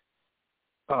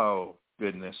 Oh,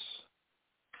 goodness.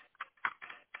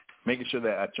 Making sure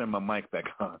that I turn my mic back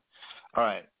on. All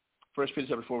right. 1 Peter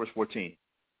chapter 4, verse 14.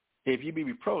 If ye be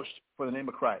reproached for the name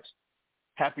of Christ,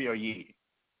 happy are ye,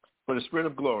 for the Spirit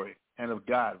of glory and of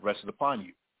God rested upon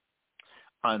you.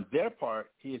 On their part,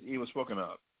 he is evil spoken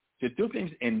of. To do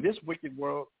things in this wicked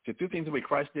world, to do things the way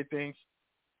Christ did things,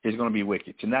 is going to be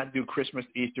wicked. To not do Christmas,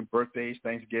 Easter, birthdays,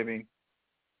 Thanksgiving,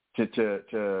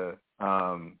 to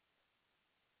not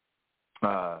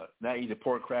eat the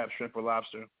pork, crab, shrimp, or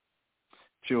lobster,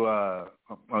 to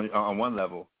on one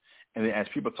level, and then as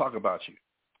people talk about you,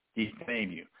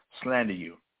 defame you, slander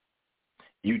you,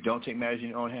 you don't take matters in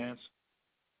your own hands.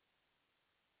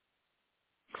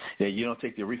 Yeah, you don't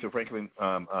take the Aretha Franklin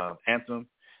anthem,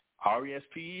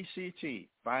 R-E-S-P-E-C-T.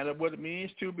 Find out what it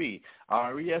means to be.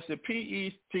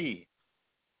 R-E-S-P-E-T.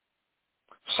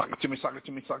 Suck it to me, suck it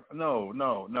to me, suck it. No.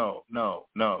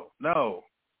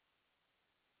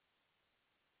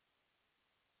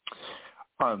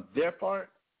 On their part,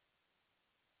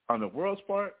 on the world's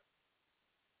part,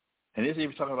 and this is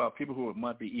even talking about people who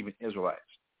might be even Israelites,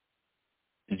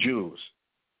 the Jews.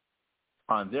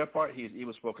 On their part, he is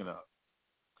evil spoken of.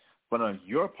 But on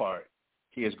your part,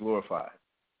 he is glorified.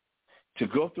 To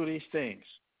go through these things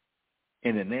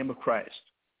in the name of Christ,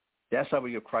 that's how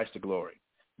we give Christ the glory.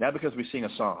 Not because we sing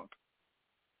a song.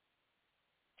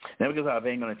 Not because I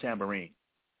bang on a tambourine.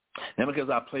 Not because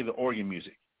I play the organ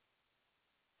music.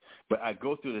 But I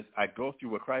go through this. I go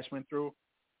through what Christ went through.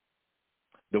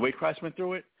 The way Christ went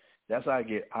through it, that's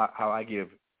how I give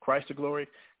Christ the glory,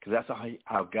 because that's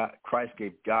how Christ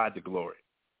gave God the glory,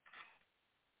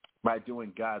 by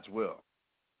doing God's will.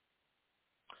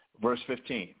 Verse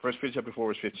 15, first chapter 4,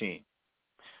 verse 15.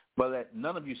 But let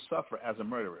none of you suffer as a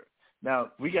murderer.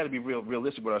 Now, we got to be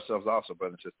realistic with ourselves also,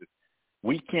 brothers and sisters.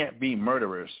 We can't be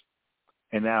murderers,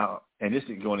 and this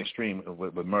is going extreme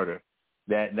with murder,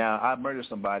 that now I murdered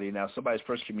somebody, now somebody's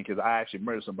persecuting me because I actually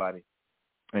murdered somebody,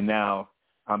 and now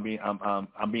I'm being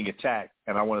attacked,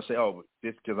 and I want to say, oh,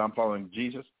 this because I'm following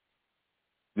Jesus?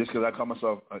 This because I call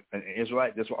myself an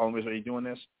Israelite? This is what only reason you're doing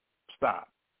this? Stop.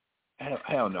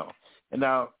 Hell no. And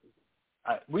now,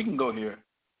 we can go here.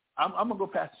 I'm going to go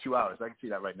past the 2 hours. I can see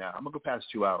that right now. I'm going to go past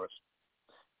 2 hours.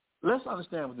 Let's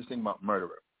understand what this thing about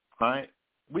murderer, all right?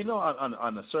 We know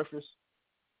on the surface,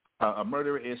 a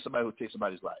murderer is somebody who takes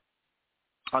somebody's life.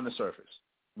 On the surface,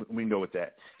 we can go with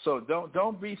that. So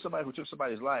don't be somebody who took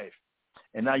somebody's life,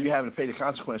 and now you're having to pay the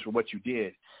consequence for what you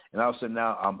did, and all of a sudden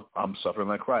now I'm suffering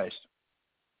like Christ.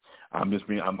 I'm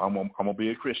gonna be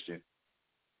a Christian.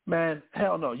 Man,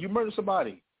 hell no! You murdered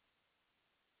somebody.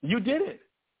 You did it.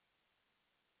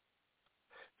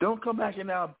 Don't come back and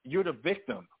now you're the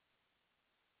victim.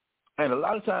 And a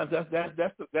lot of times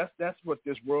that's what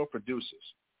this world produces.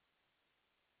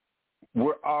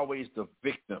 We're always the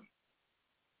victim.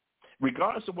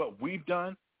 Regardless of what we've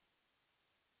done,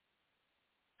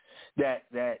 that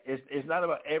it's not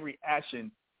about every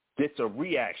action gets a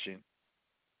reaction.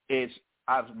 It's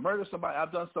I've murdered somebody,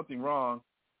 I've done something wrong,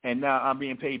 and now I'm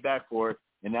being paid back for it,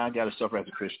 and now I got to suffer as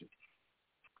a Christian.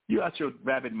 You got your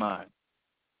rabid mind.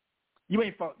 You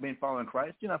ain't been following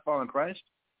Christ. You're not following Christ.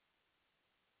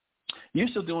 You're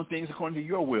still doing things according to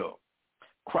your will.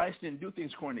 Christ didn't do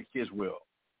things according to his will.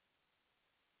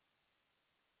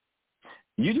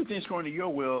 You do things according to your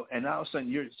will, and now all of a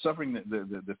sudden you're suffering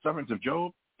the sufferings of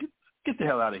Job. Get the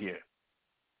hell out of here.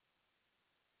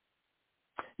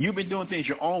 You've been doing things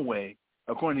your own way,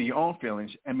 according to your own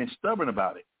feelings, and been stubborn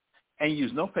about it, and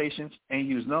use no patience, and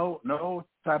use no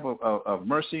type of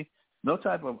mercy, no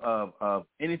type of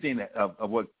anything of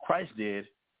what Christ did.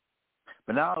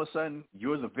 But now all of a sudden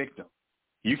you're the victim.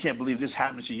 You can't believe this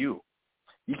happened to you.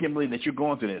 You can't believe that you're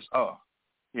going through this. Oh,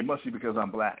 it must be because I'm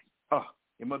black. Oh,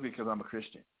 it must be because I'm a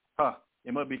Christian. Oh,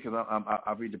 it must be because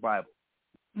I read the Bible.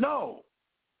 No.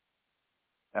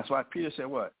 That's why Peter said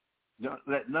what?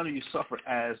 Let none of you suffer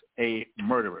as a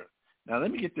murderer. Now, let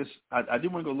me get this. I do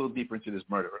want to go a little deeper into this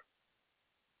murderer.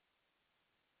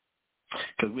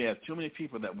 Because we have too many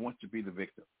people that want to be the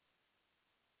victim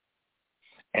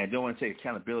and don't want to take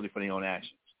accountability for their own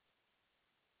actions.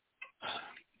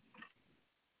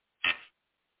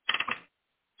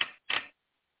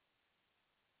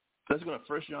 Let's go to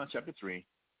 1 John chapter 3,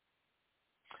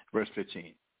 verse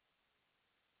 15.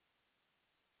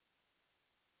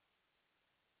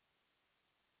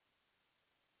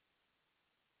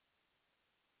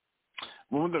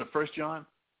 When we go to 1 John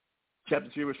chapter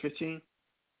 3, verse 15,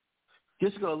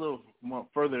 just go a little more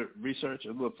further research,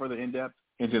 a little further in-depth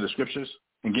into the scriptures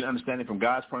and get understanding from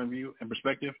God's point of view and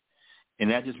perspective, and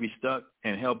not just be stuck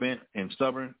and hell-bent and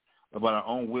stubborn about our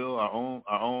own will, our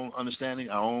own understanding,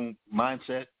 our own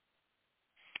mindset,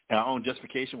 and our own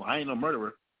justification. Well, I ain't no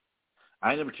murderer.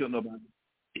 I ain't never killed nobody.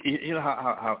 You know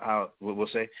how we'll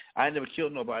say, I ain't never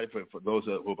killed nobody for those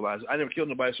who believe. I never killed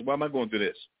nobody, so why am I going through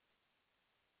this?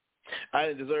 I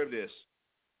didn't deserve this.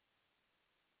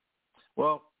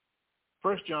 Well,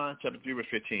 1 John chapter 3, verse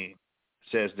 15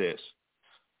 says this: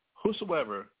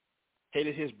 whosoever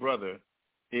hated his brother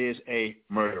is a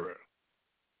murderer.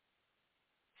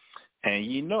 And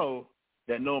ye know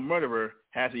that no murderer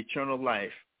has eternal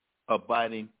life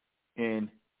abiding in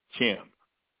him.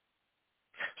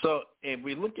 So if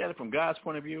we look at it from God's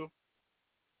point of view,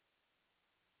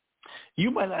 you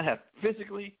might not have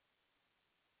physically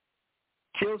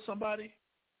killed somebody,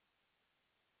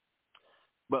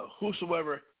 but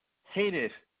whosoever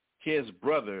hateth his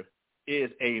brother is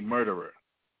a murderer.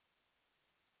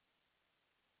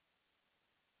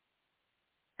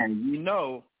 And you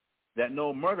know that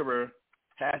no murderer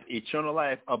has eternal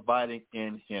life abiding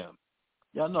in him.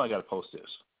 Y'all know I got to post this.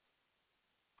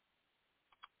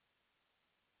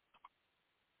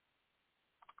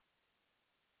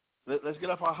 Let's get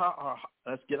off our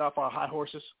high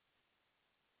horses.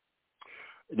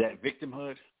 That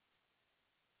victimhood.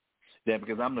 That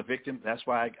because I'm the victim, that's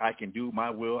why I can do my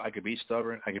will. I can be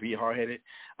stubborn. I can be hard-headed.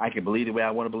 I can believe the way I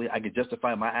want to believe. I can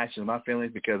justify my actions, my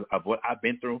feelings because of what I've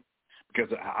been through,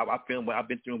 because of how I feel what I've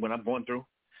been through and what I'm going through.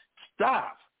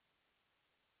 Stop.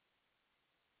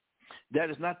 That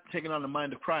is not taking on the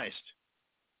mind of Christ.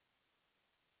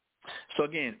 So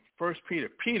again, 1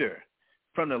 Peter,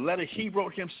 from the letter he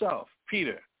wrote himself,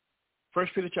 Peter, 1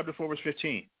 Peter chapter 4, verse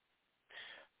 15.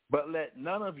 But let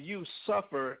none of you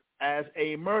suffer as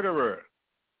a murderer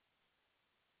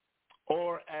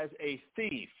or as a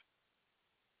thief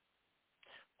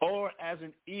or as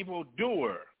an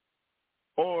evildoer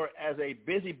or as a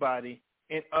busybody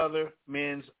in other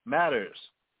men's matters.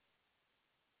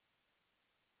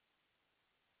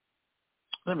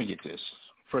 Let me get this.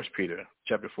 1 Peter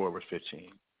chapter 4, verse 15.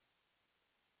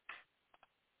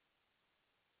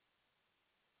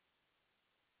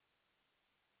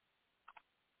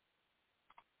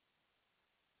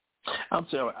 I'm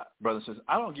telling brothers and sisters,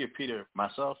 I don't give Peter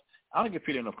myself, I don't give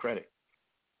Peter enough credit.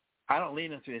 I don't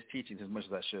lean into his teachings as much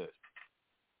as I should,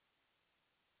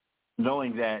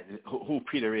 knowing that who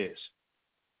Peter is.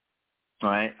 All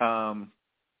right.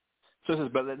 So it says,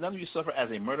 but let none of you suffer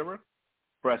as a murderer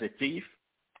or as a thief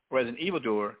or as an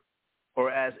evildoer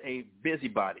or as a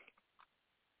busybody.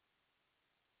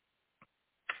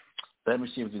 Let me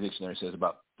see what the dictionary says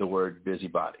about the word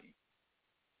busybody.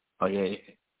 Okay.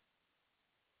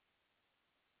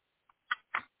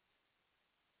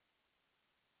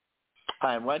 All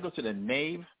right, when I go to the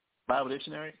Nave Bible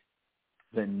Dictionary,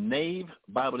 the Nave's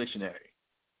Topical Bible Dictionary,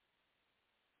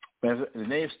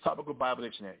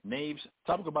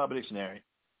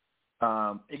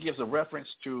 it gives a reference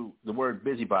to the word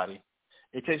busybody.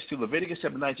 It takes to Leviticus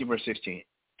chapter 19, verse 16,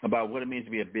 about what it means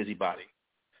to be a busybody.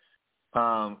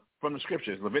 From the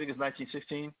scriptures, Leviticus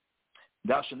 19:16,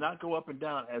 thou shalt not go up and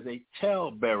down as a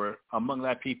talebearer among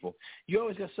thy people. You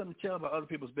always got something to tell about other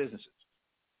people's businesses.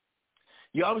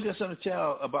 You always got something to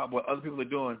tell about what other people are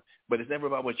doing, but it's never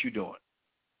about what you're doing.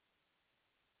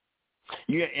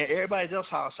 Everybody else's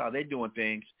house, how they're doing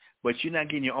things, but you're not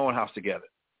getting your own house together.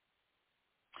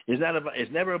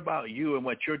 It's never about you and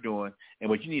what you're doing and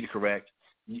what you need to correct.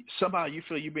 Somehow you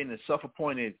feel you're being a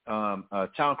self-appointed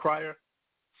town crier.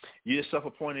 You're a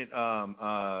self-appointed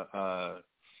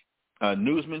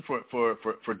newsman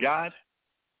for God.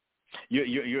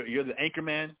 You're the anchor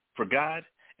man for God.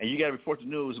 And you got to report the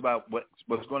news about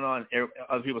what's going on in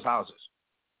other people's houses,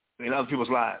 in other people's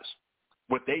lives,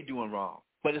 what they doing wrong.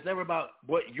 But it's never about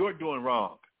what you're doing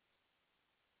wrong.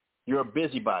 You're a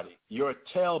busybody. You're a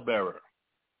talebearer.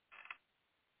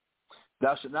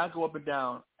 Thou shalt not go up and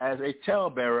down as a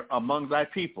talebearer among thy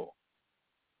people.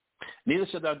 Neither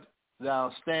shalt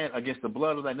thou stand against the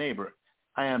blood of thy neighbor.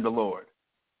 I am the Lord.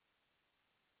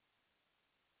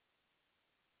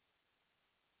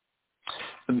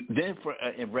 Then,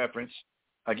 in reference,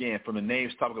 again, from the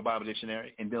Nave's Topical Bible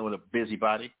Dictionary and dealing with a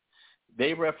busybody,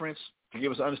 they reference, to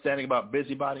give us an understanding about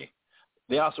busybody,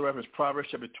 they also reference Proverbs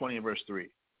chapter 20 and verse 3.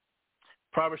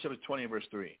 Proverbs chapter 20 and verse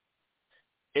 3.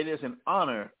 It is an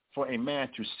honor for a man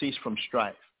to cease from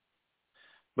strife,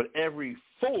 but every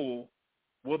fool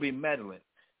will be meddling.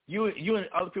 You in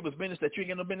other people's business that you ain't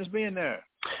got no business being there.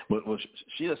 Well,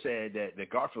 Sheila said that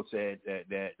Garfield said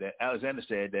that Alexander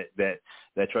said that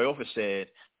Triophas said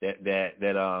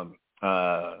that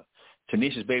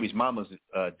Tanisha's baby's mama's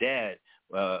dad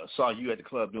saw you at the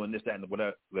club doing this, that, and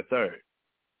whatever, the third.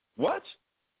 What?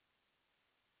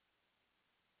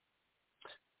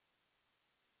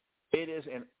 It is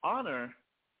an honor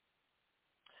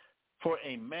for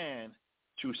a man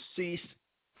to cease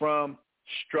from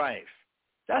strife.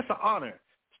 That's an honor.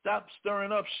 Stop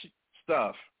stirring up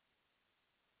stuff.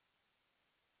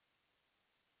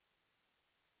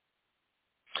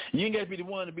 You ain't got to be the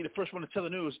one to be the first one to tell the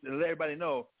news and let everybody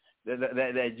know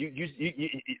that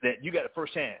you got it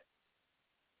firsthand.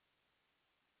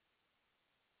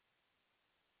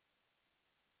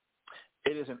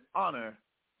 It is an honor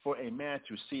for a man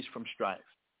to cease from strife,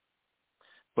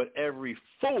 but every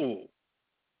fool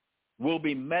will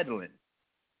be meddling.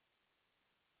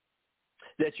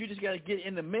 That you just got to get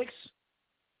in the mix.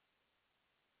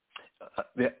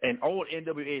 An old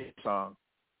NWA song.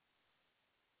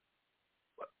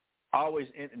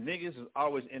 Niggas is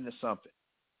always into something.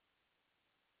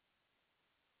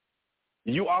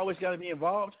 You always got to be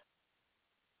involved.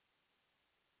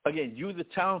 Again, you the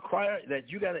town crier that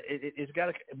you got to. It's got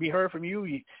to be heard from you.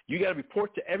 You got to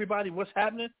report to everybody what's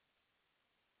happening.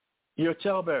 You're a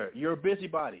talebearer. You're a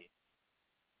busybody.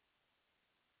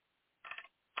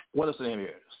 What else do they have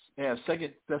here? Yeah, 2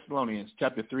 Thessalonians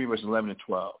chapter 3, verses 11 and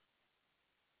 12.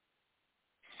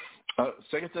 2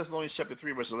 Thessalonians chapter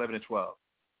 3, verses 11 and 12.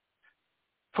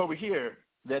 For we hear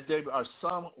that there are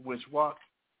some which walk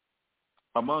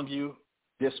among you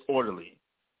disorderly,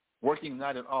 working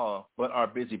not at all, but are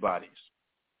busybodies.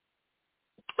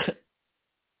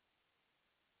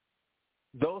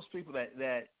 Those people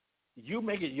that you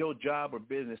make it your job or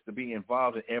business to be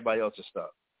involved in everybody else's stuff.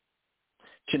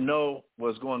 to know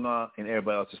what's going on in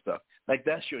everybody else's stuff. Like,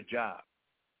 that's your job.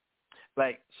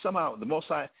 Like, somehow the Most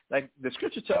High, like the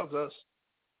scripture tells us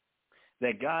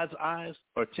that God's eyes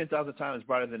are 10,000 times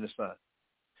brighter than the sun.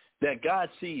 That God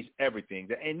sees everything.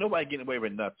 That ain't nobody getting away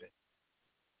with nothing.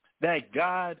 That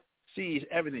God sees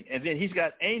everything. And then he's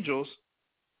got angels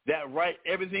that write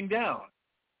everything down.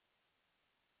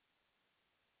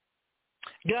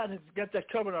 God has got that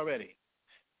covered already.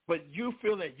 But you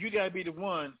feel that you got to be the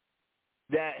one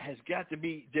that has got to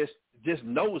be just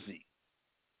nosy.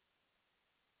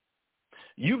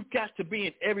 You've got to be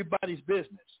in everybody's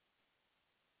business.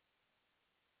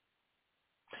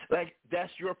 Like,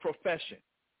 that's your profession.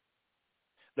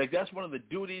 Like, that's one of the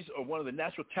duties or one of the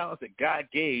natural talents that God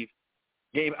gave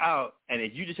out, and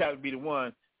if you just have to be the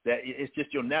one that it's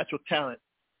just your natural talent.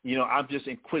 I'm just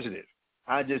inquisitive.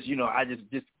 I just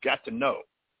got to know.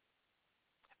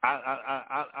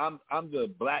 I'm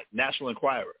the Black National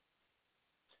Enquirer.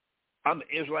 I'm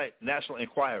the Israelite National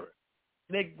Enquirer.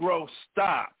 Negro,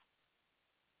 stop.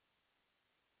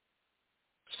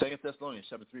 2 Thessalonians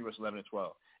chapter 3, verse 11 and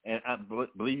 12. And I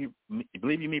believe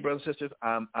you me, brothers and sisters,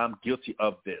 I'm guilty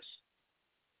of this.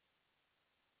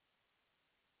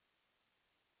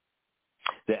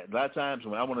 That a lot of times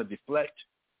when I want to deflect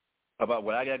about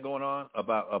what I got going on,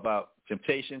 about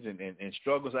temptations and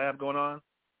struggles I have going on,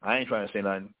 I ain't trying to say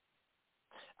nothing.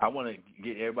 I want to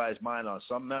get everybody's mind on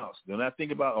something else. Do not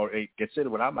think about or consider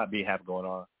what I might have going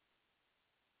on.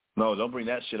 No, don't bring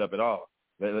that shit up at all.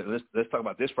 Let's talk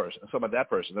about this person. Let's talk about that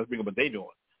person. Let's bring up what they're doing.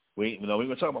 We're going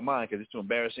to talk about mine because it's too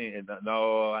embarrassing. And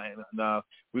no,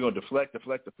 we're going to deflect.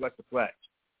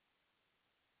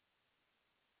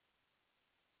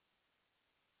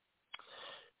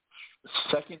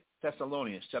 2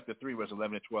 Thessalonians chapter 3, verse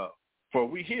 11 and 12. For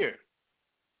we hear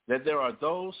that there are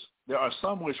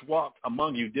some which walk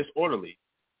among you disorderly,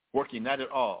 working not at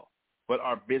all, but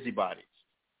are busybodies.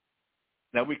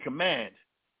 Now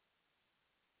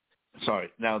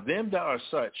them that are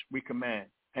such we command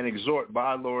and exhort by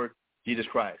our Lord Jesus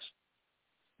Christ,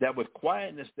 that with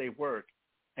quietness they work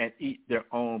and eat their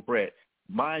own bread.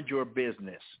 Mind your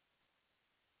business.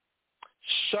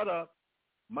 Shut up.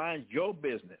 Mind your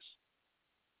business.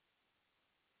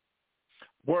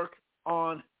 Work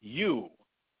on you.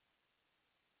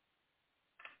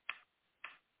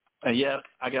 And yeah,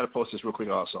 I got to post this real quick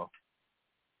also.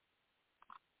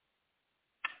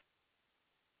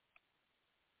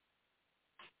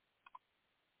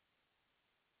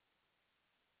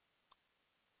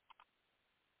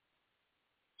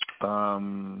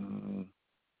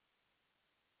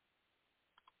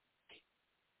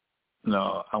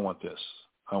 No, I want this.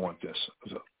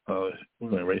 So, we're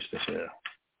going to erase this here.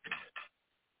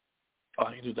 Oh,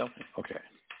 I can do that one? Okay.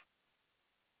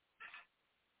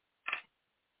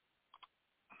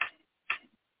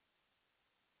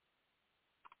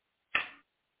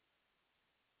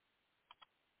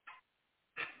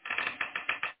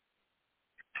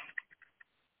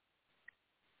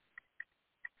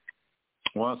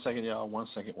 One second, y'all. One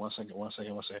second.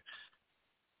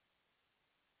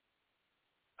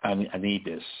 I need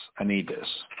this.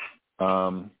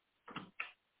 All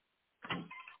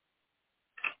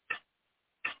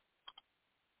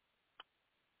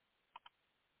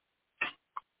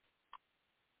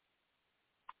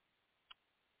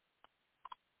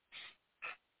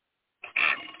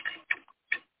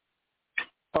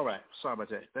right. Sorry about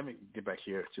that. Let me get back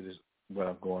here to this, what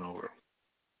I'm going over.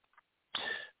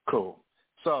 Cool.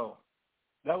 So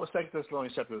that was 2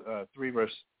 Thessalonians chapter 3,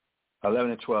 verse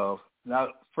 11 and 12. Now,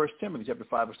 1 Timothy chapter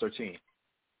 5, verse 13.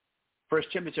 1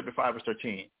 Timothy chapter 5, verse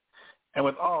 13. And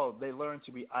with all, they learn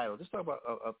to be idle. Just talk about,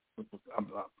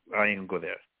 I ain't going to go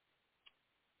there.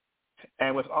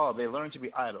 And with all, they learn to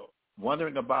be idle,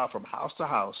 wandering about from house to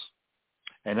house,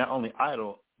 and not only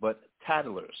idle, but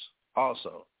tattlers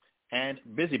also, and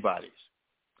busybodies,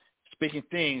 speaking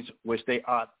things which they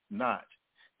ought not.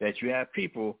 That you have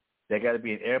people that got to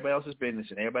be in everybody else's business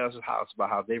and everybody else's house about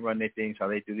how they run their things, how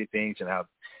they do their things, and how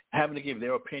having to give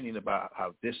their opinion about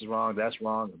how this is wrong, that's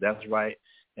right,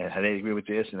 and how they agree with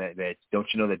this, and that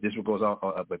don't you know that this is what goes on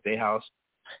at their house.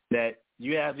 That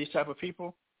you have these type of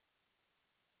people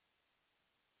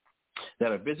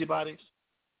that are busybodies,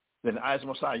 then in the eyes of the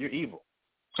Most High, you're evil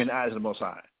in the eyes of the Most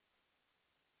High.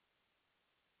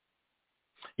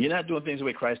 You're not doing things the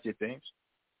way Christ did things.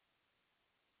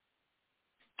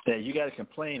 That you got to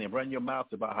complain and run your mouth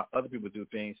about how other people do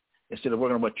things instead of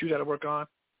working on what you got to work on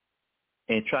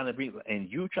and trying to be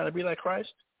like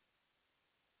Christ.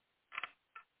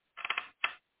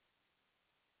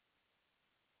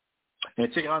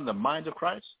 And take on the mind of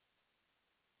Christ.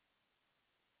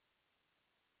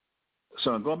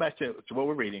 So going back to what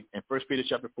we're reading in 1 Peter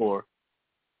chapter 4,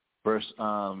 verse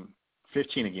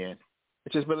 15 again,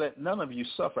 it says, but let none of you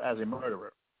suffer as a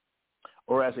murderer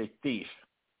or as a thief.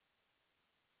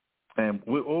 And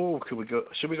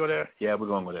should we go there? Yeah, we're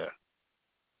going to go there.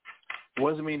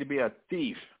 What does it mean to be a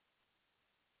thief?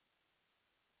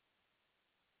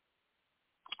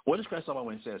 What does Christ talk about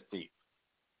when he says thief?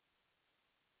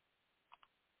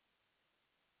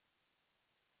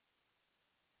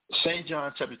 St.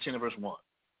 John chapter 10 and verse 1.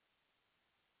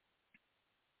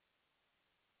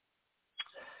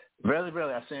 Verily,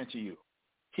 verily, I say unto you,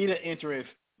 he that entereth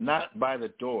not by the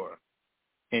door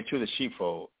into the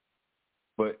sheepfold,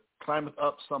 but climbeth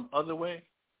up some other way,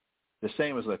 the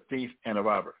same as a thief and a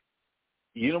robber.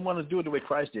 You don't want to do it the way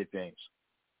Christ did things.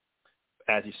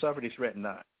 As he suffered, he threatened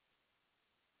not.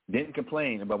 Didn't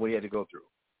complain about what he had to go through.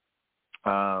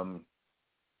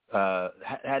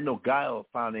 Had no guile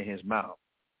found in his mouth.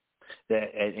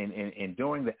 That and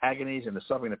during the agonies and the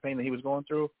suffering and the pain that he was going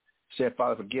through, said,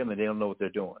 Father, forgive them. They don't know what they're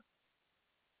doing.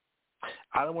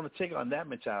 I don't want to take on that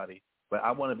mentality, but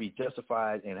I want to be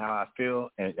justified in how I feel,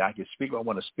 and I can speak what I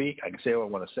want to speak. I can say what I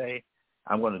want to say.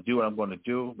 I'm going to do what I'm going to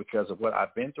do because of what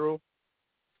I've been through,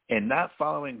 and not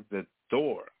following the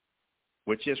door,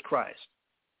 which is Christ,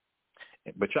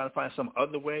 but trying to find some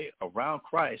other way around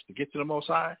Christ to get to the Most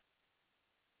High.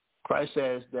 Christ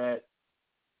says that,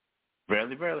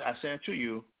 verily, verily, I say unto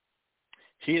you,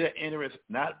 he that entereth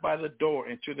not by the door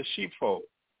into the sheepfold,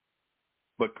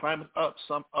 but climbeth up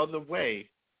some other way,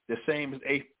 the same as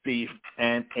a thief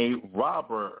and a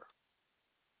robber.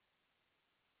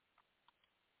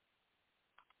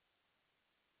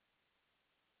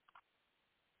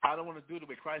 I don't want to do the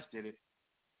way Christ did it.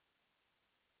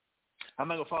 I'm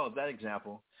not going to follow that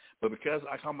example, but because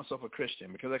I call myself a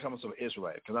Christian, because I call myself an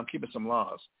Israelite, because I'm keeping some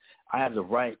laws, I have the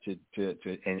right and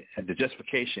the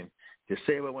justification to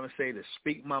say what I want to say, to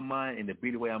speak my mind, and to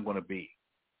be the way I'm going to be.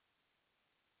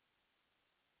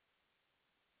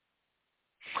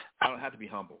 I don't have to be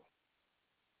humble.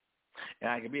 And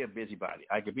I can be a busybody.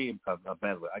 I can be a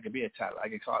meddler. I can be a tattler. I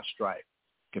can cause strife,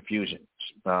 confusion,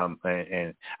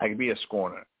 and I can be a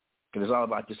scorner, because it's all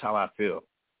about just how I feel.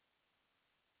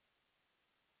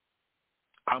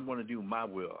 I'm going to do my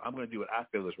will. I'm going to do what I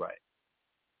feel is right.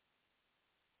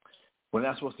 We're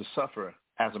not supposed to suffer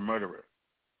as a murderer.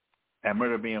 And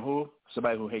murderer being who?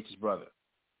 Somebody who hates his brother.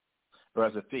 Or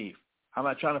as a thief. I'm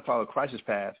not trying to follow Christ's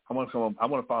path. I want to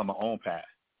follow my own path.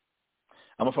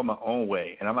 I'm going to follow my own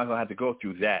way. And I'm not going to have to go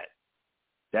through that.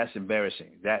 That's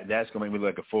embarrassing. That's going to make me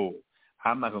look like a fool.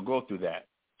 I'm not going to go through that.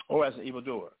 Or as an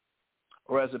evildoer.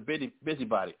 Or as a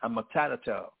busybody. I'm a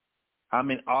tattletale.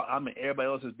 I'm in everybody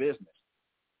else's business.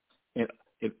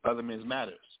 In other men's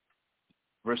matters.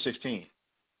 Verse 16.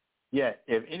 Yet,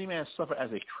 if any man suffer as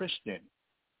a Christian,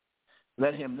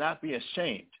 let him not be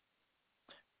ashamed,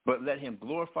 but let him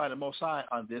glorify the Most High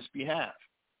on this behalf.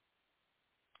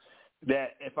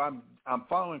 That if I'm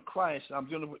following Christ, I'm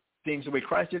doing things the way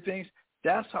Christ did things,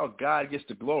 that's how God gets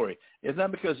the glory. It's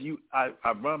not because I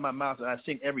run my mouth and I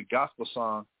sing every gospel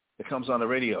song that comes on the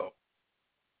radio.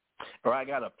 Or I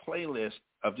got a playlist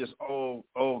of just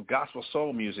old gospel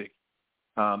soul music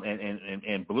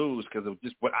and blues because of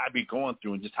just what I be going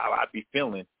through and just how I be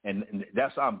feeling. And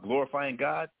that's how I'm glorifying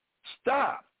God.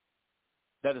 Stop.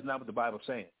 That is not what the Bible's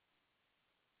saying.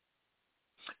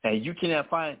 And you cannot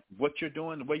find what you're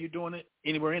doing, the way you're doing it,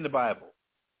 anywhere in the Bible.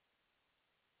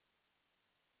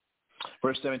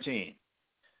 Verse 17.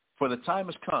 For the time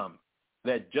has come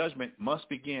that judgment must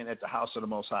begin at the house of the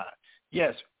Most High.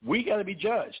 Yes, we got to be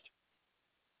judged.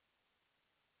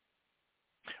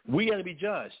 We got to be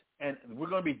judged. And we're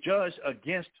going to be judged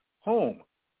against whom?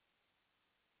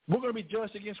 We're going to be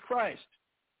judged against Christ.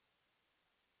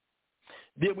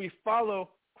 Did we follow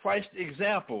Christ's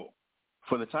example?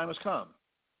 For the time has come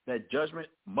that judgment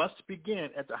must begin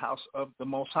at the house of the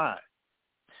Most High.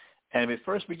 And it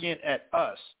first began at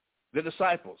us, the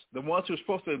disciples, the ones who are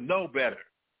supposed to know better.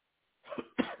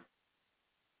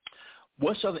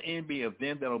 What shall the end be of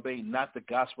them that obey not the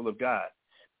gospel of God?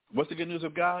 What's the good news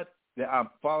of God? That I'm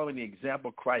following the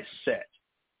example Christ set.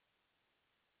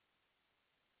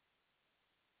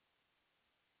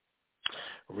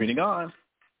 Reading on.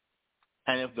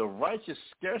 And if the righteous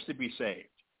scarcely be saved,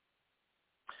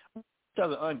 shall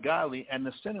the ungodly and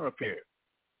the sinner appear.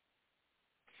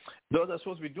 Those that are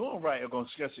supposed to be doing right are going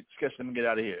to sketch them and get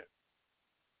out of here.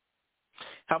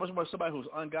 How much more somebody who's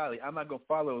ungodly? I'm not going to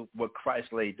follow what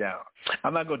Christ laid down.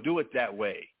 I'm not going to do it that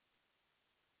way.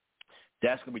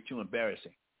 That's going to be too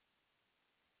embarrassing.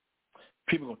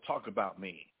 People are going to talk about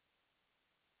me.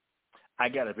 I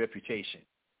got a reputation.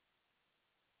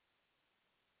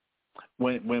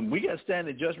 when we get to stand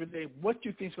in Judgment Day, what do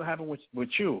you think is going to happen with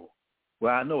you?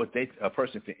 Well, I know what a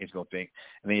person is going to think,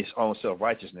 and it's own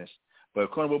self-righteousness. But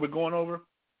according to what we're going over,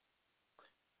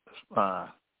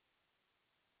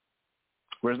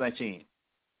 verse 19,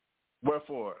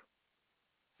 wherefore,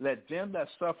 let them that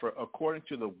suffer according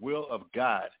to the will of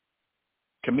God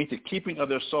commit the keeping of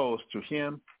their souls to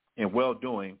him in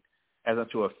well-doing as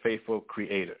unto a faithful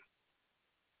Creator.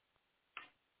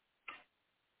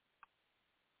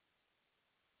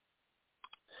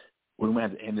 We're going to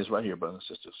have to end this right here, brothers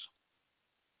and sisters.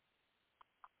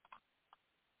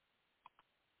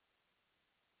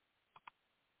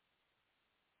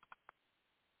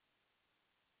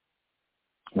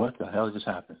 What the hell just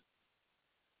happened?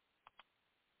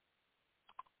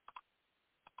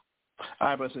 All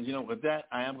right, brothers, you know, with that,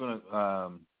 I am going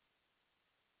to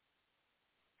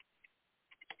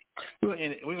we're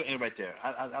going to end right there.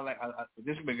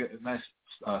 This would be a nice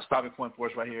stopping point for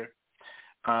us right here.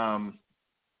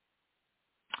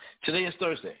 Today is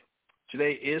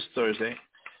Thursday.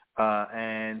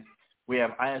 And we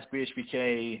have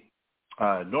ISBHPK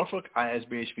Norfolk,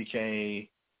 ISBHPK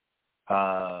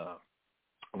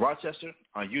Rochester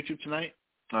on YouTube tonight,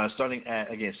 starting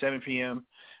at, again, 7 p.m.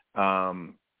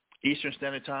 Eastern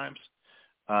Standard Times.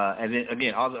 And then,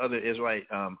 again, all the other Israelite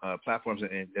platforms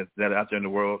that are out there in the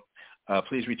world,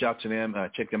 please reach out to them,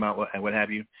 check them out, and what have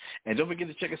you. And don't forget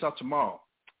to check us out tomorrow.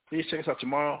 Please check us out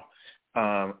tomorrow,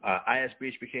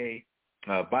 ISBHPK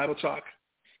Bible Talk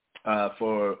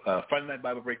for Friday Night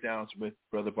Bible Breakdowns with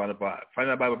Brother Bonabod. Friday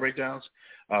Night Bible Breakdowns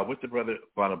with the Brother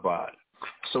Bonabod.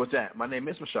 So with that, my name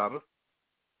is Mashaba.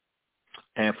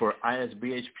 And for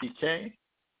ISBHPK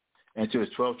and to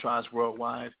its 12 tribes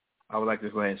worldwide, I would like to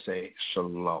go ahead and say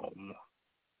shalom.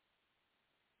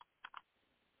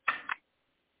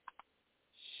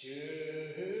 Hear,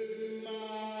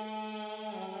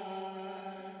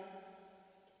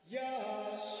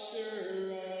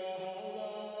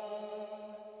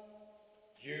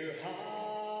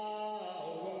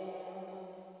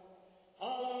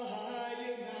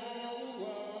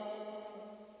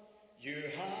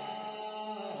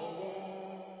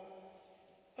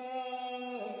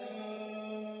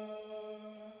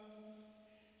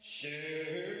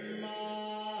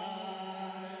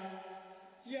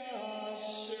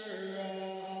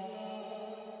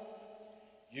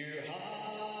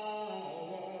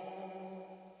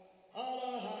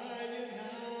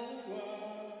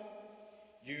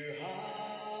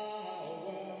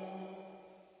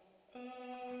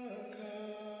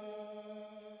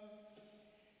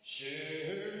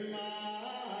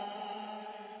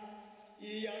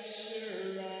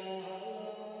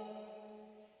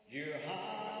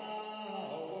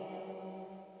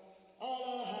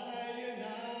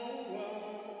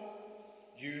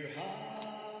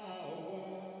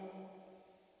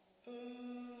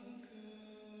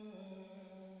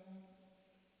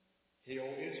 O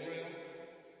Israel,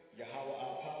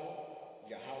 Yahweh